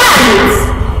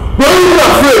 Why are you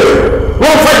afraid?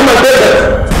 Won't fight my brother.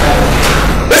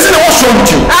 Listen, what's wrong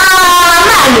with you? I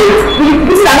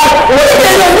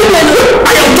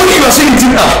am talking, you are saying it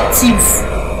now.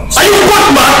 Are you what,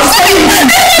 man?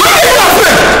 Why are you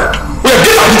afraid? Wait,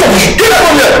 get out of the get out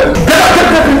from here.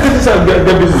 Get this and get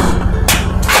busy.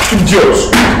 Idiots.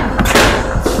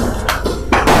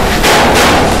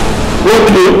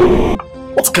 Okay.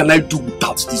 What can I do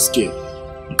without this girl?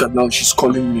 Look at now, she's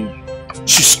calling me.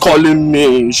 She's calling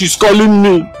me. She's calling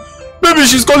me. Baby,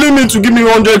 she's calling me to give me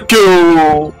 100K.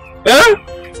 Eh?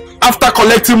 after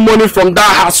collecting money from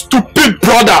that her stupid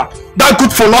brother, that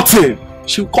good for nothing,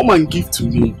 she'll come and give to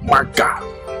me. Maga,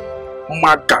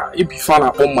 if you find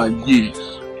out on my year.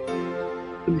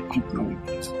 Let me keep now.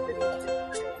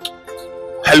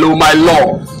 Hello, my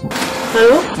love.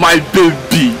 Hello? My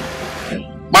baby.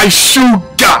 My sugar.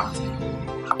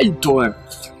 How you doing?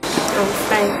 I'm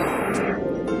fine.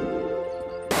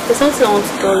 There's something I want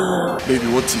to tell you. Baby,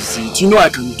 what is it? You know I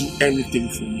can do anything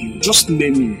for you. Just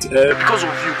name it. Because of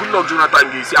you, good luck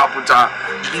Jonathan Gacy Abuja,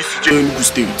 in Enugu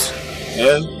State.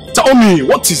 Tell me,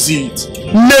 what is it?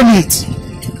 Name it.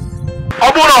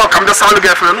 I'll come just have a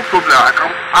girlfriend, no problem.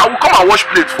 I will come and wash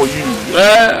plate for you.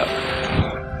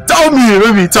 Tell me,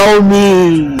 baby, tell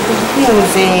me.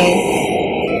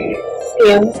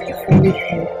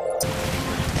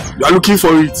 You are looking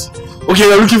for it. Okay,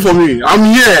 you're looking for me. I'm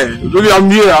here. Really, I'm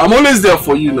here. I'm always there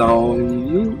for you now.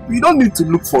 You don't need to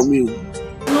look for me.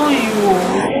 No,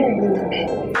 you.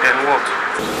 And what?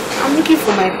 I'm looking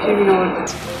for my period.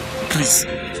 Please,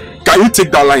 can you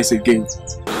take that lines again?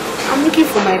 I'm looking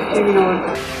for my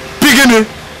period. Beginning?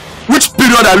 Which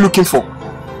period are you looking for?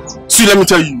 See, let me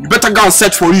tell you, you better go and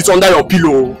search for it under your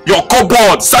pillow, your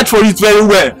cupboard. Search for it very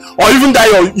well, or even that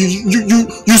your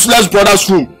useless brother's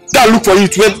room. Go and look for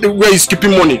it where he's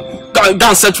keeping money. Go and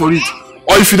search for it.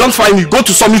 Or if you don't find it, go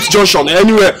to Summit Junction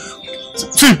anywhere.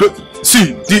 See,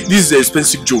 this is an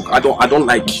expensive joke. I don't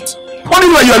like it. What do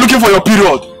you mean you are looking for your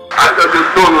period? No.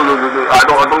 I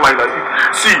don't like that.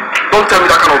 See, don't tell me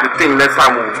that kind of a thing next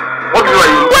time. What do you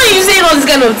mean? Why are you saying all these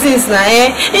kind of things now?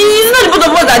 It's not the both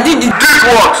of us that did it. Did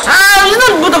what? It's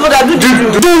not the both of us that did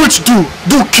it. Do which do?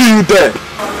 Do kill you there.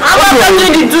 I'm not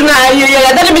doing it too now.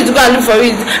 You're telling me to go and look for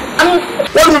it.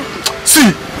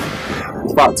 See,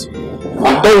 in fact,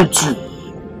 I'm done with you.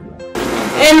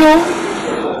 Hello?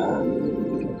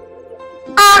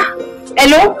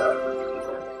 Hello?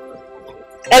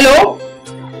 Hello?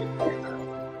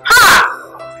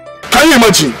 Can you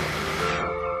imagine?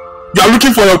 You are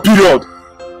looking for your period.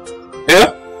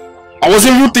 Yeah? I was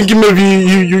even thinking maybe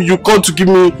you called to give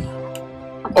me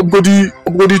upgrade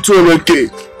 200k.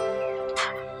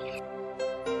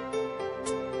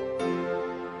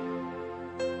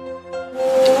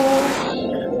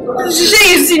 You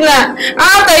see now,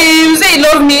 after you say you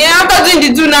love me, after doing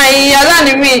the two now, you are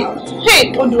running away.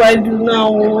 Hey, what do I do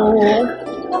now?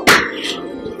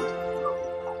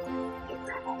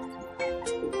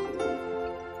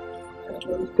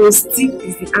 Posting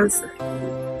is the answer.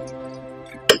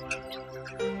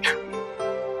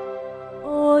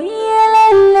 Oh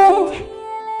yeah,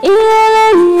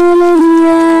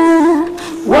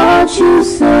 what you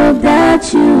saw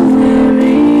that you will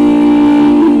reap.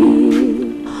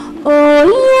 Oh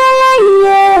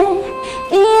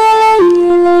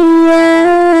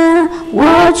yeah,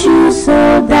 what you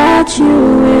saw that you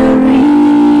will reap.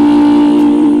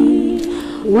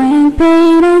 When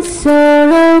pain and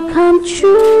sorrow come true,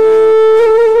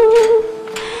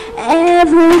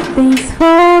 everything's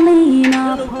falling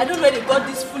apart. I don't know where they got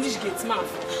this foolish gate man.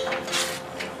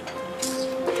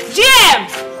 GM!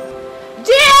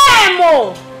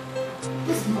 Oh!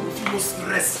 This man must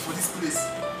rest for this place.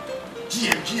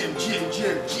 GM.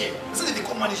 So they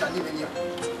come manage and name here.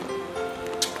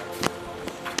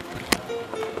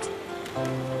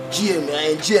 GM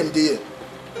there.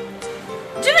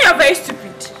 Do you know you're very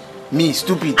stupid? Me,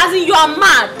 stupid. As in you are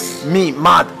mad. Me,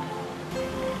 mad.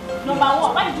 Number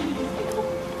one, why did you leave this gate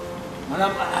open?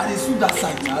 Madam, I sweep that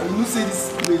side now. You know say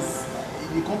this place,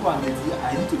 the compound, I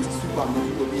need to be sweep and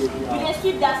nobody here. You can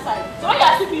sweep that side. So when you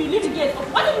are sweeping, you leave the gate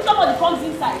open. Why don't somebody comes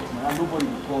inside? Madam, nobody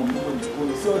will come.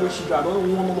 You see all those children, I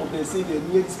don't want none of them say they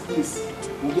near this place.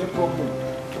 We'll get problem.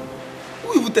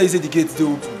 Who even tell you say the gate stay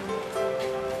open?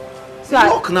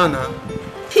 Lock now.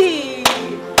 You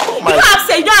don't have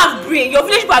sense, you don't have brain. Your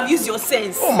village people have used your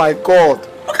sense. Oh my God.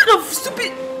 What kind of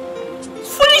stupid,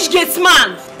 foolish gate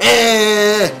man?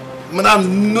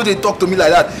 Madam, no they talk to me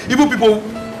like that. Even people,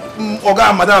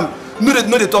 Oga, madam,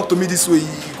 no they talk to me this way.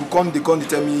 You come, they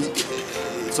tell me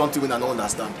something when I don't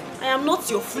understand. I am not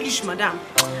your foolish madam.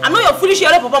 I'm not your foolish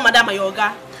yellow papa madam or your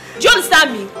Oga. Do you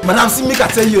understand me? Madam, see me, I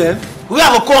tell you, we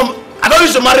have a come. I don't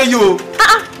wish to marry you.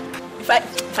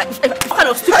 If kind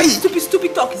of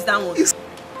stupid talk is that one?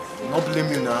 Not blame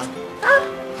you now.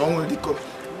 Don't worry, come.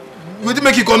 Will you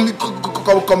make you come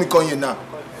here now?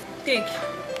 Take.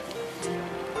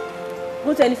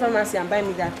 Go to any pharmacy and buy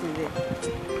me that thing there.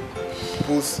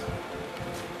 Post.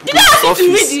 Did I ask you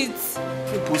to read it?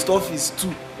 Post office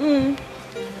too.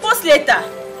 Post later.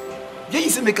 Yeah, you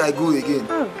say make I go again.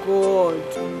 Oh God.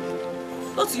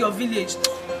 Go to your village.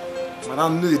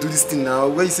 Madam, no, they do this thing now.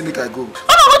 Where you say make I go? Oh no,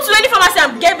 go to any pharmacy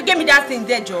and get me that thing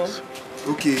there, Joe.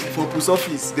 Okay, for post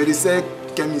office, they say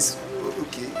chemist.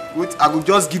 Okay, wait, I will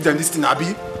just give them this thing,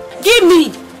 Abi. Give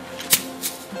me!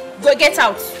 Go get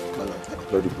out.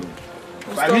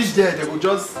 If I reach there, they will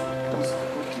just...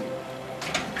 Okay.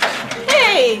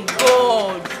 Hey,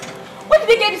 God! Where did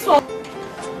they get this from?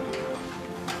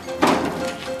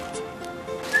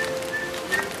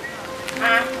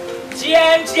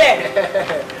 GM.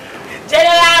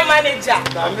 General Manager.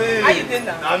 How you doing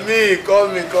now? Nami, call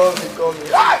me.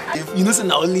 If you know, say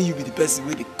not only you be the person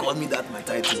where they call me that my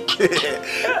title.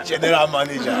 General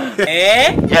Manager.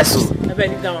 Eh? Yes, sir. I better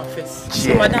leave that one first.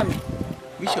 Yeah. So, madam.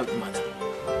 Which of the madam?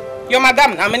 Your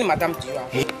madam. How many madam do you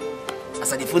have? Hey.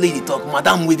 As I follow you talk,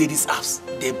 madam where they this house,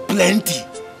 they plenty.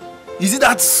 Is it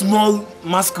that small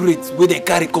masquerade where they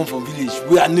carry come from village,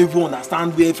 where I never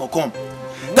understand where for come?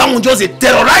 That one just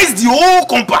terrorize the whole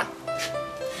compound.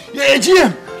 Yeah,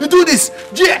 GM, you do this.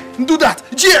 GM, you do that.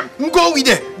 GM, you go with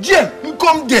there. GM, you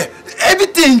come there.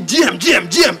 Everything,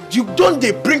 GM. You don't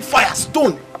they bring fire,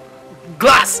 stone,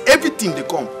 glass, everything they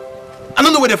come. I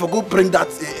don't know where they for go bring that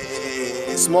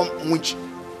small winch.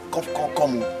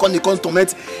 Come, they come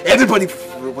torment everybody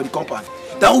for the compound.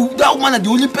 That woman is the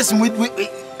only person with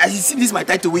as you see this my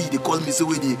title where they call me so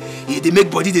where they make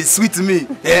body they sweet to me.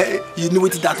 You know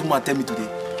what that woman tell me today?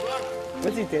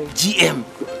 What's it tell? GM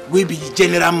will be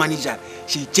general manager.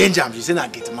 She change am. She say na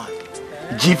gate man.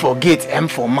 G for gate, M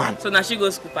for man. So now she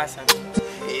goes school pass her.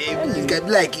 It can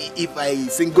be like if I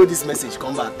sing go this message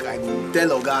come back, I will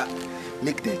tell Oga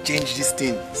make them change this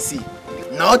thing. See,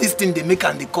 now this thing they make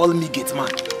and they call me gate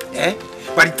man.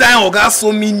 By the time Oga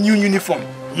saw me new uniform,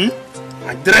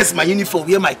 I dress my uniform,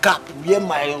 wear my cap, wear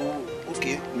my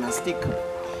my stick.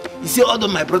 You see all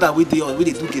of my brother with they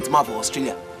do gate man for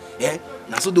Australia.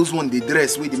 Now so those one they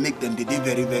dress where they make them they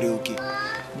very very okay.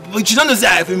 But you don't know say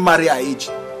I have been married her age.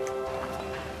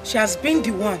 She has been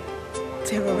the one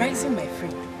terrorizing my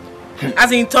friend.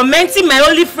 As in tormenting my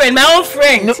only friend, my own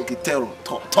friend. No. Okay, terror.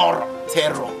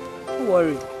 Don't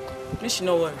worry. You should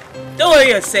not worry. Don't worry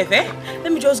yourself,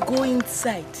 Let me just go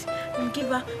inside and give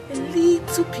her a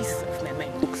little piece of my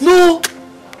mind. No!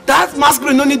 That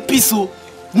masquerade no need peace, oh.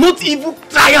 Not even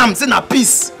triumph, say na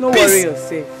peace. Don't worry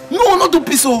yourself. No, not do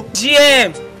peace, oh.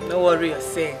 GM, don't worry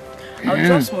yourself. I'll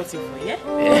drop something for you,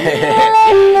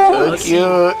 Okay.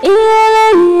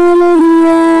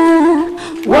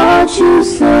 What you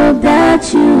saw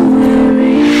that you will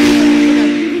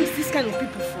reap. Where is this kind of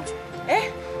people from?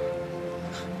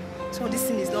 So this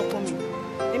thing is not coming.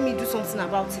 Let me do something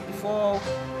about it before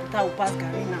that will pass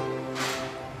Gary now.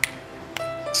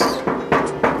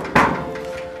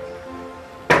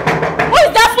 Who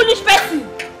is that foolish person?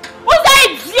 Who's that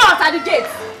idiot at the gate?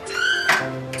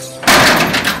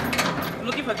 I'm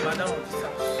looking for the madam of this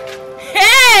house.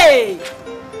 Hey!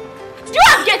 Do you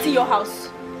have gates in your house?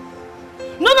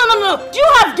 No. Do you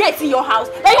have gates in your house?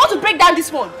 That you want to break down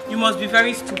this one? You must be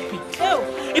very stupid. Oh.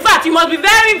 In fact, you must be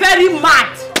very, very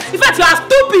mad. In fact, you are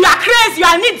stupid, you are crazy, you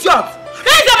are an idiot.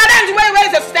 Where is your madam? Where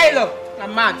is the styler?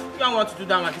 I'm mad. You don't want to do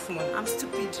that at this moment. I'm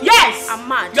stupid. Yes! I'm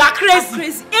mad. You are crazy. I'm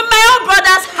crazy. In my own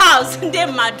brother's house, they're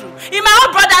mad. In my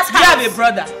own brother's house. Do you have a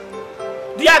brother?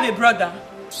 Do you have a brother?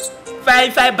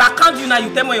 If I backhand you now,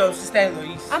 you tell me your sister-in-law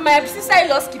is. I'm my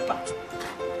sister-in-law's keeper.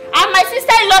 I'm my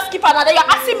sister-in-law's keeper now that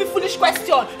you're asking me foolish questions.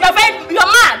 You're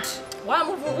mad. Why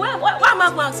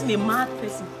am I asking a mad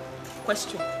person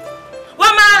question? Why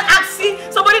am I asking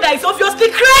somebody that is obviously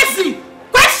crazy?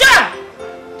 Question!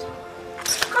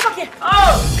 Come back here.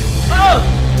 Oh!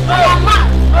 You're mad.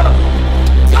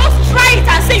 Just try it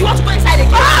and say you want to go inside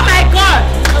again. Oh my God!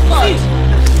 See,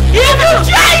 if you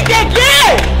try it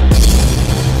again!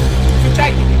 If you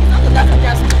try it again, it's not that I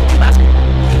just come back.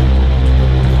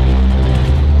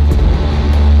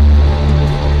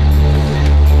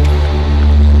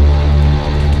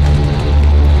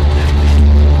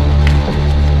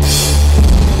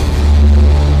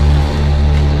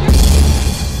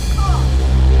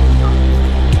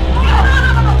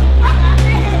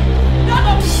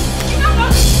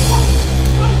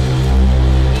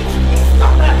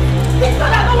 It's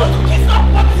not that I don't want to kiss up.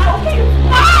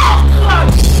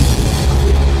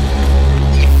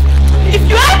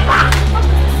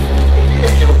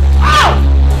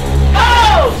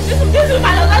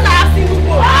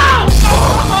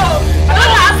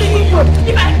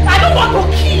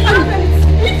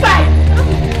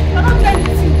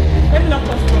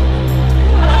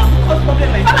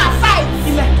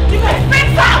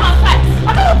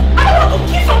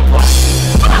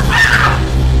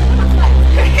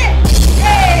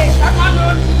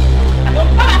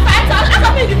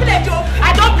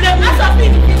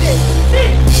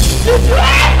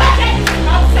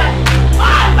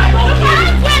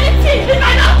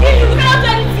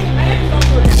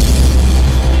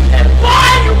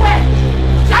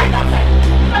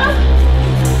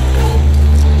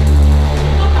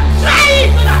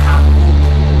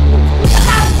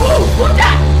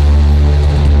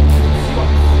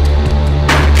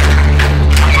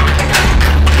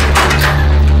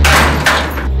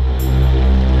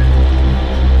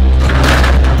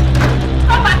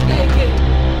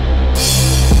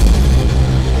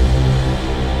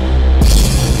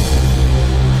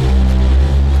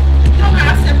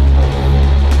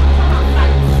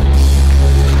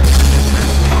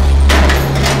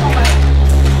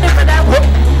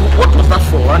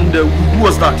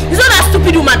 that? It's not that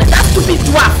stupid woman, that stupid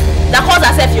dwarf that calls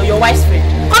herself your wife's friend.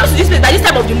 Comes to this place by this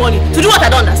time of the morning to do what I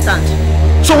don't understand.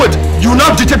 So wait, you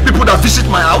now detect people that visit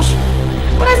my house?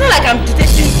 But it's not like I'm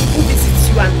detecting who visits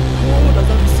you and who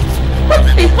doesn't visit you. But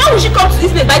why would she come to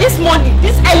this place by this morning,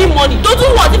 this early morning? Don't do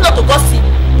what if not to gossip?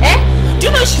 Eh? Do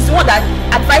you know she's the one that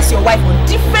advises your wife on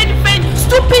different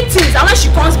stupid things, and when she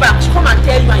comes back, she come and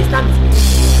tell you and it's not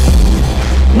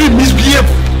Me misbehave.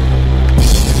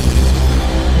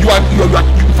 In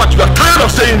fact, you are tired of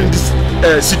staying in this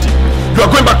city. You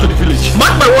are going back to the village.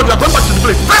 Mark my word, you are going back to the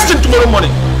village. First thing tomorrow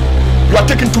morning. You are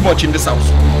taking too much in this house.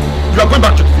 You are going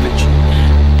back to the village.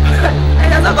 I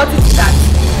have not got to see that.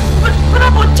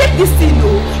 But check this thing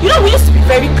though. You know, we used to be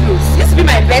very close. She used to be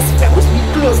my best friend. We used to be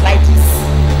close like this.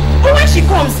 But when she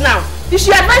comes now, if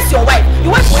she advises your wife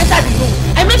will enter the room.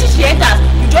 And when she enters,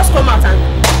 you just come out and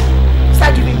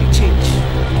start giving me change.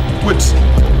 Wait.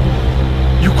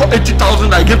 You got 80,000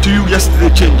 I gave to you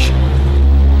yesterday change.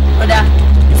 Brother,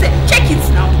 check it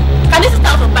now. Can this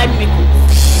start from buy me makeup?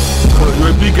 Oh,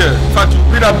 you're a bigger. In fact, you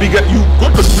be that bigger. You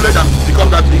go to the village and become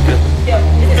that bigger. Yeah,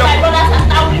 this is my brother's house.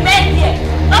 I will remain here.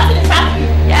 Not to the factory.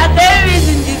 You are going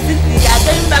in the city. You are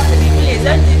going back to the village.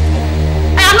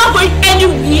 I am not going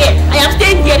anywhere. I am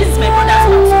staying here. This is my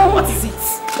brother's house. What is it?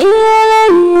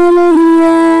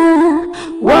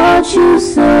 What you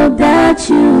saw that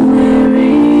you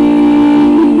weary.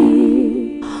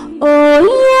 Oh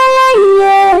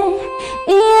yeah.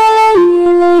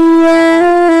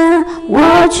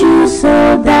 What you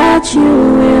saw that you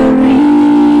weary.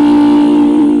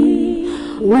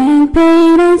 When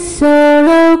pain and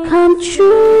sorrow come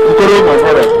true. My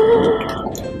brother,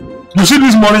 you see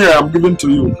this money I am giving to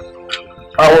you.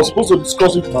 I was supposed to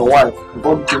discuss it with my wife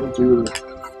before giving it to you.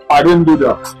 I didn't do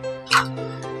that.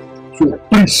 So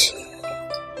please,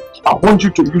 I want you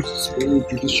to use this money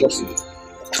judiciously.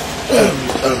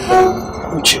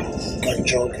 Uche,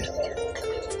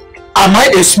 am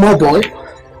I a small boy?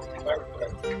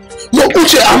 No,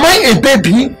 Uche, am I a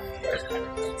baby?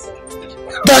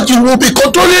 That you will be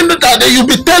controlling, that you will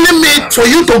be telling me for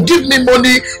you to give me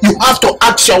money, you have to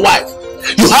ask your wife.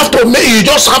 You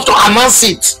just have to announce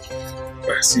it.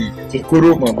 See,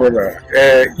 Okoro, my brother,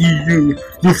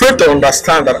 you fail to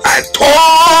understand that I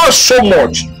thought so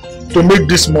much to make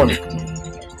this money.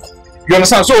 You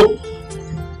understand? So,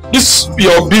 this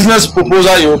your business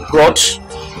proposal you brought,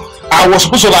 I was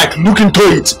supposed to like look into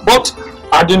it, but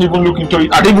I didn't even look into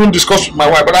it. I didn't even discuss with my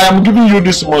wife, but I am giving you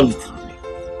this money.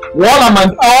 All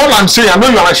I'm saying, I know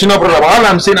you are a senior brother, but all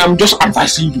I'm saying, I'm just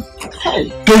advising you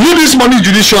to use this money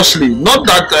judiciously. Not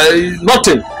that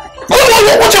nothing.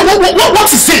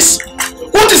 What is this?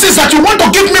 What is this that you want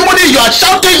to give me money? You are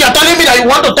shouting, you are telling me that you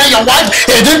want to tell your wife,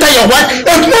 and then tell your wife,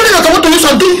 and money that I want to use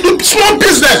and do small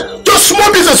business, just small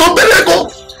business. So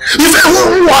Belego, if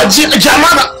who are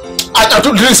Jamana, I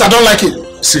don't like it.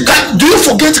 See, do you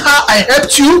forget how I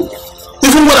helped you,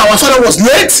 even when our father was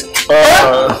late?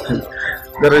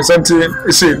 There is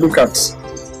something. See, look at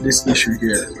this issue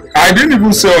here. I didn't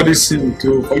even say all this thing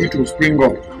for you to spring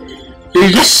up.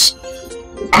 It's just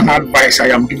an advice I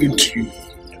am giving to you.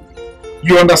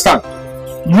 You understand?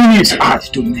 Money is hard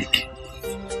to make.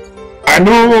 I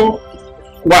know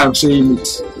why I'm saying it.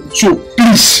 So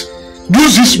please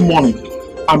use this money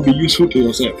and be useful to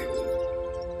yourself.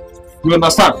 You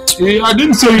understand? I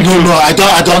didn't say it. No, I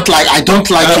don't like it.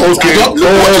 Okay.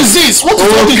 What is this?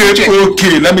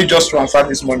 Okay, let me just transfer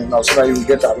this money now so that you will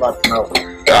get a lot now.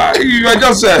 You are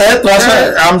just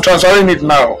I'm transferring it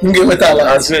now. You are not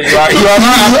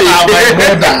happy.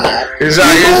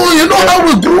 You know how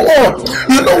we grew up.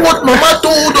 You know what Mama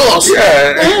told us.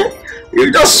 Yeah.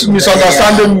 You just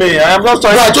misunderstanding me. I am not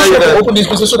trying to tell you that. Open this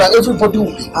business so that everybody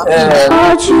will be happy.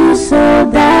 What you saw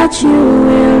that you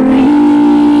will reap.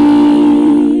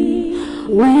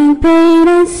 When pain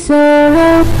and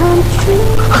sorrow come true.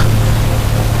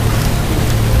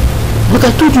 But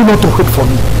I told you not to hope for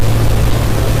me.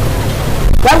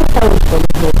 Why would I wait for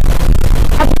you?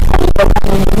 I be coming for my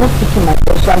name, not picking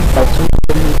myself, so I decided to wait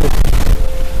for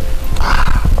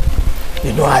you.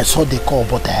 You know, I saw the call,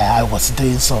 but I was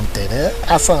doing something.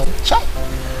 I said,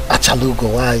 Achalugo,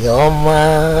 why your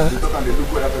man?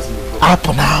 Up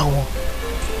now.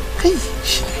 Hey,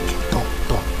 don't.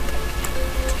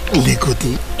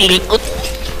 Legodi.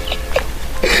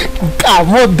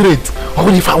 Moderate.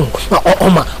 Only if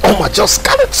Oma just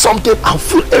carried something and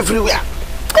food everywhere.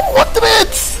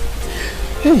 Moderate.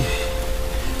 Hey.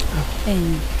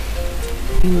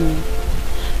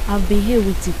 I've been here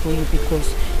waiting for you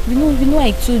because you know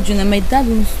I told you that my dad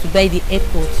wants to buy the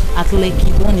airport at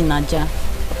Lekki, the one in Aja.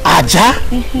 Aja?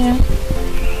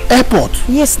 Airport?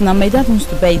 Yes, now my dad wants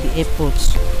to buy the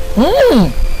airport.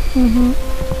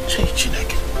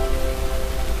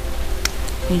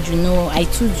 And you know, I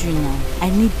told you now, I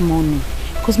need money.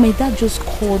 Because my dad just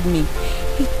called me.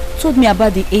 He told me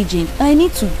about the agent. And I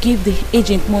need to give the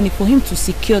agent money for him to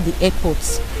secure the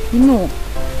airports. I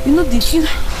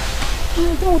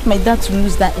don't want my dad to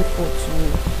lose that airport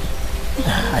too. I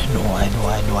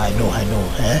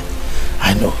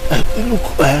know.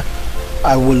 Look,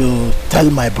 I will tell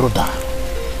my brother,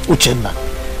 Uche.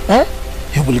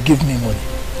 He will give me money.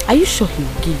 Are you sure he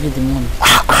will give you the money?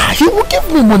 He will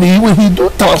give me money when he do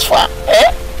transfer.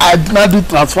 I did not do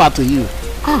transfer to you.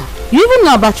 You even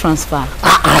know about transfer?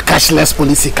 Cashless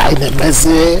policy kind of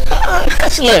messy.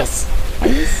 Cashless. Are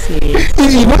you serious?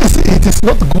 You know, it is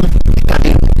not good.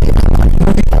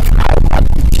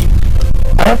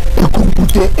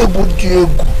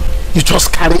 You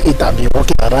just carry it and be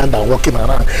walking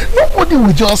around. Nobody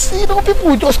will just, people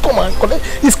will just come and collect.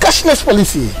 It's cashless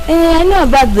policy. I know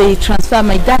about the transfer.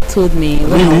 My dad told me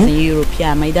when I was in Europe.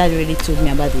 Yeah, my dad really told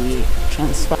me about the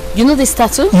transfer. You know this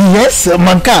tattoo? Yes,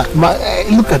 Manka.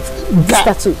 Look at this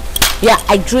tattoo. Yeah,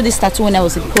 I drew this tattoo when I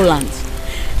was in Poland.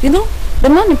 You know, the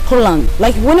man in Poland,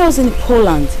 like when I was in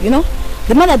Poland,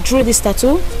 the man that drew this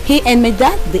tattoo, he and my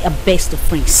dad, they are best of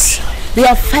friends. They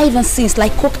are 5 and 6,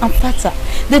 like Coke and Fata.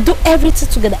 They do everything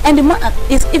together. And the man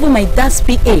is even my dad's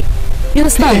PA. You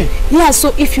understand? Yeah,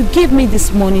 so if you give me this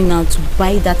money now to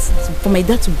buy that, for my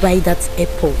dad to buy that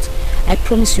airport, I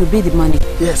promise you'll be the money.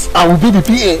 Yes, I will be the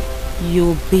PA.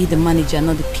 You'll be the manager,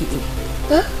 not the PA.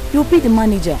 Huh? You'll be the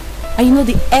manager. And you know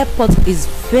the airport is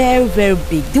very, very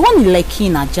big. The one in Lekki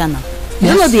in Ajana.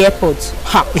 You know the airport?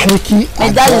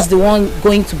 My dad is the one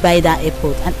going to buy that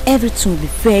airport. And everything will be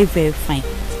very, very fine.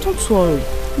 Don't worry.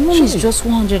 Money is just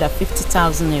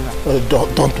 150,000 naira.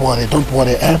 Don't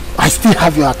worry. I still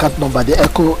have your account number, the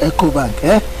Echo Bank.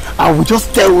 I will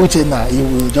just tell Uche now. He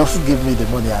will just give me the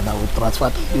money and I will transfer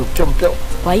to you.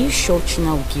 Why are you sure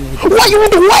China will give you?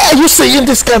 Why are you saying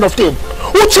this kind of thing?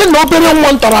 Uche no better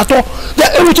one tarato. The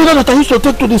everything that I used to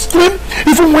take to the stream,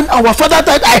 even when our father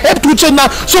died, I helped Uche now.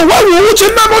 So why will Uche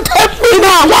not help me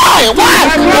now? Why?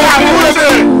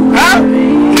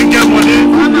 You get money.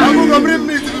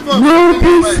 No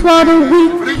peace for the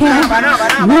wicked,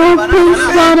 no peace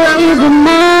for the evil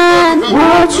man.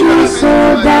 Watch you so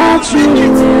that you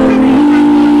will read.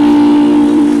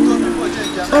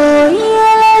 Oh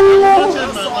yeah.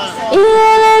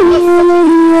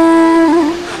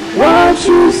 Watch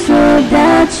you so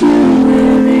that you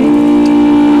will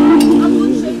read.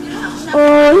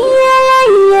 Oh yeah.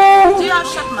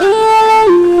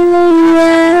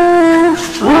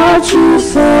 Watch you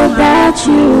so that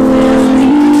you will read.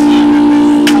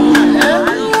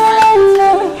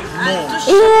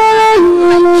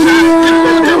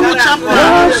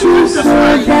 Watch you so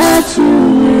that you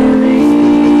will read.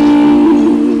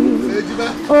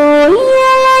 Oh yeah.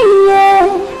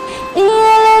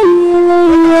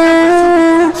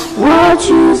 Watch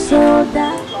you so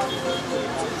that.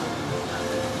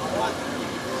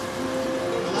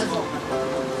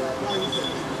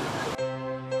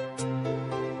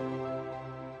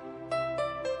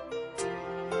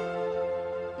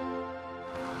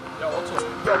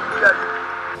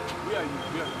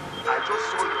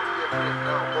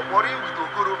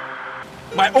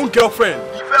 My own girlfriend.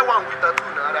 The fair one with tattoo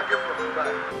now that came from Dubai.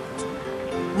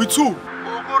 With who?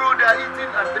 Ogoro, they are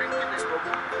eating and drinking in the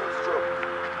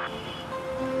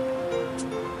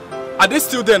Are they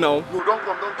still there now? No, don't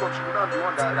come. She will not be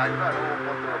one that I don't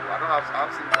want trouble. I don't have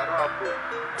phone.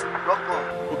 Don't come.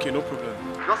 Okay, no problem.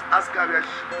 Just ask her where she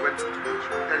went to. She will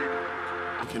tell you.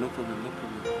 Okay, no problem. No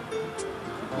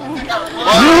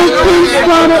peace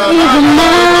for the evil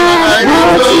man.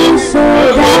 Watch you so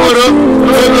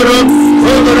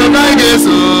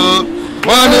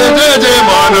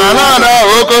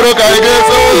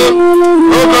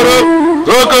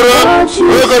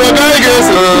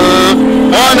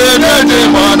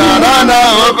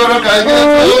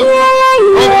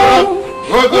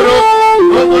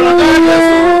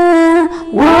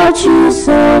watch you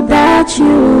so that you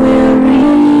will read.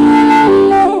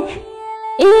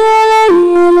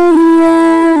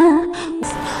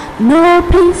 No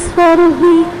peace for the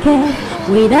wicked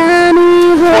without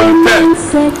evil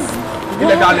mindset.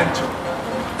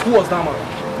 Who was that man?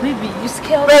 Baby, you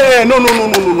scared me. Hey, no.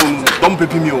 Don't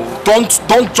baby me.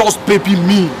 Don't just baby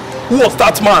me. Who was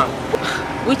that man?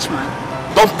 Which man?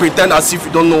 Don't pretend as if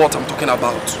you don't know what I'm talking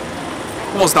about.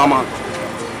 Who was that man?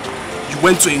 You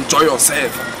went to enjoy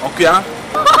yourself, okay?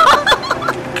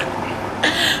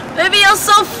 Baby, you're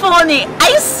so funny. Are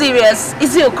you serious?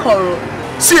 Is it Okoro?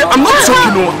 See, I'm not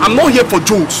joking, no. I'm not here for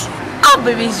jokes. Oh,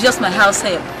 baby, it's just my house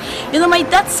help. You know, my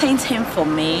dad sent him for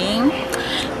me.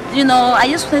 you know, I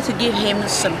just wanted to give him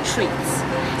some treats.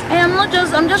 And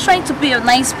I'm just trying to be a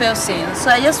nice person. So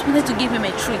I just wanted to give him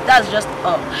a treat. That's just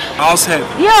all. I'll say.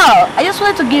 Yeah, I just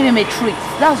wanted to give him a treat.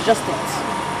 That's just it.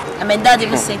 And my dad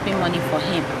even sent me money for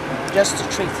him. Just to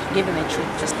treat. Give him a treat.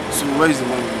 Just. So where is the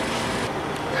money?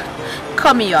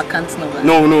 Call me your account number.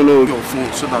 No. Your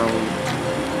phone so that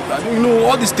I don't know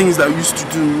all these things that I used to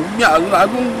do. Yeah, I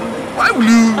don't. Why will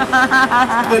you?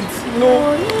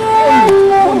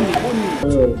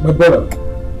 My brother,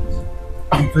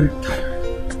 I'm very tired.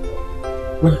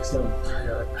 When I say I'm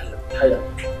tired, I am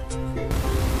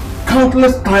tired.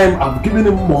 Countless times I've given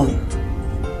him money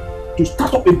to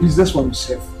start up a business for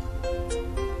himself.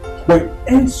 But he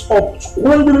ends up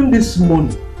squandering this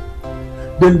money.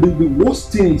 Then the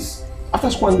worst thing is, after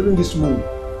squandering this money,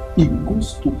 he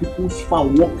goes to people's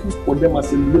farm working for them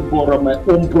as a laborer, my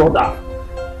own brother.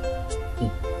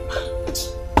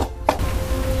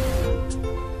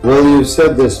 Well, you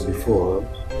said this before.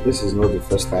 This is not the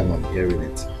first time I'm hearing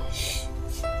it.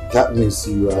 That means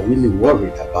you are really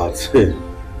worried about the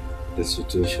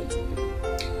situation.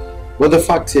 Well, the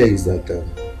fact here is that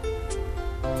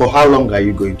for how long are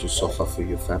you going to suffer for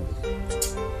your family?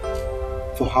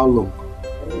 For how long?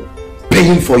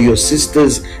 Paying for your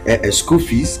sister's school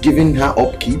fees, giving her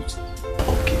upkeeps.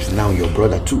 Upkeeps now your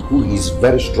brother too, who is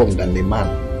very strong than a man.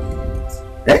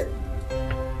 Eh?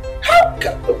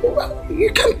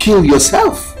 You can't kill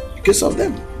yourself because of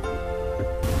them.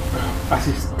 As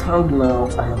it stands now,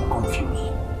 I am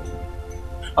confused.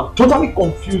 I'm totally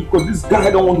confused because this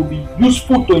guy don't want to be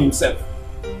useful to himself.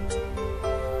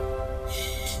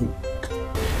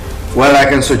 Well, I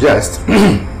can suggest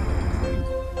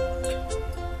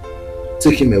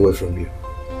take him away from you.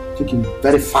 Take him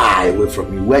very far away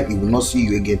from you, where he will not see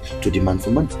you again to demand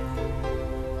for money.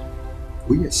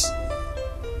 Oh yes.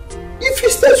 If he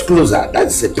stays closer,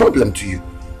 that's a problem to you.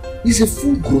 He's a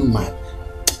full-grown man.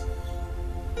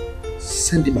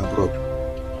 Send him abroad.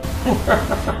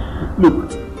 Look,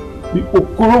 the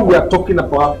Okoro we are talking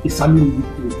about is an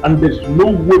illiterate, and there's no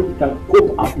way we can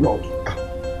cope abroad.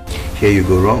 Here you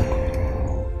go wrong.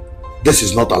 This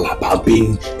is not all about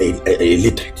being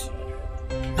illiterate.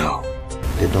 No,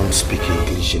 they don't speak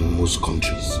English in most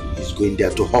countries. He's going there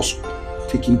to hustle.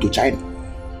 Take him to China.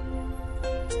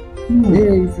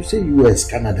 Yeah, if you say US,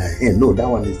 Canada, no, that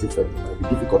one is different. It might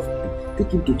be difficult for him.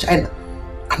 Take him to China.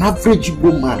 An average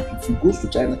Igbo man, if he goes to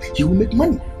China, he will make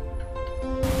money.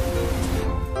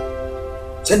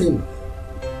 Send him.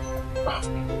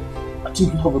 I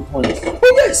think you have a point.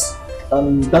 Oh yes.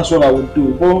 And that's what I would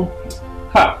do. But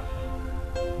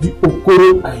the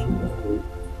Okoro I know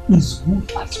is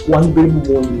good at squandering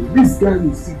money. This guy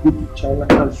will still go to China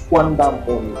and squander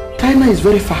money. China is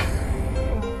very far.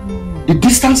 The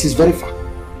distance is very far.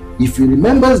 If he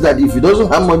remembers that if he doesn't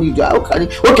have money, how can he?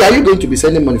 Okay, are you going to be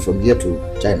sending money from here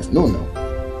to China? No.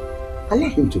 Allow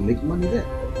him to make money there.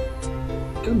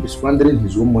 He can't be squandering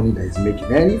his own money that he's making.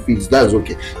 And if it's that's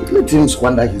okay, let him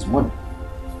squander his money.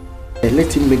 And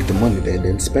let him make the money there,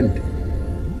 then spend it.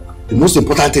 The most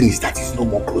important thing is that he's no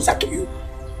more closer to you.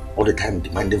 All the time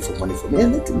demanding for money from you.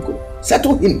 And let him go.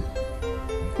 Settle him.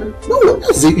 No,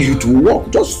 that's you to work.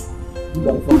 Just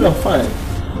good and fine.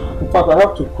 In fact, I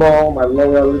have to call my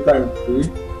lawyer later and pay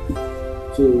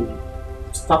to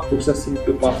start processing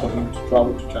paper for him to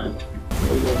travel to China.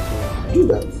 Do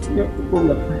that. Yeah, no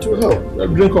problem. To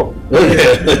help. Drink up.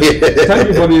 Thank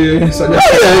you for the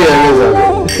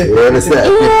suggestion. You understand?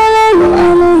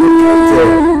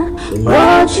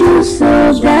 What you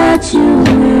said that you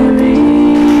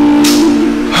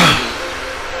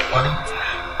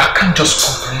I can't just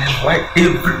comprehend why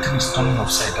everything is turning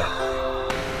upside down.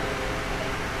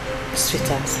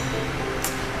 Sweetheart,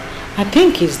 I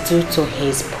think it's due to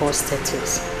his poor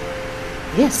status.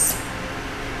 Yes.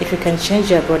 If you can change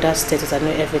your brother's status, I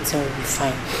know everything will be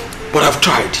fine. But I've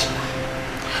tried.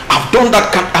 I've done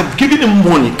that. I've given him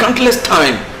money, countless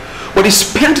time. But he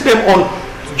spent them on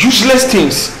useless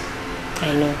things.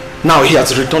 I know. Now he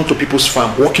has returned to people's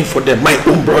farm, working for them, my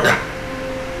own brother.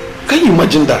 Can you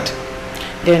imagine that?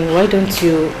 Then why don't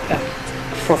you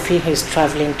fulfill his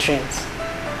traveling dreams?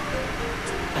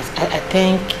 I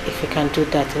think if you can do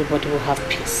that, everybody will have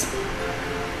peace.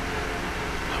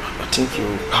 I think you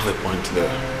have a point there.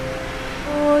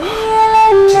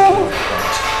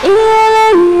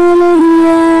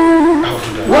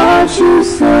 What you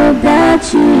said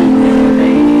that you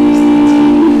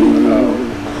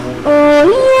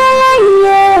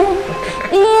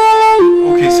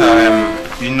Okay, so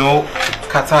you know,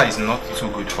 Qatar is not too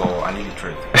good for an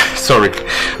illiterate. Sorry,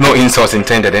 no insults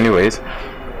intended anyways.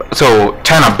 So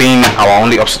China being our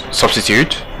only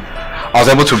substitute, I was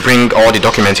able to bring all the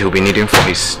documents he'll be needing for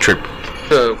his trip.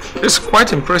 It's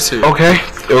quite impressive.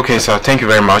 Okay, sir. Thank you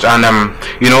very much. And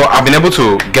you know, I've been able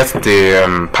to get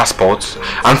the passport,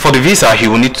 and for the visa, he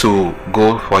will need to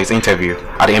go for his interview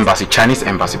at the embassy, Chinese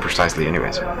embassy, precisely.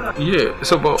 Anyways. Yeah.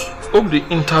 So, but hope the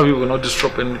interview will not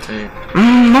disrupt anything.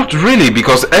 Not really,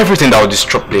 because everything that will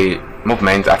disrupt the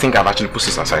movement, I think I've actually put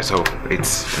this aside, so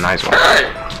it's a nice one.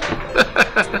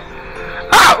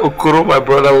 Okoro, my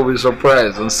brother, will be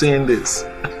surprised on seeing this.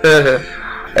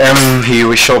 He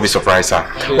will sure be surprised, sir.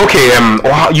 Yeah. Okay,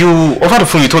 you over the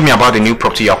phone you told me about the new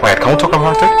property you acquired. Can we talk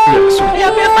about it? Yes.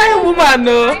 You're a fine woman,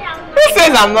 no? Who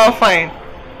says I'm not fine?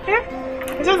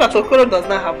 It's just that Okoro does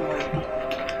not have money.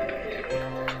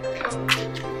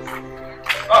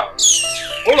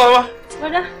 Hola.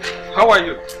 Brother. How are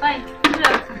you? Fine.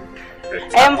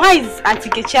 How is Auntie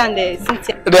Kechi and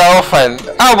Cynthia? They are all fine.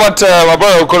 How about my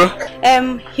brother Okoro?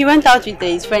 He went out with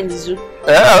his friend Izu.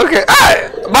 Yeah, okay.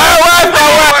 My wife!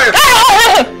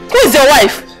 Who is your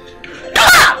wife?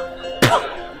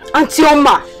 Auntie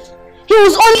Oma. He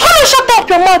was on. Hello, shut up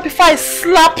your mouth before I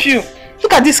slap you.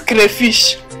 Look at this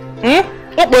crayfish.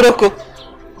 Okporoko.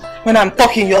 When I'm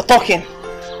talking, you're talking.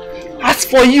 As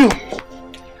for you,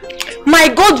 my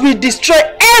God will destroy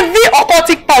every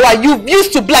occultic power you've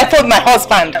used to blindfold my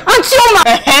husband. Auntie Oma.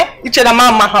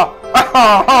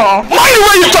 Why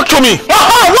will you talk to me?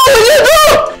 What will you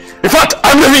do? In fact,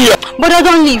 I'm leaving here. But I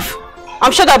don't leave.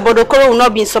 I'm sure that Bodokoro will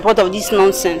not be in support of this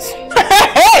nonsense.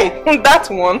 Hey, that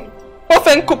one.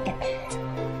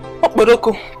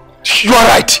 You are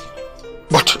right.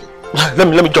 But let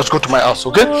me just go to my house,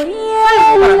 okay?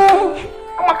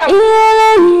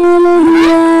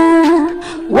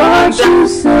 Want you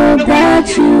so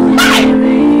that you will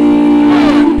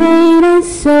pain and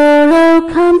sorrow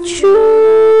come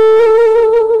true.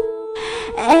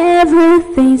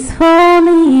 Everything's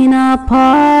falling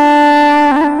apart.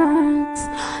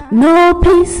 No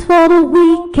peace for the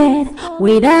wicked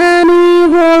with an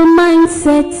evil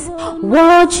mindset.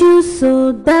 Want you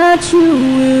so that you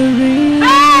will reign.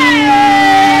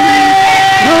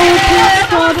 No peace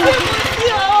for the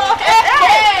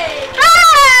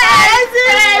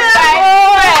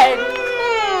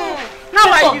How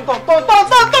are you?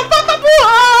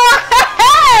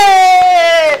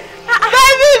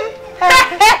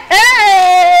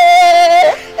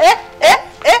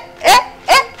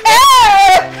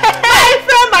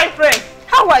 My friend,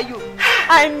 how are you?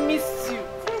 I miss you.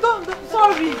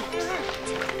 Sorry.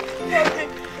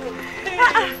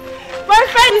 My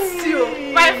friend is you.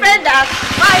 My friend has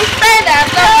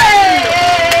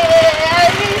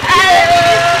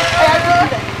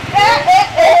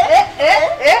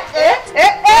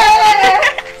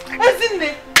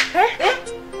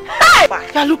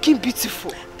You're looking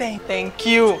beautiful. Thank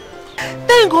you.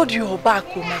 Thank God you're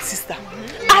back, my sister.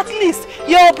 At least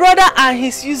your brother and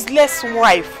his useless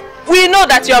wife. We know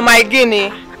that you're my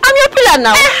guinea. I'm your pillar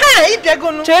now.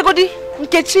 Chegodi,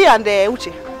 Nkechi and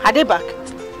Uche, are they back?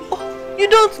 Oh, you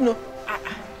don't know.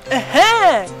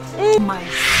 My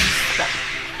sister.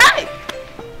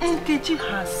 Nkechi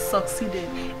has succeeded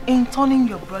in turning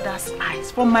your brother's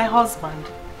eyes from my husband.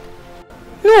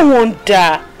 No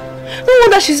wonder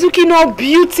she's looking all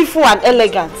beautiful and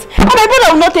elegant. And my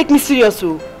brother will not take me serious.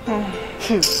 You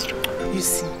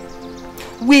see,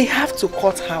 we have to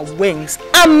cut her wings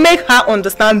and make her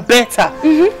understand better.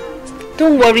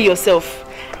 Don't worry yourself.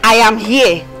 I am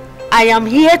here. I am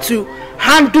here to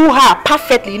handle her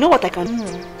perfectly. You know what I can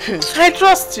do? I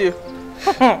trust you.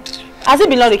 Has it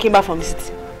been long they came back from the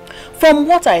city? From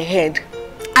what I heard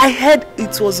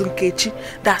it was Nkechi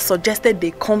that suggested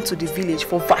they come to the village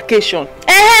for vacation.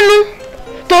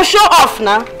 To show off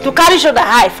now, to carry shoulder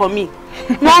high for me.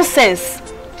 Nonsense.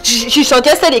 She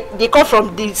suggested they come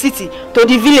from the city to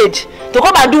the village to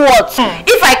come and do what?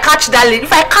 If I catch that lady,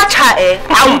 if I catch her,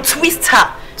 I will twist her.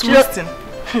 Twisting?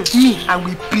 Me, I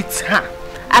will beat her.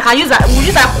 I can use that. We'll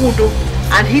use that kudo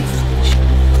and hit.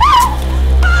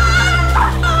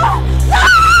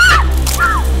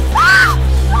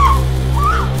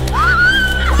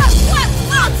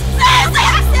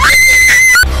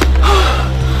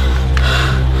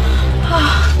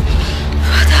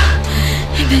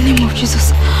 In the name of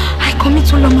Jesus, I commit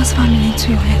Uloma's family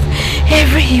into your hands.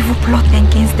 Every evil plot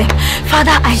against them,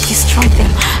 Father, I destroy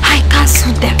them. I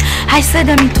cancel them. I set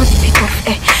them into the pit of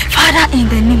air. Father,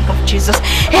 in the name of Jesus,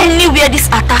 anywhere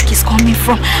this attack is coming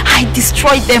from, I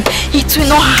destroy them. It will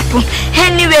not happen.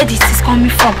 Anywhere this is coming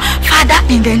from, Father,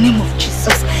 in the name of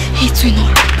Jesus, it will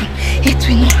not happen. It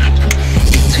will not happen.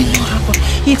 It will not happen.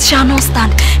 It shall not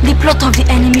stand. The plot of the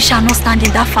enemy shall not stand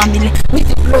in that family. With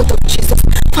the blood of Jesus,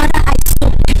 Father, I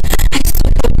stop them. I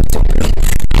stop them with your blood.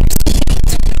 I stop them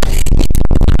with your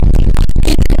blood.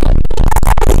 It will not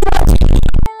happen.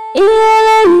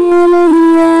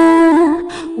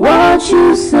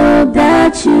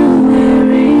 that you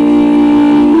weary.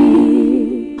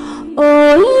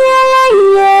 Oh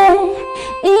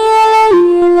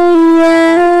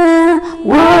yeah,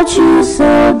 watch you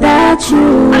so that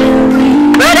you weary.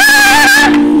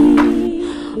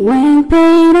 When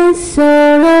pain and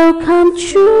sorrow come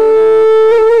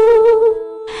true,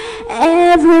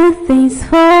 everything's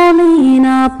falling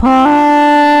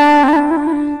apart.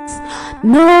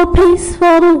 No peace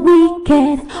for the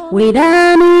wicked with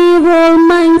an evil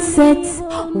mindset.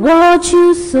 Watch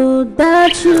you so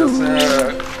that you.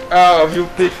 Have you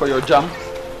paid for your jam?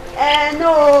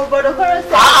 No, but the chorus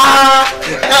said.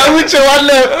 Which one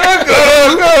left?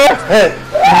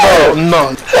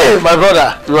 No. Hey, my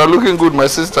brother. You are looking good, my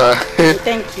sister.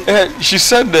 Thank you. She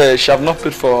said she have not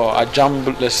paid for a jam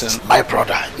lesson. My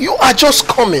brother, you are just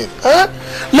coming.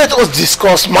 Let us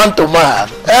discuss man to man.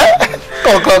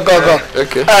 Go.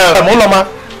 Okay. Moloma,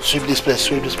 sweep this place.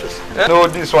 No,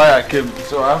 this is why I came,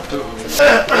 so I have to.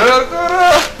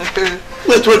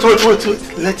 Wait.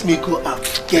 Let me go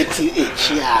and get you a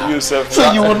chair. Yourself.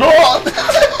 So you will not.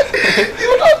 You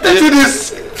will not take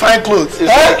this fine clothes. It's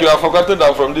like you have forgotten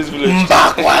that from this village.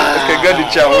 Okay, get the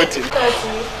chair waiting.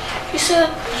 Daddy, you said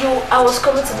I was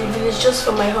coming to the village just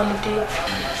for my holiday.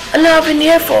 And I've been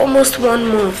here for almost 1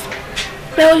 month.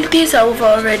 My holidays are over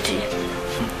already.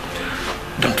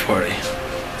 Don't worry.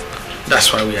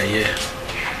 That's why we are here.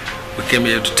 We came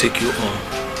here to take you home.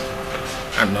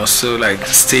 And also like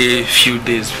stay a few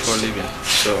days before leaving.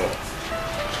 So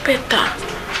better.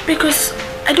 Because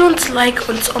I don't like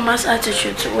Aunt Oma's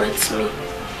attitude towards me.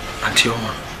 Auntie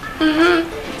Oma.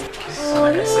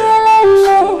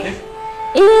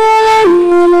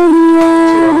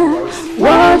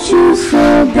 Watch you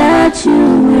so that you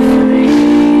weary.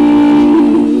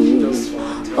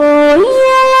 Oh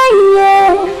yeah.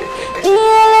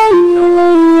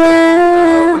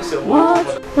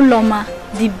 Uloma,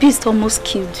 the beast almost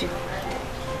killed you.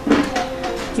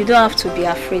 You don't have to be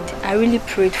afraid. I really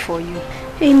prayed for you.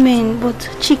 Amen. But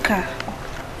Chika,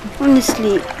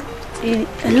 honestly,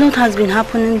 a lot has been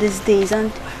happening these days,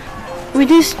 and with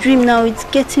this dream now, it's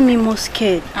getting me more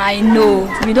scared. I know.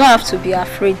 You don't have to be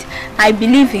afraid. I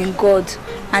believe in God,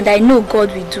 and I know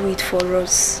God will do it for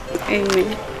us.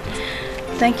 Amen.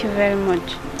 Thank you very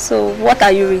much. So, what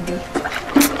are you reading?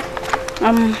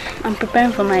 I'm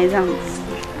preparing for my exams.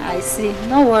 I see.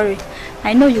 Don't worry.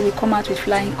 I know you will come out with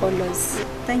flying colors.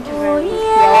 Thank you very much. You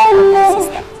are welcome, my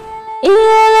sister.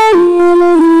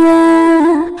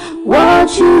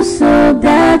 Watch you so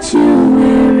that you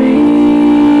weary.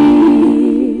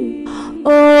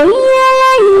 Oh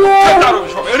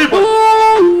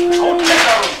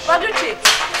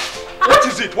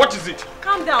What is it?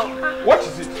 Calm down. What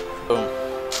is it?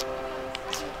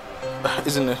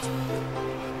 Isn't it?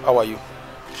 How are you?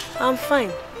 I'm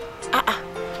fine.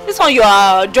 This one you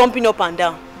are jumping up and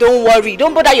down. Don't worry.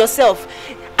 Don't bother yourself.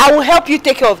 I will help you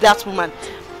take care of that woman.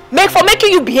 For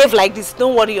making you behave like this,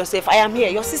 don't worry yourself. I am here.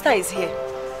 Your sister is here.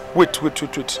 Wait.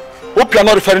 Hope you are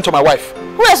not referring to my wife.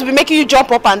 Who else will be making you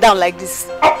jump up and down like this?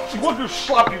 She wants to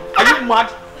slap you. Are you mad?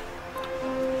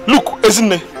 Look,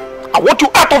 Ezinne, I want you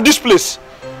out of this place.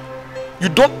 You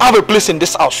don't have a place in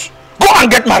this house. Go and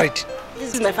get married.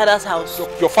 This is my father's house.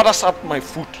 Your father served my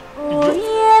food.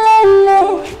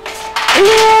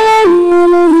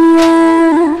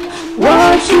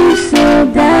 Watch you so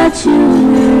that you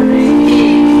weary.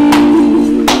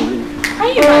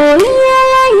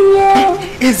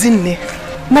 Isn't it?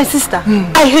 My sister,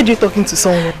 I heard you talking to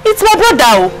someone. It's my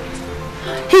brother.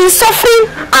 He is suffering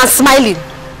and smiling.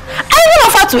 I even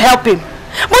offered to help him.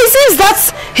 But it seems that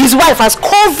his wife has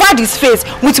covered his face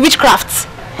with witchcraft.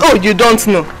 Oh, you don't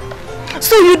know.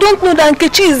 So you don't know that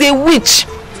Nkechi is a witch?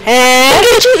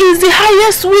 Nkechi is the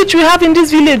highest witch we have in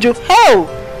this village. Hell,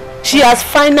 she has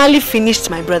finally finished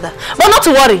my brother. But not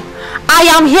to worry, I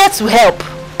am here to help.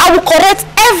 I will correct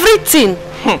everything.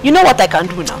 You know what I can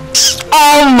do now?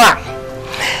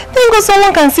 Thank God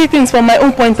someone can see things from my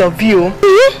own point of view.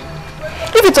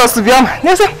 If it was to be Oma,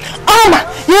 they'll say, Oma,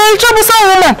 you're a troublesome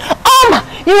woman. Oma,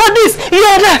 you are this, you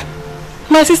are that.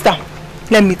 My sister,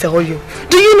 let me tell you.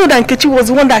 Do you know that Nkechi was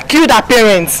the one that killed her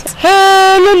parents?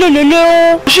 Hey,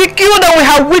 no. She killed them with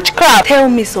her witchcraft. Tell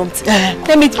me something.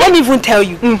 Let me even tell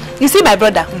you. You see my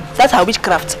brother, that's her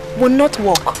witchcraft will not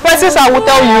work. My sister, I will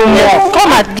tell you more.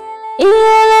 Come at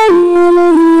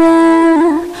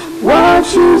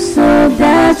watch you so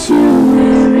that you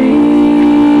weary.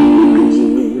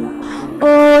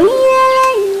 Oh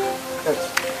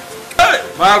Hey,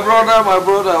 my brother,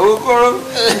 Okoro.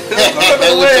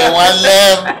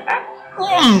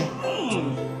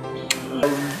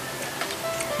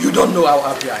 You don't know how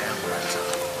happy I am right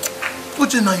now.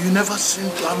 Uche, now you never seem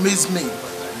to amaze me.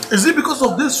 Is it because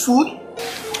of this food?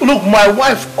 Look, my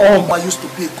wife Oma used to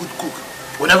be a good cook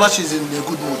whenever she's in a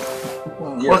good mood.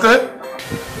 Yes. Okay?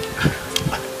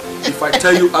 If I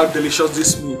tell you how delicious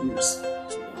this meal is,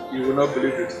 you will not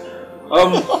believe it.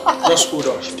 Just hold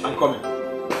on. I'm coming.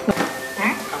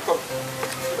 I'm coming.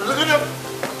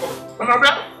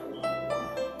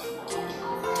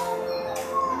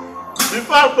 Be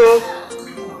fast, though.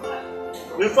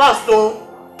 Be fast, though.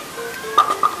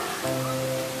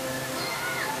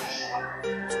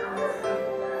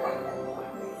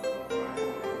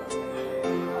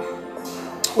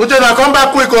 Uche, now come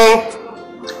back quick, oh.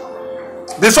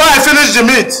 Before I finish the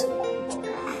meat.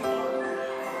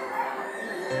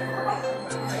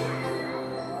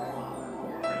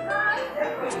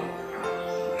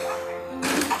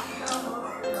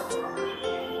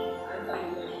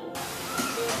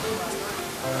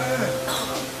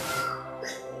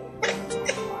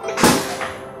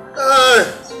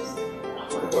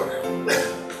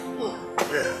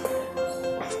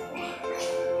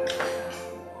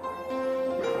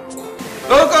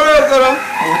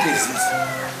 What is this?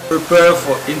 Prepare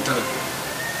for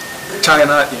interview.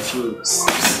 China infused.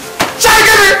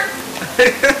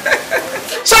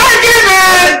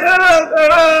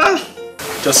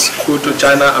 Just go to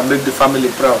China and make the family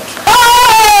proud.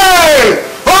 Hey!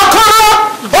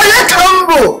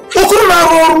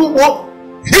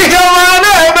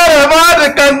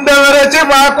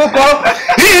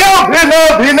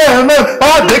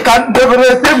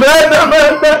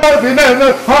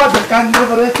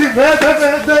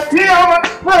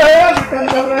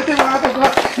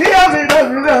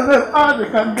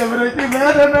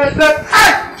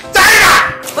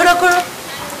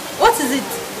 What is it?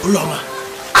 Uloma,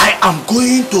 I am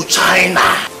going to China.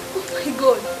 Oh my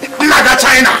God. Naga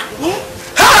China.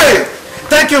 Hey!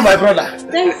 Thank you, my brother.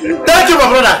 Thank you. Thank you, my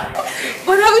brother.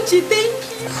 But Uche, thank you.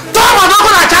 Tomo no go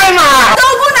na China.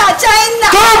 Togo na China.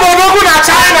 Tomo no go na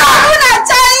China. Togo na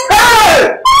China.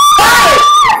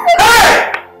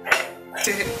 Hey!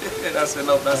 That's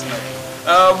enough. That's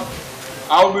enough.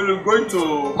 I will be going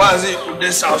to Mazi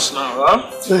Ude's house now, huh?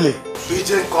 Really?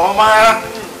 Uche, come on.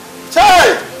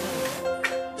 Chai!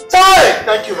 Chai!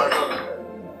 Thank you, my brother.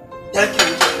 Thank you,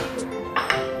 Uche.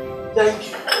 Thank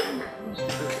you.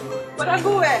 But I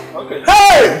go where? Okay.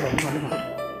 Hey!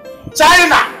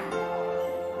 China!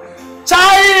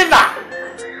 China!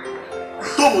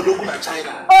 Tomo dogu na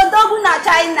China. Oh, Togo na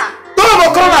China.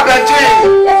 Tomo kona Beijing.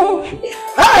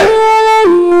 Hey!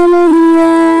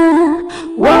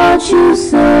 What you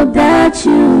so that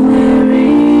you will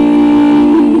reap.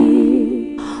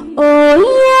 Oh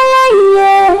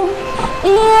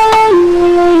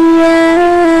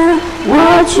yeah.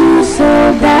 What you so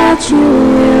that you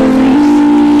will reap.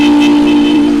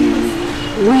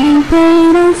 When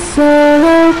pain and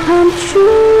sorrow come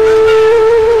true,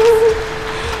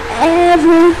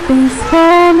 everything's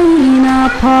falling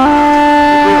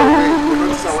apart.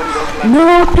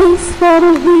 No peace for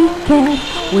the wicked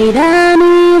with an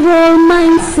evil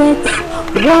mindset.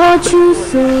 What you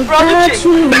sow that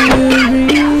you will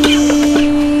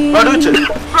reap. No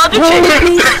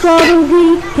peace for the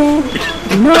wicked.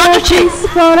 No peace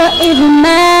for the evil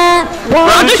man.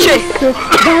 What you sow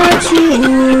that you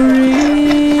will reap.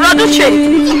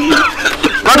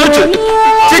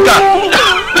 Chika,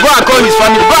 go and call his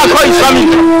family. Go and call his family.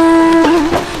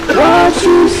 What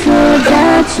you sow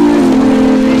that you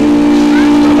will reap.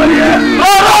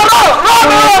 No!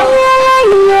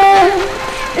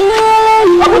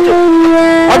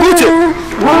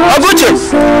 Abuche!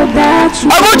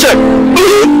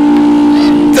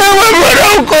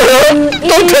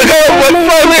 Don't take out my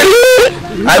family!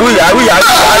 I will.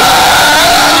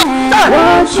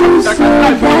 What you sow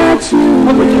that you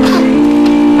reap.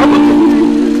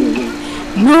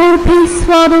 No peace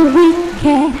for the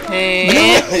wicked.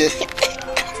 Hey.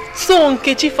 So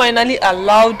Nkechi finally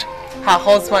allowed her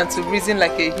husband to reason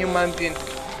like a human being.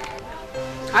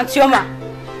 Auntie Oma,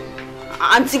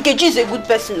 Auntie Nkechi is a good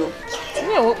person, though.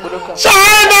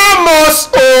 China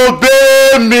must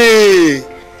obey me.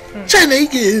 China may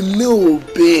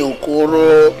obey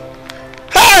Okoro.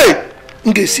 Hey!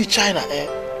 You see China,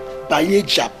 by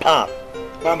Japan,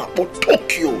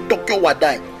 Tokyo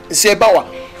Wadai. Sebawa,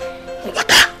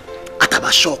 Wata,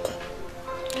 Atabashoko.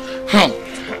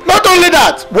 Not only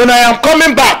that, when I am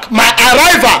coming back, my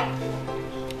arrival,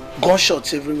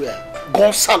 gunshots everywhere,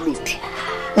 gun salute,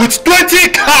 with 20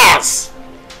 cars.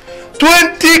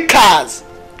 20 cars.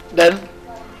 Then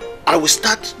I will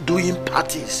start doing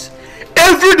parties.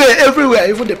 Every day, everywhere,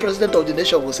 even the president of the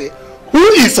nation will say,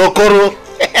 who is Okoro?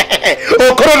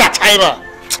 Okoro na China.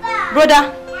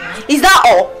 Brother, is that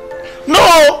all?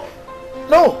 No.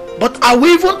 But I will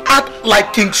even act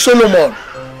like King Solomon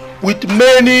with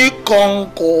many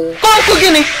conquer. Conquer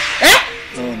Guinea? Eh?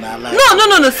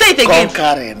 No, say it again.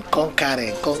 Conquering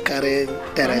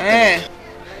territory.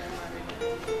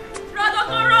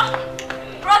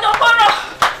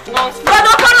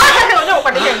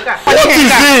 What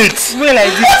is it?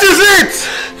 What is it?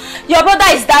 Your brother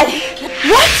is dying.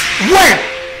 What? When?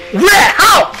 Where?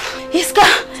 How? He's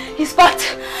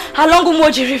packed along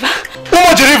Umoji River.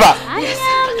 Umoji River? Yes.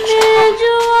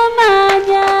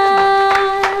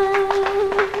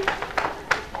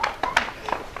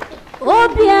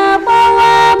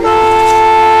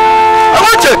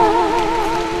 Uche!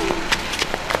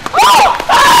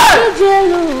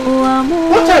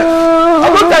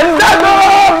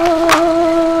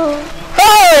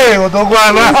 Hey,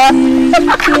 Odogwana!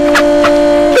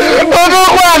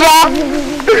 Odogwana!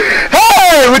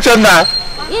 Hey, Uche na!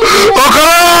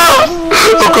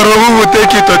 Okoro, who will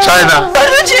take you to China?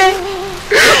 Uche!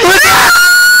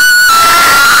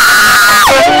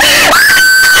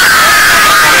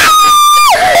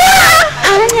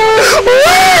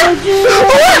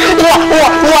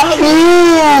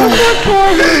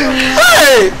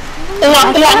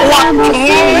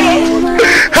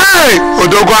 Hey,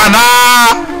 Odogwana!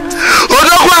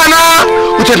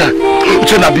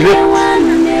 Uchena, bile.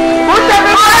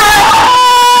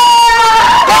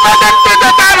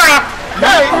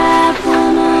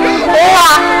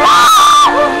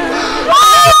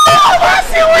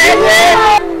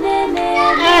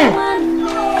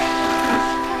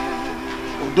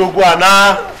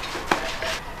 Odogwana!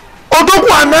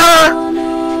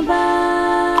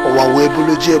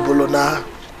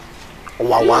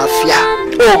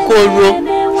 Oh, Koro,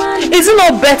 is it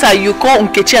not better you call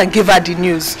Nkechi and give her the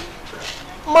news?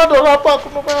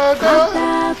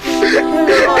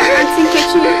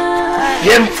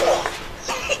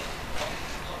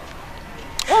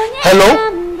 Hello?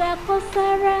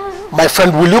 My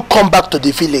friend, will you come back to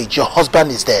the village? Your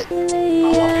husband is dead.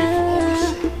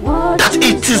 That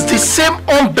it is the same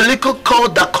umbilical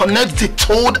cord that connects the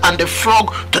toad and the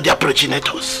frog to their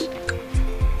progenitors.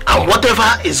 And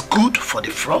whatever is good for the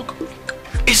frog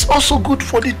is also good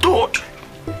for the toad.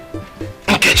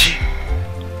 Nkechi,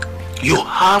 you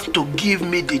have to give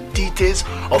me the details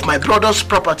of my brother's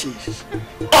properties.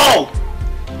 All,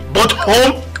 both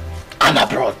home and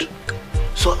abroad.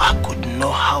 So I could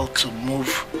know how to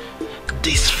move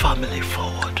this family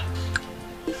forward.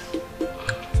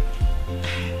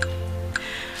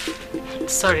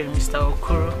 Sorry, Mr.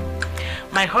 Okoro.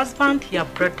 My husband, your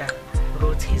brother,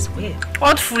 wrote his will.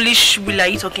 What foolish will are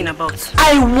you talking about?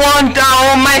 I wonder,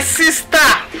 oh my sister.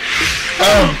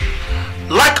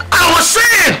 Like I was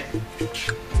saying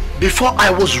before I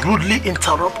was rudely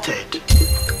interrupted.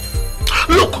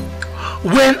 Look,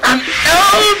 when an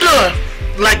elder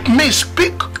like me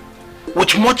speak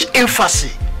with much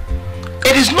emphasis,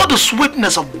 it is not the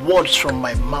sweetness of words from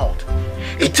my mouth.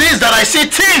 It is that I say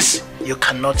things you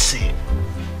cannot see.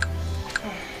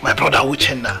 My brother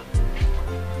Uche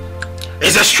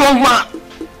is a strong man,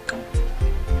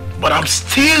 but I'm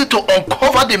still to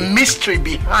uncover the mystery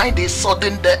behind his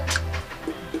sudden death.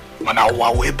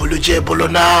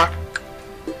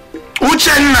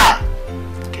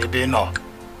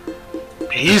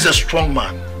 He is a strong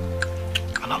man,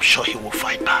 and I'm sure he will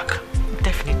fight back.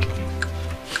 Definitely.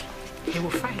 He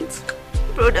will fight.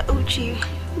 Brother Uche,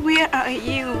 where are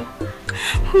you?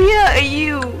 Where are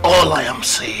you? All I am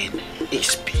saying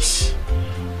is peace.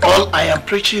 All I am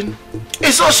preaching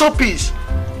is also peace.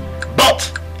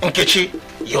 But, Nkechi,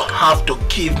 you have to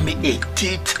give me a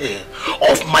detail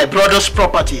of my brother's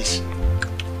properties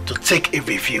to take a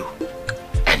review.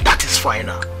 And that is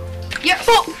final. Yeah,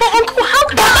 but uncle, how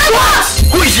can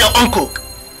Who is your uncle?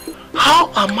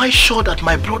 How am I sure that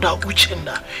my brother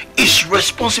Uchenna is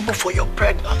responsible for your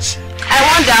pregnancy? I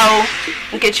wonder,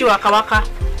 Nkechi Waka Waka.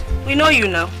 We know you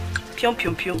now. Pyong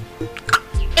pyong pyong.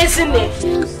 Isn't it?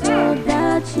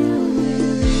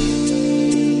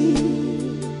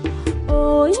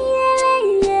 Oh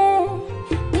yeah,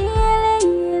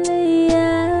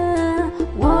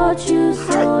 what you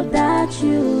saw that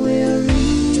you will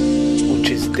reap.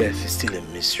 Uche's death is still a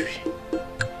mystery.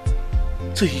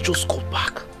 So he just got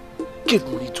back, gave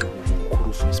money to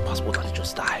Ukuru for his passport, and he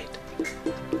just died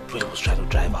when he was trying to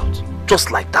drive out.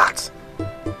 Just like that.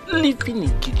 Leaving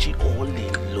Nkechi all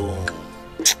alone.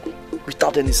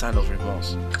 Without any sign of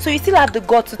remorse. So you still have the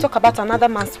guts to talk about another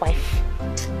man's wife?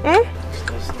 Hmm?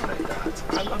 It's not like that.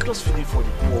 I'm just feeling for the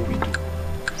poor widow.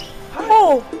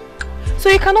 Oh, so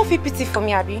you cannot feel pity for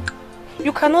me, Abby?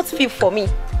 You cannot feel for me?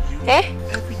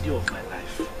 Every day of my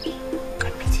life, I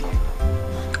pity you.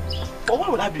 But why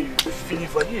would I be feeling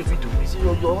for you if you do? Is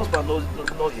your husband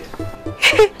not here?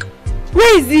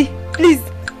 Where is he? Please,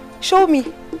 show me.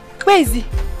 Where is he?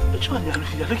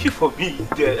 You're looking for me.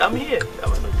 I'm here.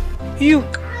 You.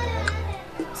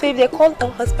 So if they call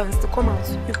all husbands to come out,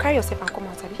 you carry yourself and come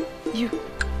out, Abby? You.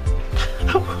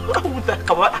 Why would I?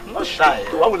 I'm not shy.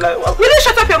 Why would I? Will you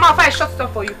shut up your mouth? I shut it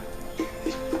up for you.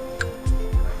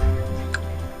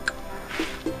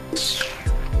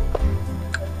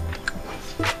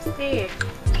 Stay here.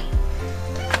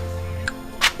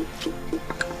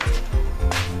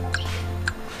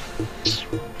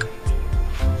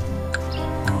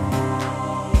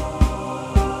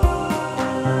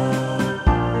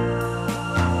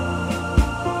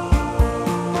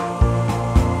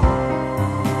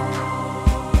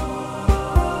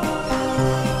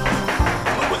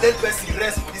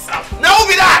 Now who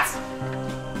be that?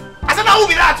 I said now who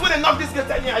be that when they knock this gate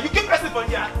in here? You keep pressing for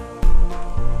here.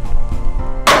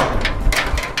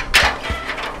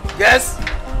 Yes?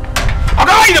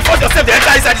 Okay, why you force yourself to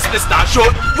enter inside this place now? Show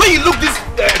when you look this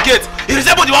gate, it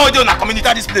resembles the one we do in our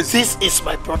community this place. This is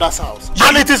my brother's house.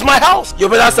 And it is my house. Your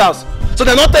brother's house. So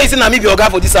they're not telling you that me be your guy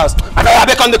for this house. And I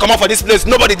beg come they come out for this place.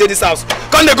 Nobody did this house.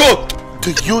 Come they go.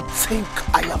 Do you think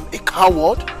I am a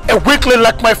coward? A weakling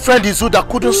like my friend Izu that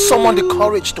couldn't summon the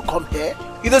courage to come here?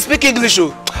 You don't speak English,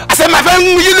 oh. I said, my friend,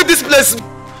 will you leave this place?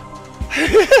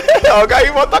 Okay,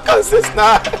 you want to consist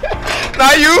now.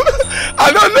 Now you?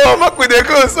 I don't know, fuck with the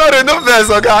go. Sorry, no verse,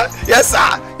 okay? Yes,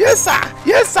 sir. Yes, sir.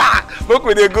 Yes, sir. Fuck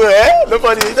with the go, eh?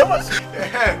 Nobody.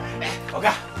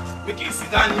 Okay, make you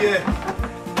sit down here.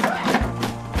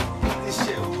 This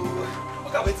shit,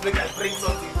 okay, wait till I bring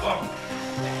something, come.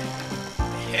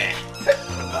 Yeah.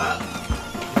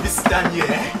 This down here,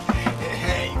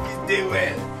 you did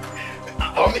well.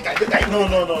 Oh, make I no.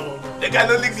 The guy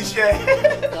don't lick the share.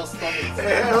 Just stop it.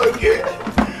 Okay.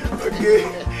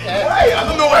 Why? I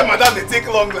don't know why madam they take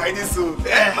long like this. So,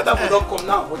 madam will not come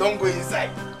now. We don't go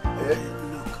inside.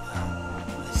 Look,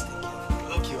 let's take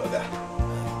care. Okay, Oga.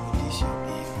 This your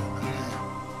behavior.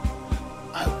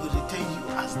 I will retain you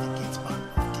as the gate man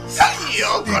of this.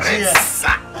 You're correct,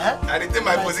 sir. I retain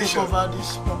my position. Take over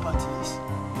these properties.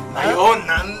 Now your own,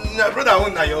 your brother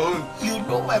own, now your own. You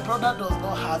know my brother does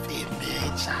not have a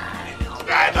major.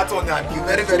 Right, that one, you're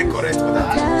very, very correct with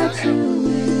that.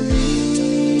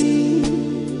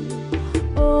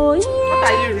 Oh, yeah. What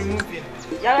are you removing?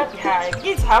 You're not behind. You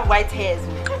need to have white hairs.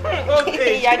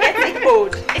 Okay. You're getting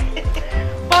old.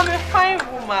 But I'm a fine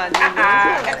woman.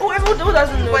 Who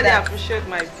doesn't know that? Appreciate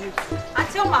my beauty.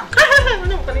 Atioma.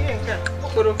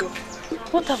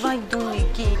 What have I done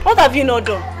again? What have you not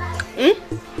done?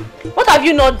 What have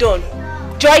you not done?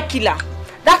 Joy killer.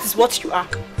 That is what you are.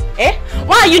 Eh?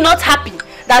 Why are you not happy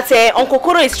that Uncle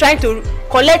Koro is trying to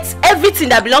collect everything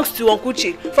that belongs to Uncle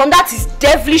Uche from that his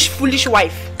devilish, foolish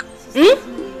wife?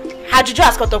 Hajuju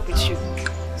has caught up with you.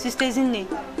 Sister Zine,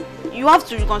 you have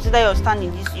to reconsider your stand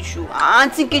in this issue.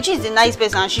 Auntie Nkechi is a nice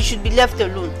person and she should be left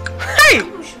alone. Hey!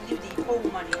 You should leave the whole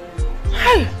woman alone.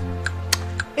 Hey!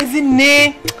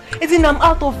 Isn't I'm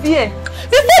out of here.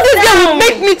 Before this girl will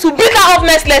make me to beat her up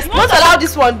merciless, not allow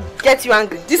this one get you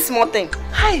angry. This small thing.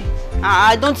 Hi.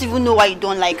 I don't even know why you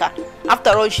don't like her.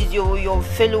 After all, she's your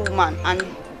fellow woman, and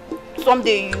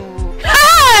someday you.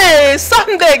 Hey,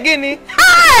 someday, Guinea.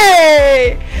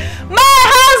 Hey, my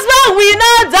husband will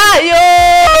not die,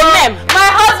 yo. My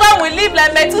husband will live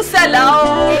like Methuselah.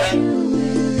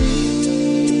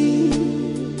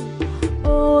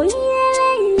 Oh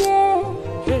yeah.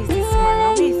 Where is this man?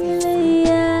 Where is he?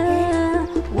 Yeah.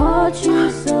 Watch you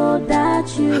so that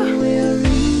you will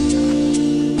reap.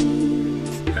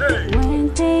 When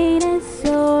pain and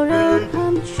sorrow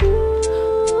come true.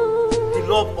 The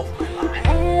love of my life.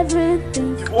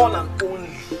 Everything. The one and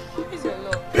only. Who's your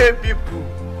love? Baby boo.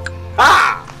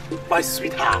 My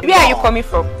sweetheart. Where are you coming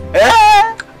from?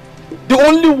 The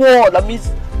only one that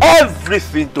means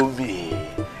everything to me.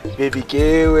 Baby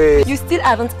Kewe. You still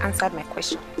haven't answered my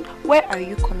question. Where are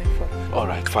you coming from?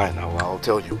 Alright, fine. I'll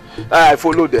tell you. I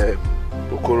followed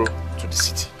Okoro to the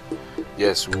city.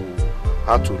 Yes, we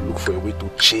had to look for a way to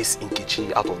chase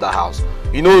Nkechi out of that house.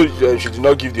 You know, she did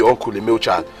not give the uncle a male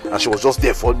child, and she was just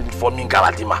there for me in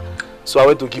Galadima. So I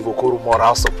went to give Okoro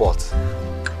moral support.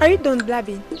 Are you done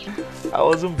blabbing? I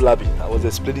wasn't blabbing. I was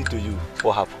explaining to you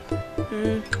what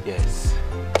happened. Yes.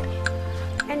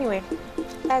 Anyway,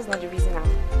 that's not the reason I'm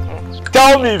here.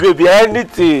 Tell me, baby,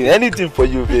 anything for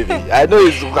you, baby. I know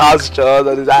it's house chores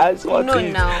and it's what no,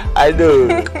 things. Now. I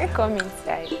know. Come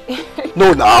inside.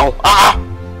 No, now.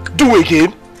 Do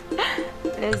again.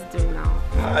 Let's do now.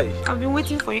 Hi. I've been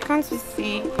waiting for you. Can't you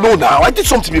see? No, now. I did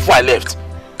something before I left.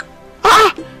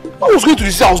 I was going to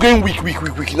the city, I was going weak.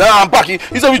 Now I'm back.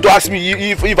 Instead of you to ask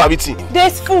me if I've eaten.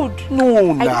 There's food.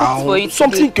 No, I cooked for you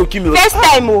something today. cooking me. First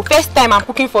time I'm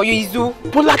cooking for you, Izu.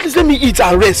 But at least let me eat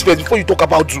and rest first before you talk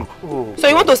about Zoo. Oh. So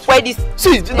you want to spoil this?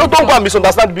 See, don't go and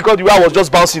misunderstand because the way I was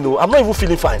just bouncing. I'm not even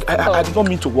feeling fine. I did not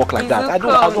mean to walk like that. I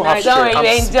don't have strength. Don't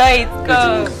worry, you enjoy it.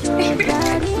 Come.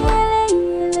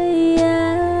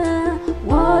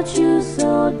 Watch you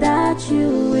so that you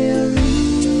will read.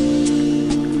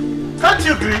 Can't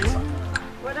you greet?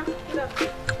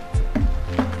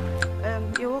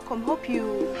 You're welcome. Hope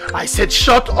you... I said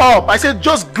shut up. I said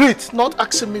just greet, not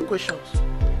asking me questions.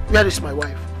 Where is my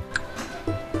wife?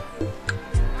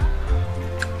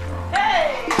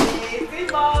 Hey,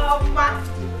 Mama.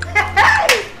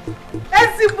 Hey,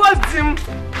 everybody.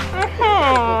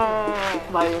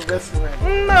 My investment.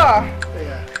 No.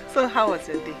 Yeah. So how was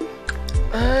your day?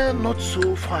 Not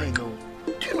so fine, no.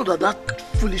 Do you know that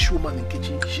foolish woman in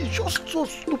kitchen? She's just so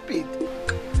stupid.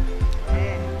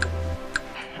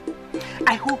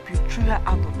 I hope you threw her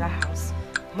out of that house.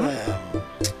 My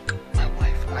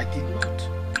wife, I did not.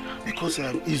 Because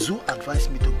Izu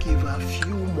advised me to give her a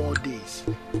few more days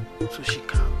so she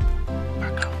can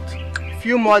back out.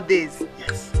 Few more days?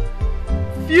 Yes.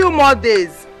 Few more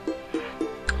days?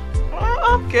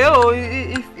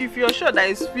 Okay, if you're sure that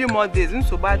it's few more days, it's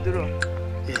so bad.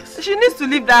 Yes. She needs to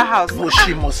leave that house. No,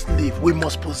 she must leave. We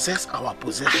must possess our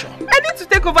possession. I need to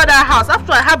take over that house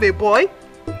after I have a boy.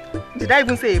 Did I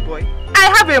even say a boy? I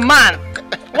have a man.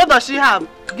 What does she have?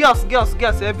 Girls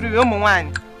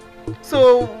everywhere.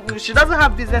 So she doesn't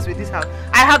have business with this house.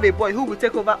 I have a boy who will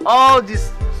take over all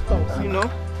this stuff, you know.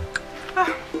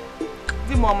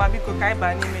 The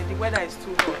weather is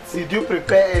too hot. Did you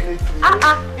prepare anything?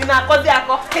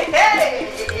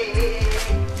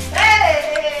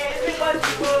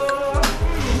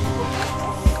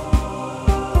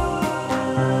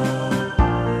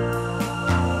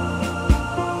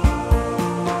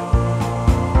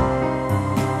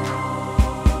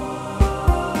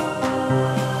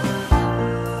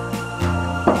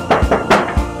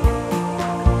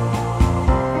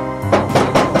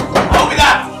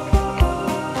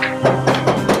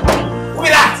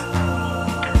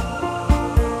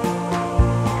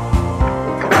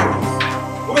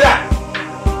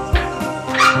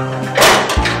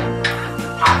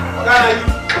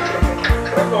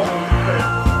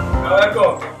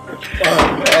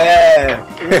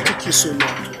 What took you so long to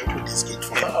open this gate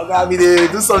for? Okay, I mean,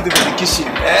 do something for the kitchen,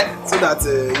 so that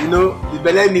you know the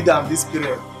belly need them this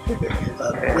period.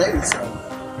 Where is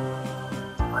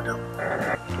madam?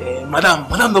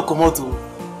 Madam no come out.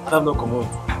 Madam no come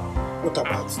out. What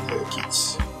about the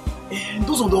kids?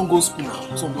 Those one don't go school now.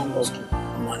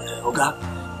 Okay,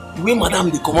 the way madam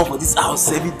they come out for this house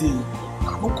every day,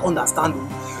 I don't understand.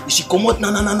 If she come out,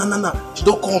 na, she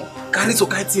don't come carry some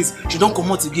kind things. She don't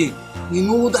come out again. You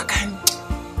know that kind.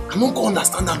 I don't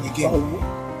understand them again.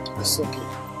 It's okay.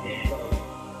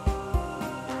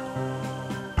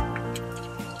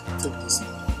 Take this.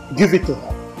 Give it to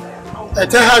her. I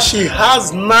tell her she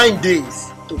has 9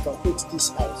 days to vacate this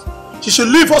house. She should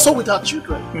live also with her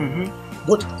children.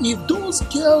 But if those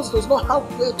girls does not have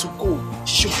where to go,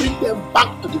 she should bring them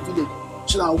back to the village.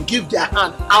 So that will give their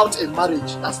hand out in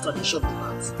marriage as tradition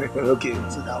demands. Okay.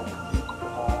 So that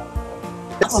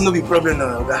That will not be problem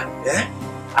now, okay?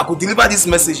 I could deliver this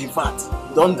message in fact.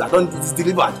 It's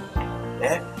delivered.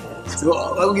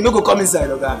 So you know go come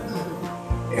inside, okay?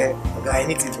 Okay, I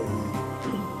need it for you.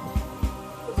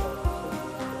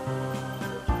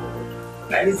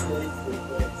 I need it.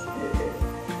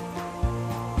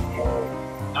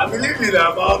 I believe you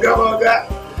now, but okay.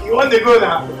 You want to go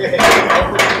now?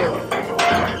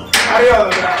 Hurry on,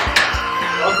 okay?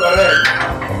 Not correct.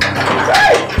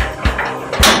 Hey!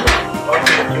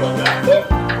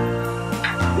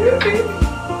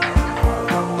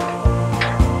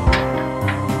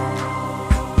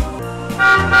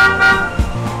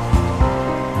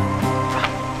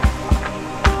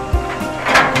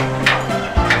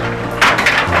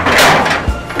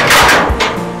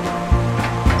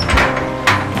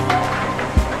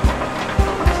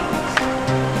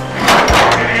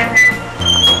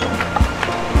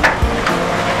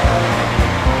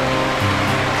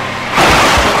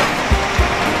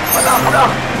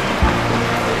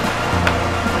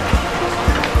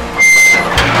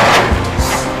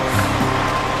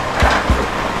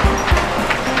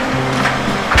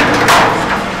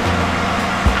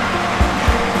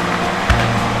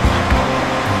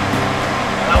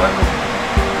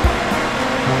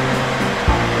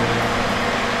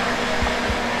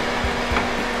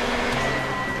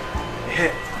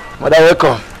 Mother,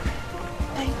 welcome.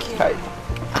 Thank you. Hi.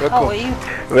 Welcome. How are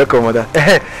you? Welcome, mother.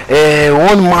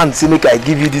 One man say make I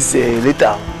give you this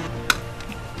letter.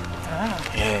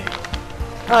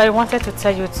 Yeah. Oh, I wanted to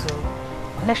tell you to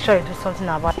make sure you do something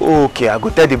about it. Okay, I go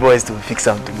tell the boys to fix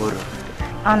them tomorrow.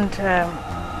 And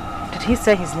did he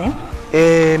say his name?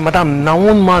 Madam, now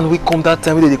one man we come that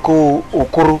time they call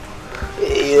Okoro.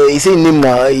 He say name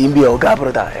na him be Oga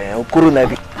brother. Okoro na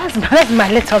be. That's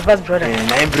my late husband's brother.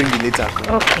 Na him bring the letter.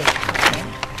 Okay.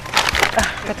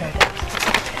 Better.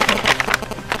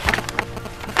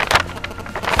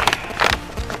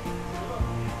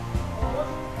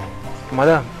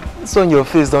 Madam, this on your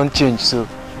face don't change, so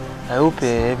I hope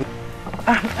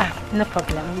no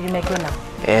problem. You may go now.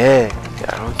 Yeah,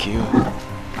 okay.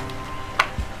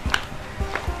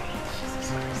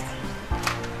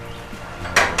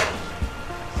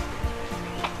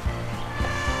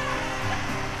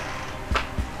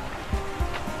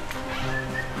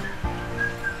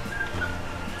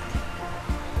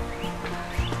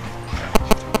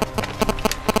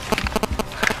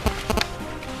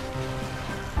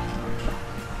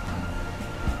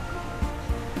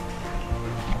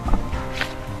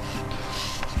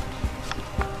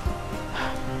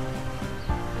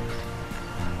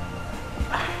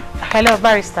 Hello,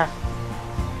 barrister.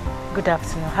 Good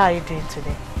afternoon. How are you doing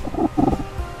today?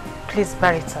 Please,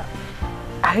 barrister,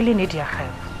 I really need your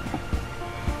help.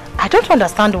 I don't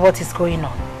understand what is going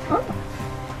on.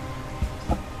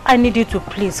 I need you to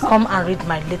please come and read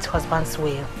my late husband's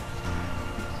will.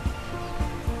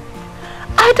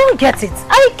 I don't get it.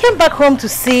 I came back home to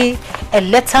see a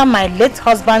letter my late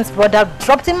husband's brother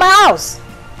dropped in my house,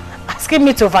 asking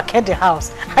me to vacate the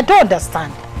house. I don't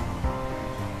understand.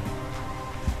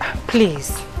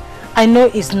 Please, I know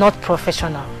it's not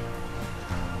professional,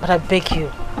 but I beg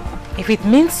you, if it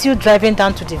means you driving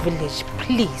down to the village,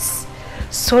 please,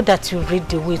 so that you read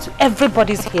the will to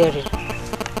everybody's hearing.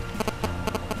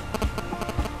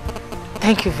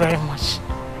 Thank you very much.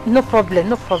 No problem,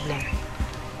 no problem.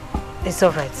 It's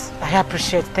all right. I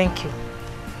appreciate it. Thank you.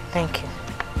 Thank you.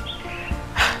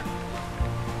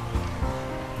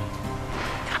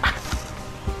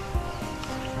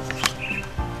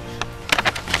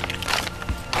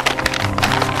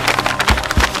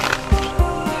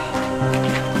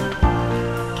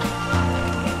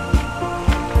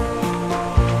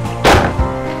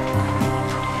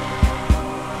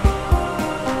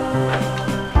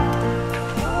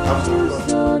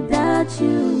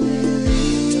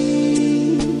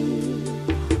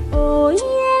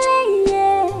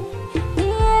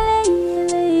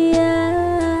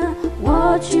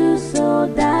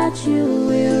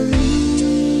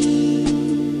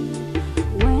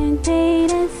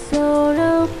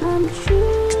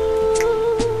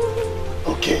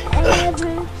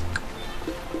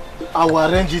 I will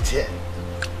arrange it here.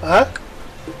 Huh?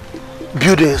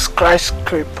 Build a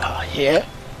skyscraper here.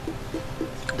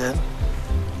 Then,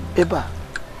 Eba,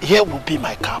 here will be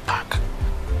my car park.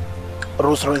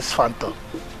 Rolls Royce Phantom.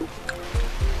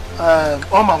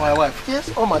 Oma, my wife. Yes,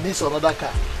 Oma needs another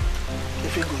car.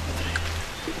 If you go to 3.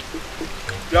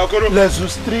 Yeah, Okoro. Let's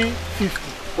use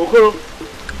 350. Okoro.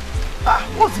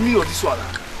 What's the meaning of this one?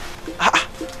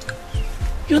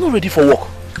 You're not ready for work.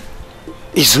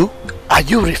 Izu, are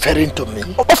you referring to me?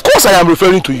 Of course I am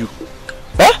referring to you.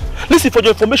 Listen, for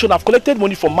your information, I've collected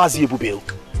money from Mazi Ebubeo.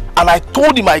 And I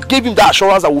told him, I gave him that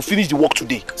assurance I will finish the work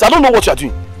today. So I don't know what you are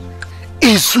doing.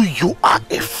 Izu, you are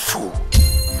a fool.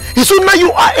 Izu, now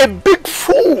you are a big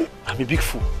fool. I'm a big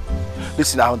fool.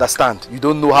 Listen, I understand. You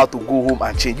don't know how to go home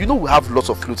and change. You know we have lots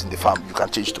of clothes in the farm you can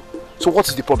change to. So what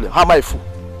is the problem? How am I a fool?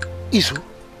 Izu,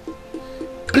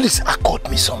 please accord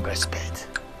me some respect.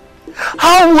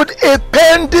 How would a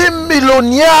pending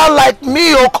millionaire like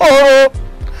me, Okoro,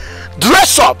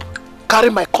 dress up, carry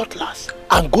my cutlass,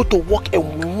 and go to work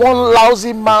in one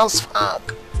lousy man's farm?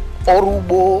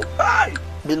 Orubo,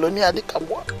 millionaire de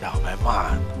Kabwa. Now, my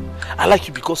man, I like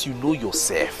you because you know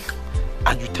yourself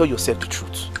and you tell yourself the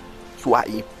truth. You are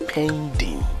a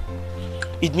pending.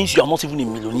 It means you are not even a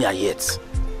millionaire yet.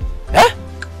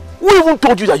 Who even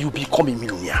told you that you become a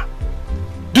millionaire?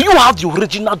 Do you have the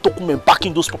original document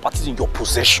backing those properties in your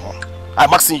possession?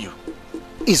 I'm asking you.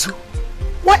 Izu,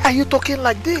 why are you talking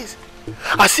like this?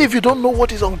 As if you don't know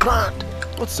what is on ground.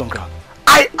 What is on ground?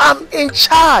 I am in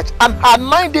charge and her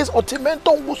 9 days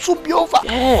ultimatum will soon be over.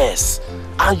 Yes.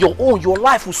 And your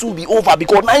life will soon be over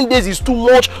because 9 days is too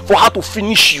much for her to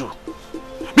finish you.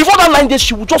 Before that 9 days,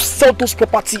 she will just sell those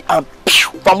property and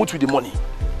vomit with the money.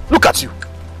 Look at you.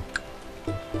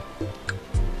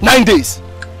 9 days.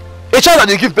 A child that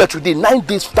they give birth today, 9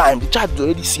 days time, the child is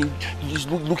already seen, he's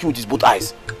looking with his both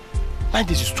eyes. 9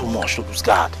 days is too much to lose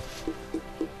guard.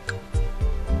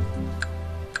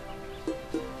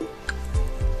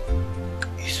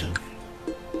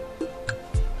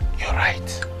 You're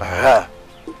right.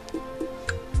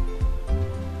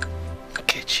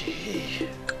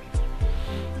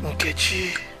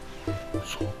 Nkechi.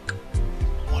 So,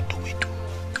 what do we do?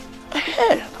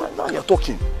 Hey, now you're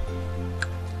talking.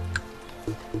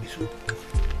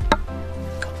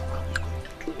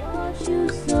 You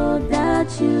so that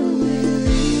you will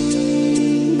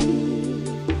leave.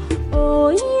 Oh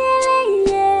yeah.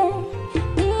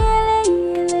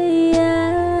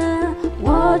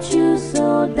 Watch you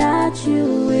so that you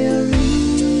will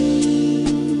leave.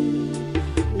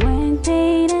 When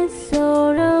pain and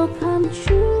sorrow come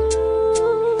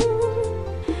true,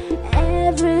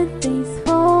 everything's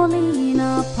falling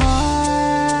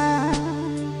apart.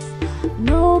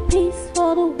 No peace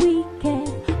for the wicked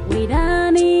with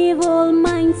an evil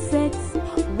mindset.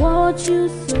 Watch you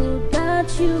so that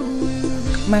you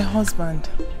will. My husband,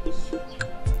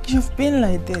 you've been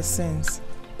like this since.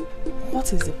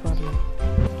 What is the problem?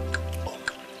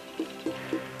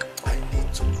 I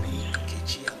need to pay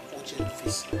Nkechi an urgent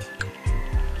visit.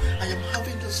 I am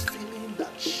having this feeling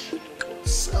that she will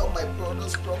sell my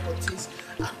brother's properties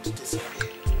and disappear.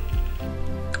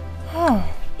 Oh.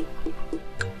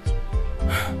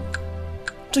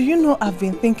 Do you know I've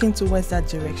been thinking towards that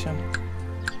direction?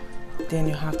 Then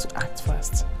you have to act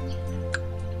fast.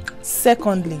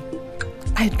 Secondly,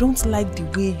 I don't like the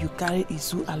way you carry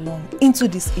Izu along into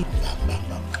this evening.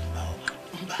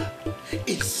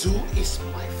 Izu is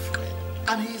my friend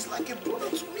and he is like a brother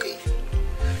to me.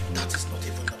 That is not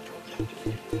even the problem.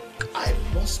 I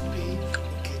must pay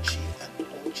Nkechi an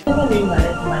urgent.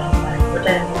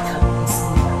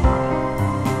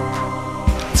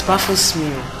 It baffles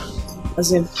me.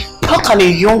 As in, how can a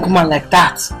young man like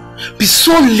that be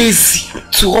so lazy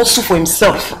to hustle for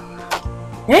himself?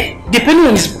 Depending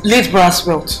on his late brother's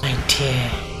wealth. My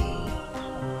dear,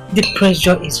 the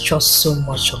pressure is just so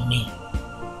much on me.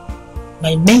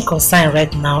 My main concern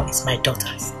right now is my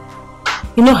daughters.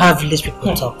 You know how village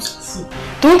people talk.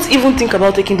 Don't even think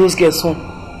about taking those girls home.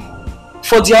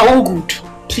 For their own good,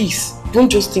 please, don't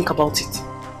just think about it.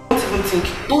 Don't even think.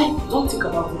 Don't think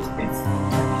about it, please.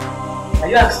 Are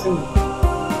you asking me?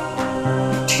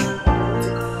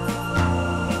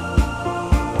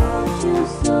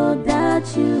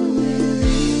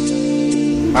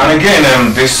 And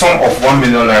again, the sum of 1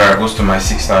 million naira goes to my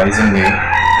sister, isn't it?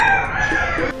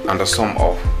 And the sum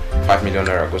of 5 million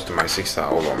naira goes to my sister,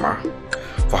 Oloma,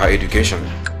 for her education.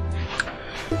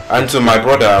 And to my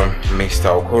brother,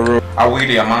 Mr. Okoro, I will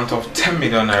the amount of 10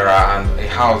 million naira and a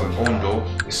house in Ondo,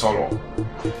 Isolo.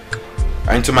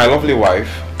 And to my lovely wife,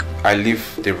 I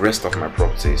leave the rest of my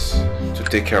properties to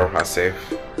take care of herself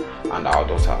and our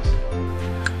daughters.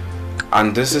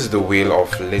 And this is the will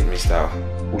of late Mr.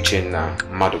 Uche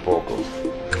Madubogo.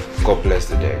 God bless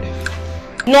the dead.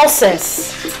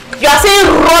 Nonsense! You are saying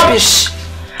rubbish!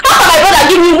 How can my brother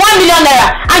give me 1 million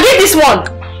naira and give this one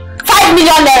 5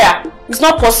 million naira? It's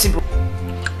not possible.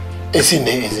 Isn't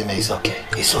it? It's okay.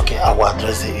 It's okay. I will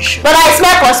address the issue. But I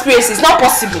smell conspiracy. It's not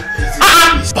possible.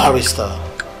 Barrister,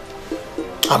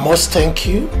 I must thank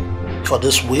you for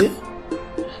this will.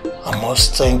 I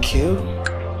must thank you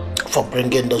for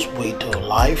bringing this will to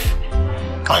life.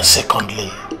 And secondly,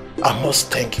 I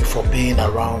must thank you for being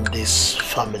around this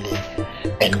family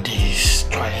in this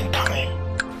trying time.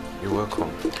 You're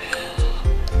welcome.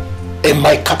 In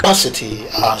my capacity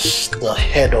as the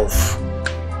head of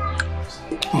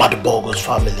Madubogo's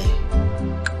family,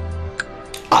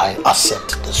 I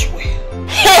accept this will.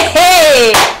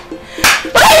 Hey!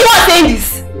 Why are you not saying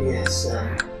this? Yes,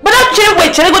 but that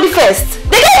wait, shall I go first?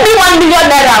 They gave me 1 million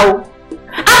naira.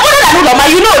 I'm older than Uloma,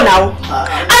 you know now.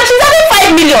 And she's having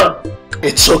 5 million.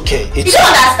 It's okay. You don't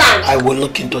understand. I will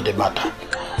look into the matter.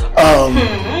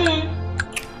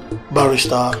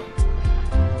 Barrister,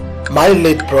 my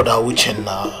late brother Uche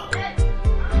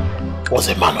was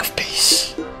a man of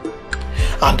peace.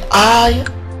 And I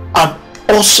am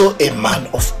also a man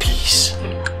of peace.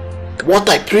 What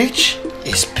I preach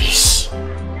is peace.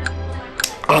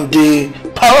 And the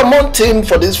paramount thing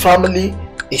for this family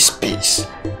is peace.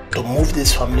 To move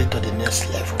this family to the next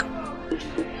level.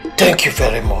 Thank you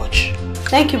very much.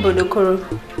 Thank you, Bodokoro.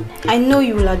 I know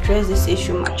you will address this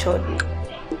issue maturely.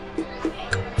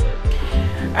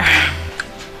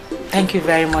 Thank you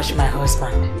very much, my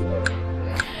husband.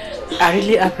 I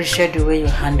really appreciate the way you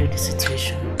handle the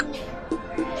situation.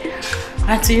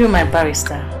 And to you, my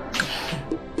barrister,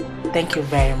 thank you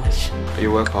very much.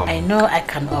 You're welcome. I know I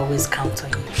can always count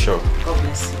on you. Sure. God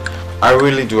bless you. I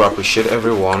really do appreciate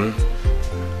everyone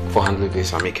for handling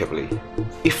this amicably.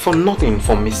 If for nothing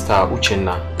for Mr.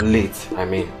 Uchenna, late,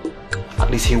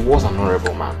 at least he was an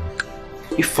honorable man.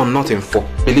 If for nothing for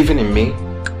believing in me,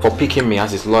 for picking me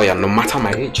as his lawyer no matter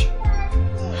my age.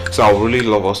 So I would really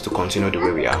love us to continue the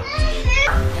way we are.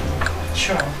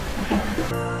 Sure.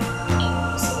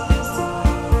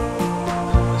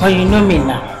 But you know me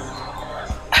now.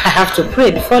 I have to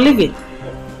pray before leaving.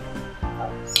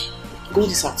 God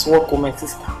is at work, my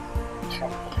sister.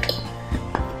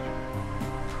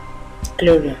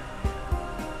 Gloria,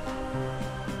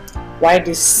 why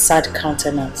this sad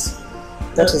countenance?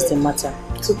 What is the matter?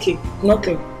 It's okay,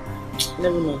 nothing.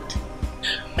 Never mind.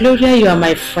 Gloria, you are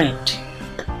my friend,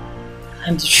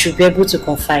 and you should be able to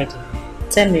confide in.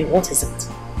 Tell me, what is it?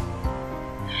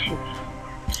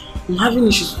 I'm having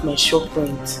issues with my shop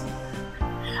rent,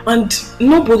 and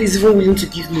nobody is even willing to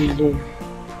give me a loan.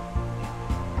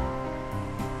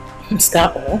 Is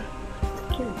that all?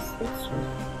 Yes, that's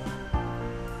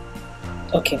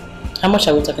all. Okay, how much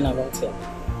are we talking about here?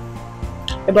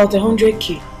 About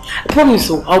 100k. I promise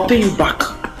you, I'll pay you back.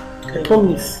 I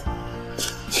promise.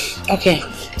 Okay,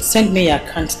 send me your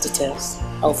account details.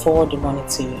 I'll forward the money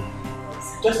to you.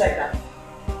 Just like that.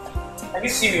 Are you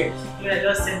serious? Yeah,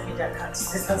 just send me the account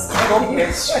details. God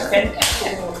bless you. Thank you so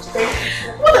much.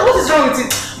 What is wrong with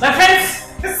it? My friends?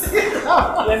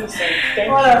 Let me say thank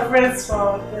you. What are friends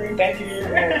for? Thank you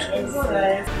very much. It's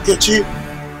alright.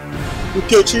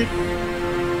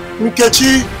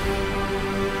 Nkechi.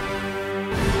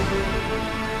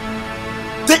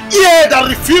 The ear that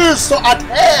refuses to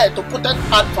adhere to potent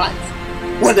advice,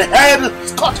 when the head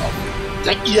is cut off,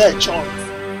 the ear joins.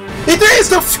 It is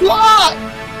the fly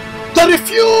that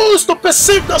refuses to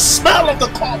perceive the smell of the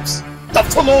corpse that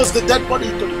follows the dead body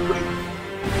into the grave.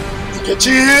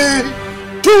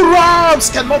 Nkechi, two rams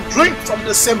cannot drink from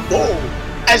the same bowl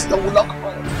as the Wulok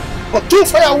oil, but two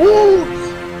firewood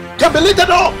can be lit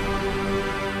up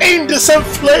in the same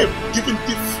flame, giving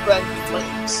different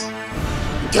flames.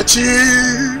 Nkechi,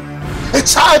 a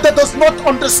child that does not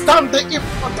understand the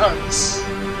importance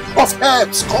of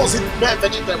herbs calls it mere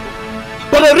vegetable.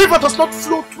 But a river does not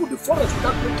flow through the forest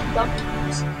without breaking down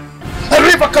trees. A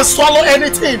river can swallow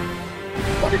anything,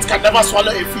 but it can never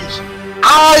swallow a fish.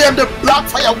 I am the black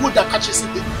firewood that catches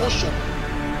in the ocean.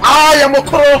 I am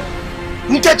Okoro.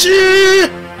 Nkechi!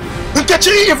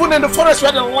 Nkechi, even in the forest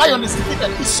where the lion is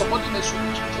defeated, his subordinates will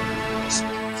be treated.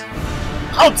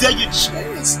 How dare you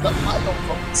chase the lion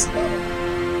from his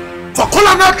mouth? For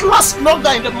kola nut lasts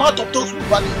longer in the mouth of those who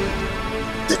value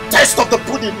it. The taste of the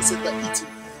pudding is in the eating.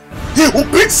 He who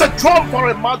beats a drum for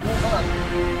a mad woman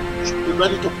should be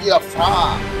ready to be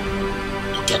afar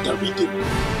to get the rhythm.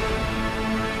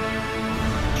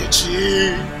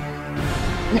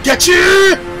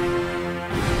 Nkechi!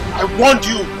 I warned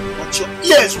you, but your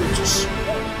ears were too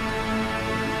small.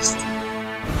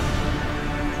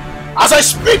 As I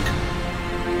speak,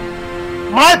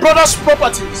 my brother's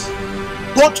properties,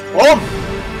 both home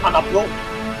and abroad,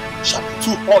 shall be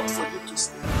too hot for you to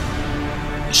stay.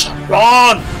 You shall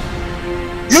run.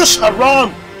 You shall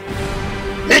run.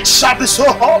 It shall be so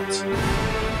hot.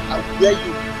 I dare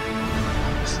you.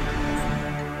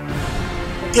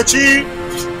 Nkechi!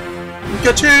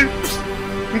 Nkechi!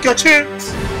 Nkechi!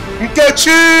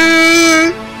 Nkechi!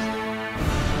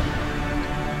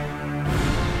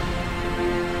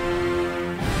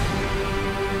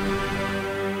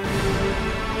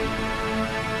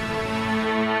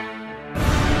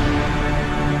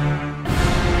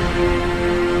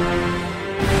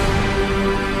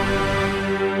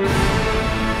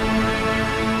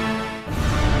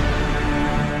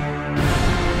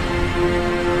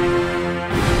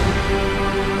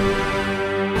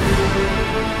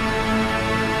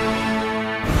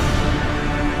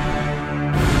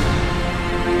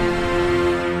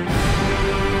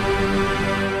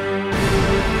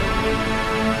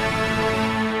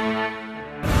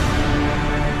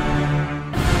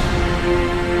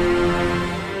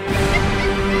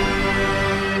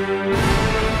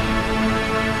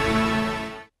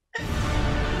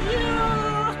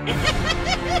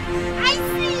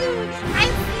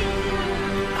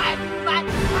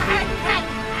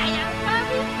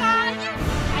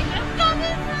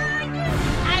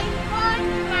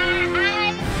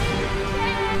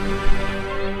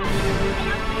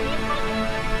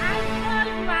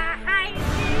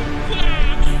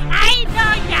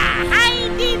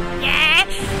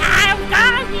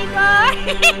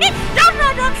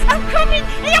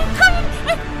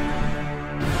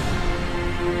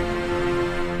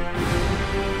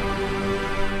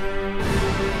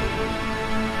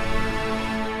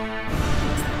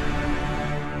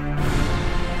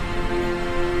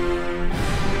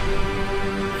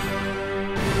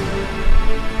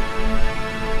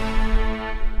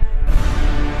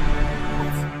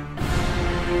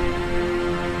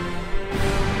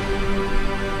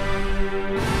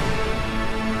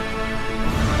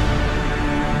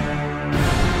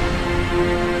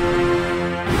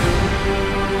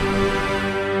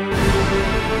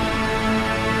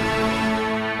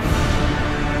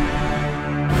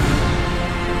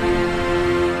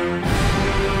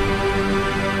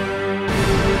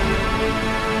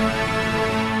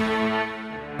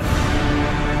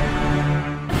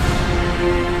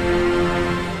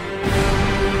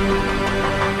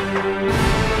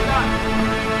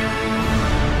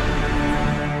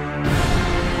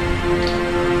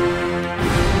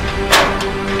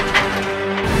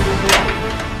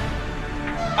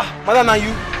 Madam, now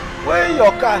you? Where is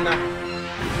your car now?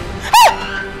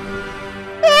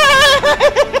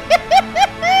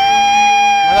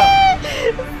 Madam.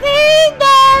 See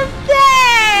them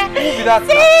there! Who be that?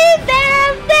 See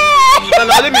them there!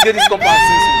 Now let me get this compound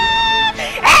since you.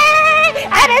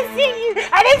 I don't see you!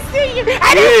 I don't see you!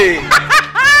 I don't Hey!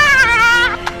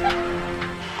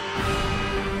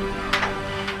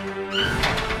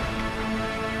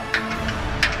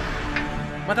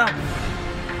 Madam,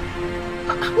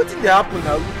 what did happen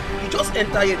now? You just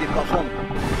enter here, they perform.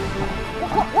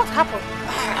 What happened?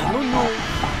 I don't know.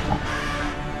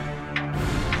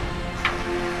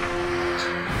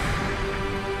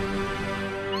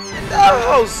 That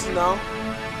house now.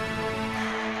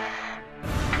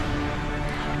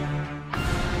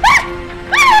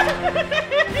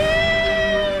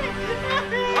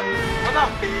 Madam.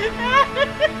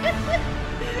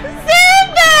 See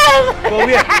them! Go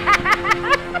where?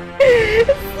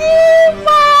 See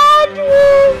mad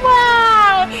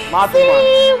woman! Mad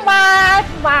See mad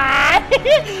man!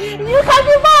 You can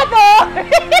be mad though!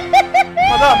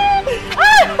 Madam!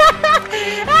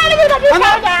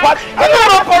 What? I don't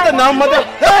know about it now, madam.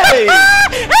 Hey!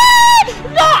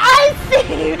 No, I see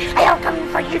you! I am coming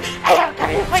for you! I am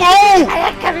coming for you! Oh! I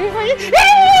am coming for you!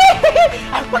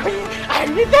 I'm coming! I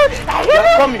need them! I need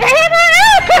You're coming.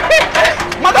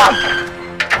 Madam!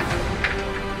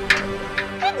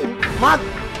 Mad.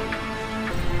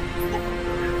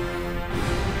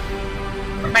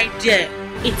 My dear,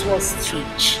 it was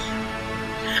strange.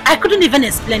 I couldn't even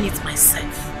explain it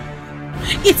myself.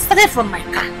 It started from my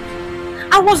car.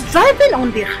 I was driving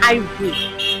on the highway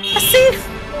as if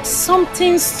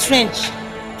something strange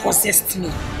possessed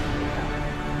me.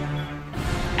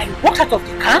 I walked out of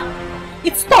the car.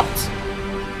 It stopped.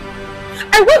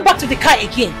 I went back to the car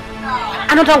again.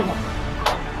 Another one.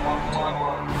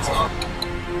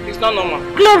 It's not normal.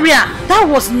 Gloria, that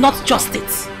was not just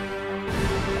it.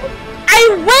 I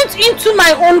went into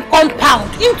my own compound,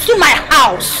 into my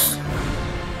house.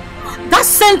 That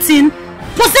same thing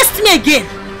possessed me again.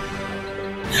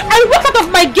 I walked out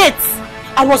of my gate.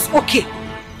 I was okay.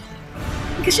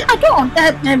 I don't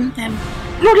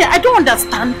Gloria, I don't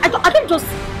understand. I don't just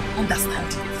understand.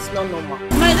 It's not normal.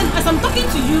 As I'm talking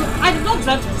to you, I did not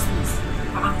drive to this place.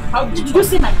 How did you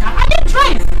see my car? I didn't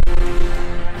drive.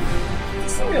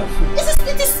 Serious?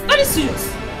 It is very serious.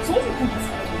 So what do you think is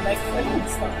happening? Like, I don't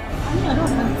understand.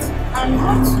 I don't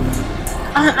understand.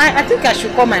 I think I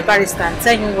should call my barrister and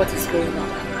tell him what is going on.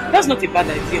 That's not a bad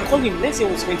idea. Call him. Let's see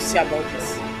what he's going to say about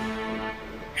this.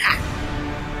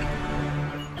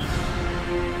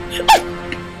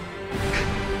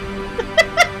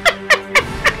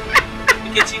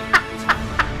 Nkechi.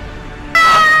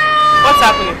 What's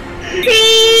happening?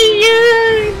 See you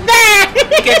there!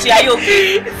 Nkechi, are you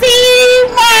okay? See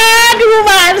mad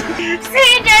woman!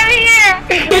 See them here!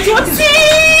 Nkechi, what is See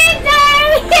them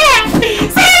here!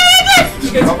 See them!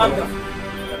 Nkechi, calm down.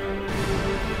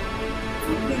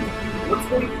 What's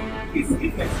going on?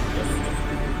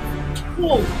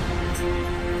 Whoa!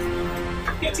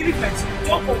 Nkechi, reflex.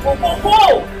 Go!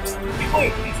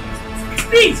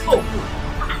 Please, go!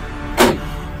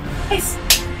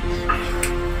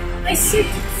 I see it.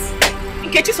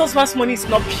 Nkechi's husband's money is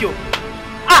not pure.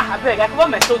 I beg, I cover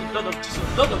myself with the blood of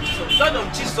Jesus. Blood of Jesus. Blood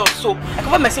of Jesus. So, I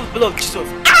cover myself with the blood of Jesus.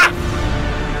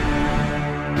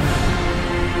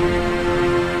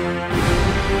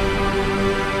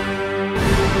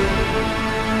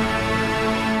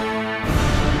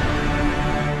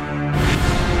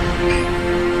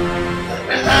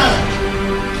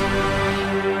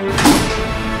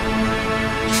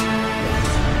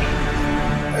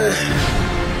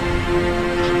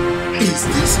 Is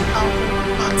this our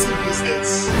party business?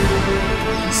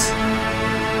 Please.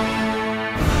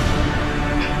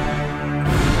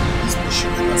 Please, we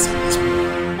should never see this people.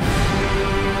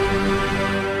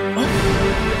 Huh?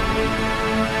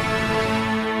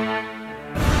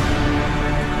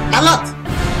 Alert!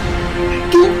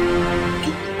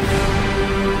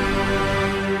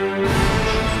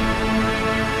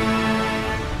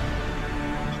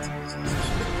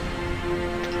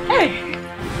 Hey!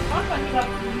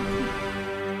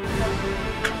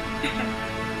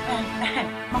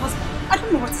 My husband, I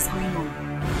don't know what is going on.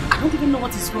 I don't even know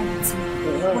what is wrong with me.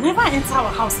 Whenever I enter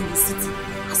our house in the city,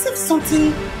 as if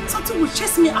something will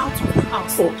chase me out of the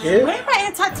house. Okay. Whenever I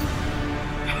enter the...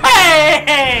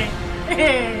 Hey!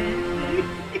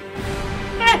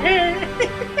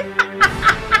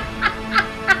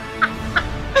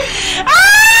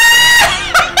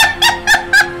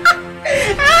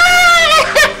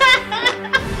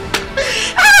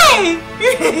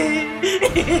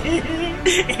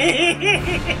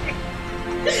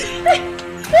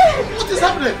 What is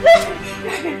happening?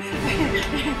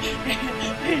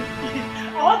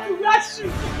 I want to wear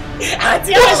shoes. What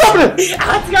is happening? I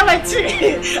want to wear my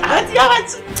tree. I want to wear my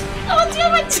tree. I want to wear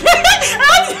my tree. I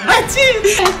want to wear my tree.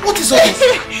 What is all this?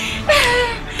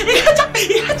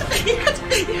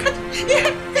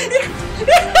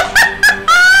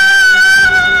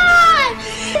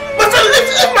 My friend,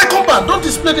 leave my compound. Don't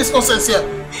display this nonsense here.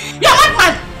 You're a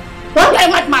madman. What? You're a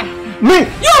madman. Me?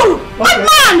 You!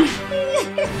 Madman!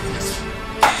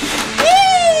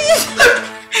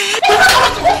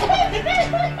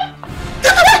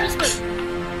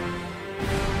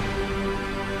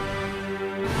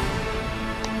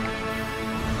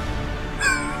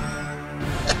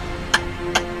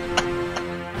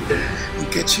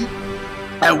 Nkechi,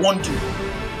 I warned you.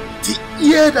 The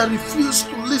ear that refuses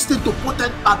to listen to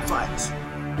potent advice,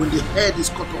 when the head is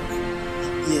cut off,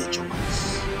 the ear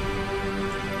joins.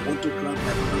 I want to grab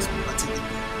my brother's property.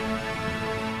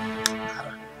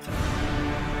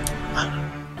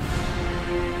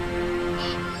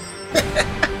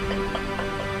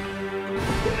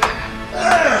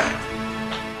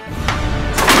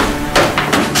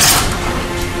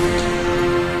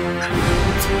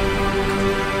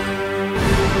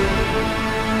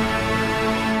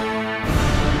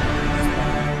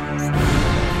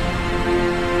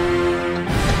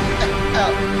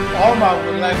 Oma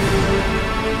would like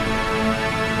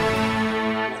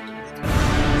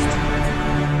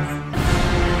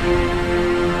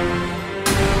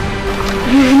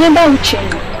You remember Uche?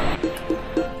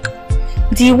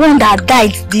 The one that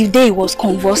died the day he was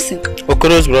convulsing.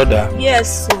 Okoro's brother?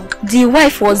 Yes, so the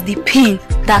wife was the pain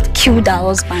that killed her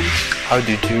husband. How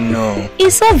did you know?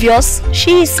 It's obvious.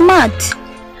 She is mad.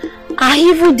 Her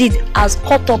evil deed has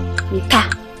caught up with her.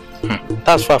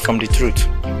 That's far from the truth.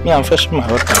 Me, I'm fetching my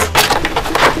water.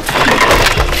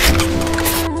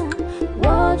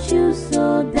 Watch you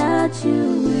so that you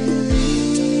will live.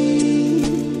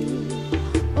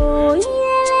 Oh yeah,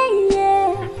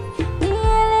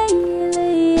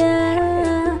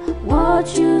 yeah.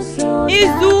 Watch you so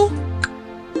Izu!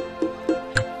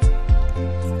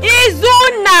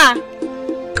 Izuna!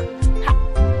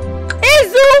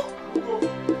 Izu!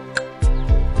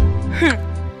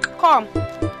 Come.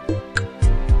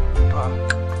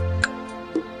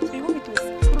 So you want me to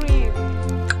scream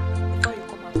before you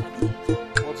come after me?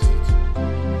 What's it?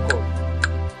 God.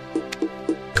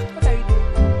 What are you doing?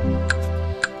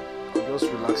 I'm just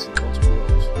relaxing, not to go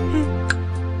out.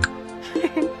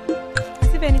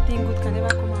 As if anything good can ever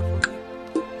come out from you.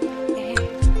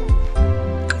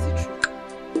 Is it true?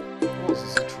 What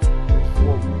is it true?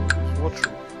 What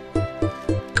true?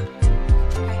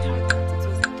 I heard that it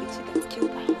was Nkechi that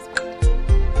killed her husband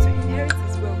to inherit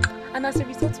his wealth, and as a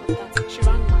result of that, she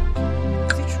ran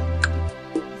mad. Is it true?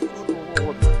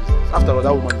 What business? After all,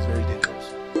 that woman is very dangerous.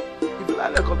 If you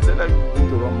like her, then I'm going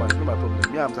to run mad. It's not my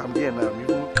problem. Me, I'm here now. I'm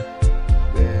even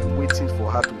waiting for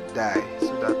her to die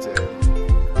so that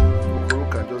Okoro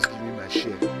can just give me my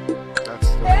share. That's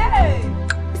Hey!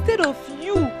 Instead of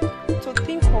you to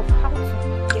think of how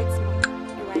to get money,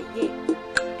 you are here.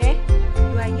 Eh?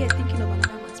 You are here thinking of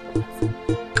another man's property.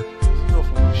 It's enough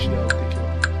for my share. I'll take care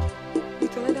of it.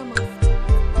 With another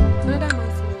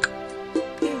man's money.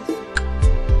 Yes.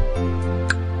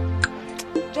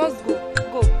 Just go.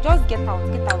 Just get out.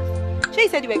 She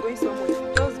said you were going somewhere.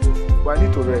 Just go. But I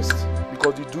need to rest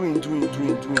because the doing. Look,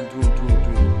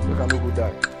 I no go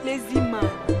die. Lazy man.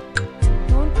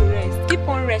 You want to rest. Keep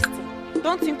on resting.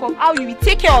 Don't think of how you will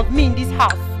take care of me in this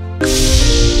house.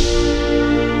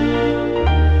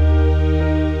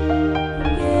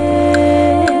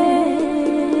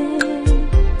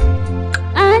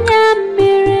 Anya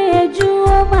mmiri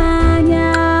ejuo m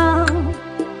anya,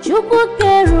 Chukwu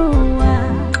kere ụwa,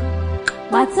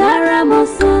 gbatara m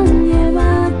ọsọ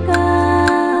enyemaka.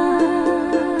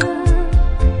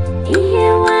 Ihe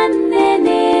nwanne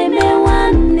na-eme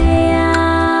nwanne ya,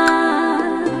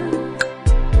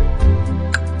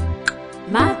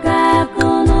 maka akụ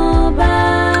na ụba.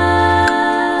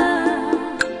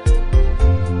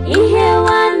 Ihe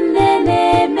nwanne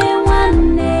na-eme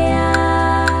nwanne ya,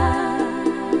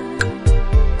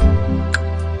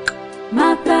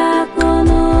 maka akụ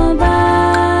na ụba.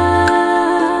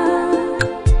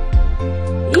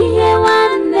 Ihe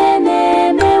nwanne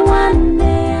na-eme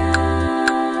nwanne ya,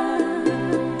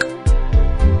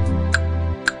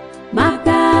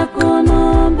 maka akụ na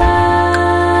ụba.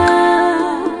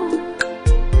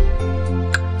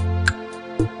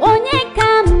 Onye ka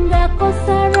m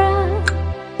ga-akọsara?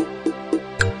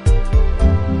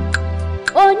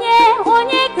 Onye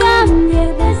ka m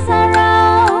ga-ebesara?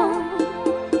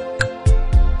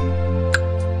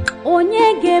 Onye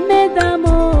ga-emeda m?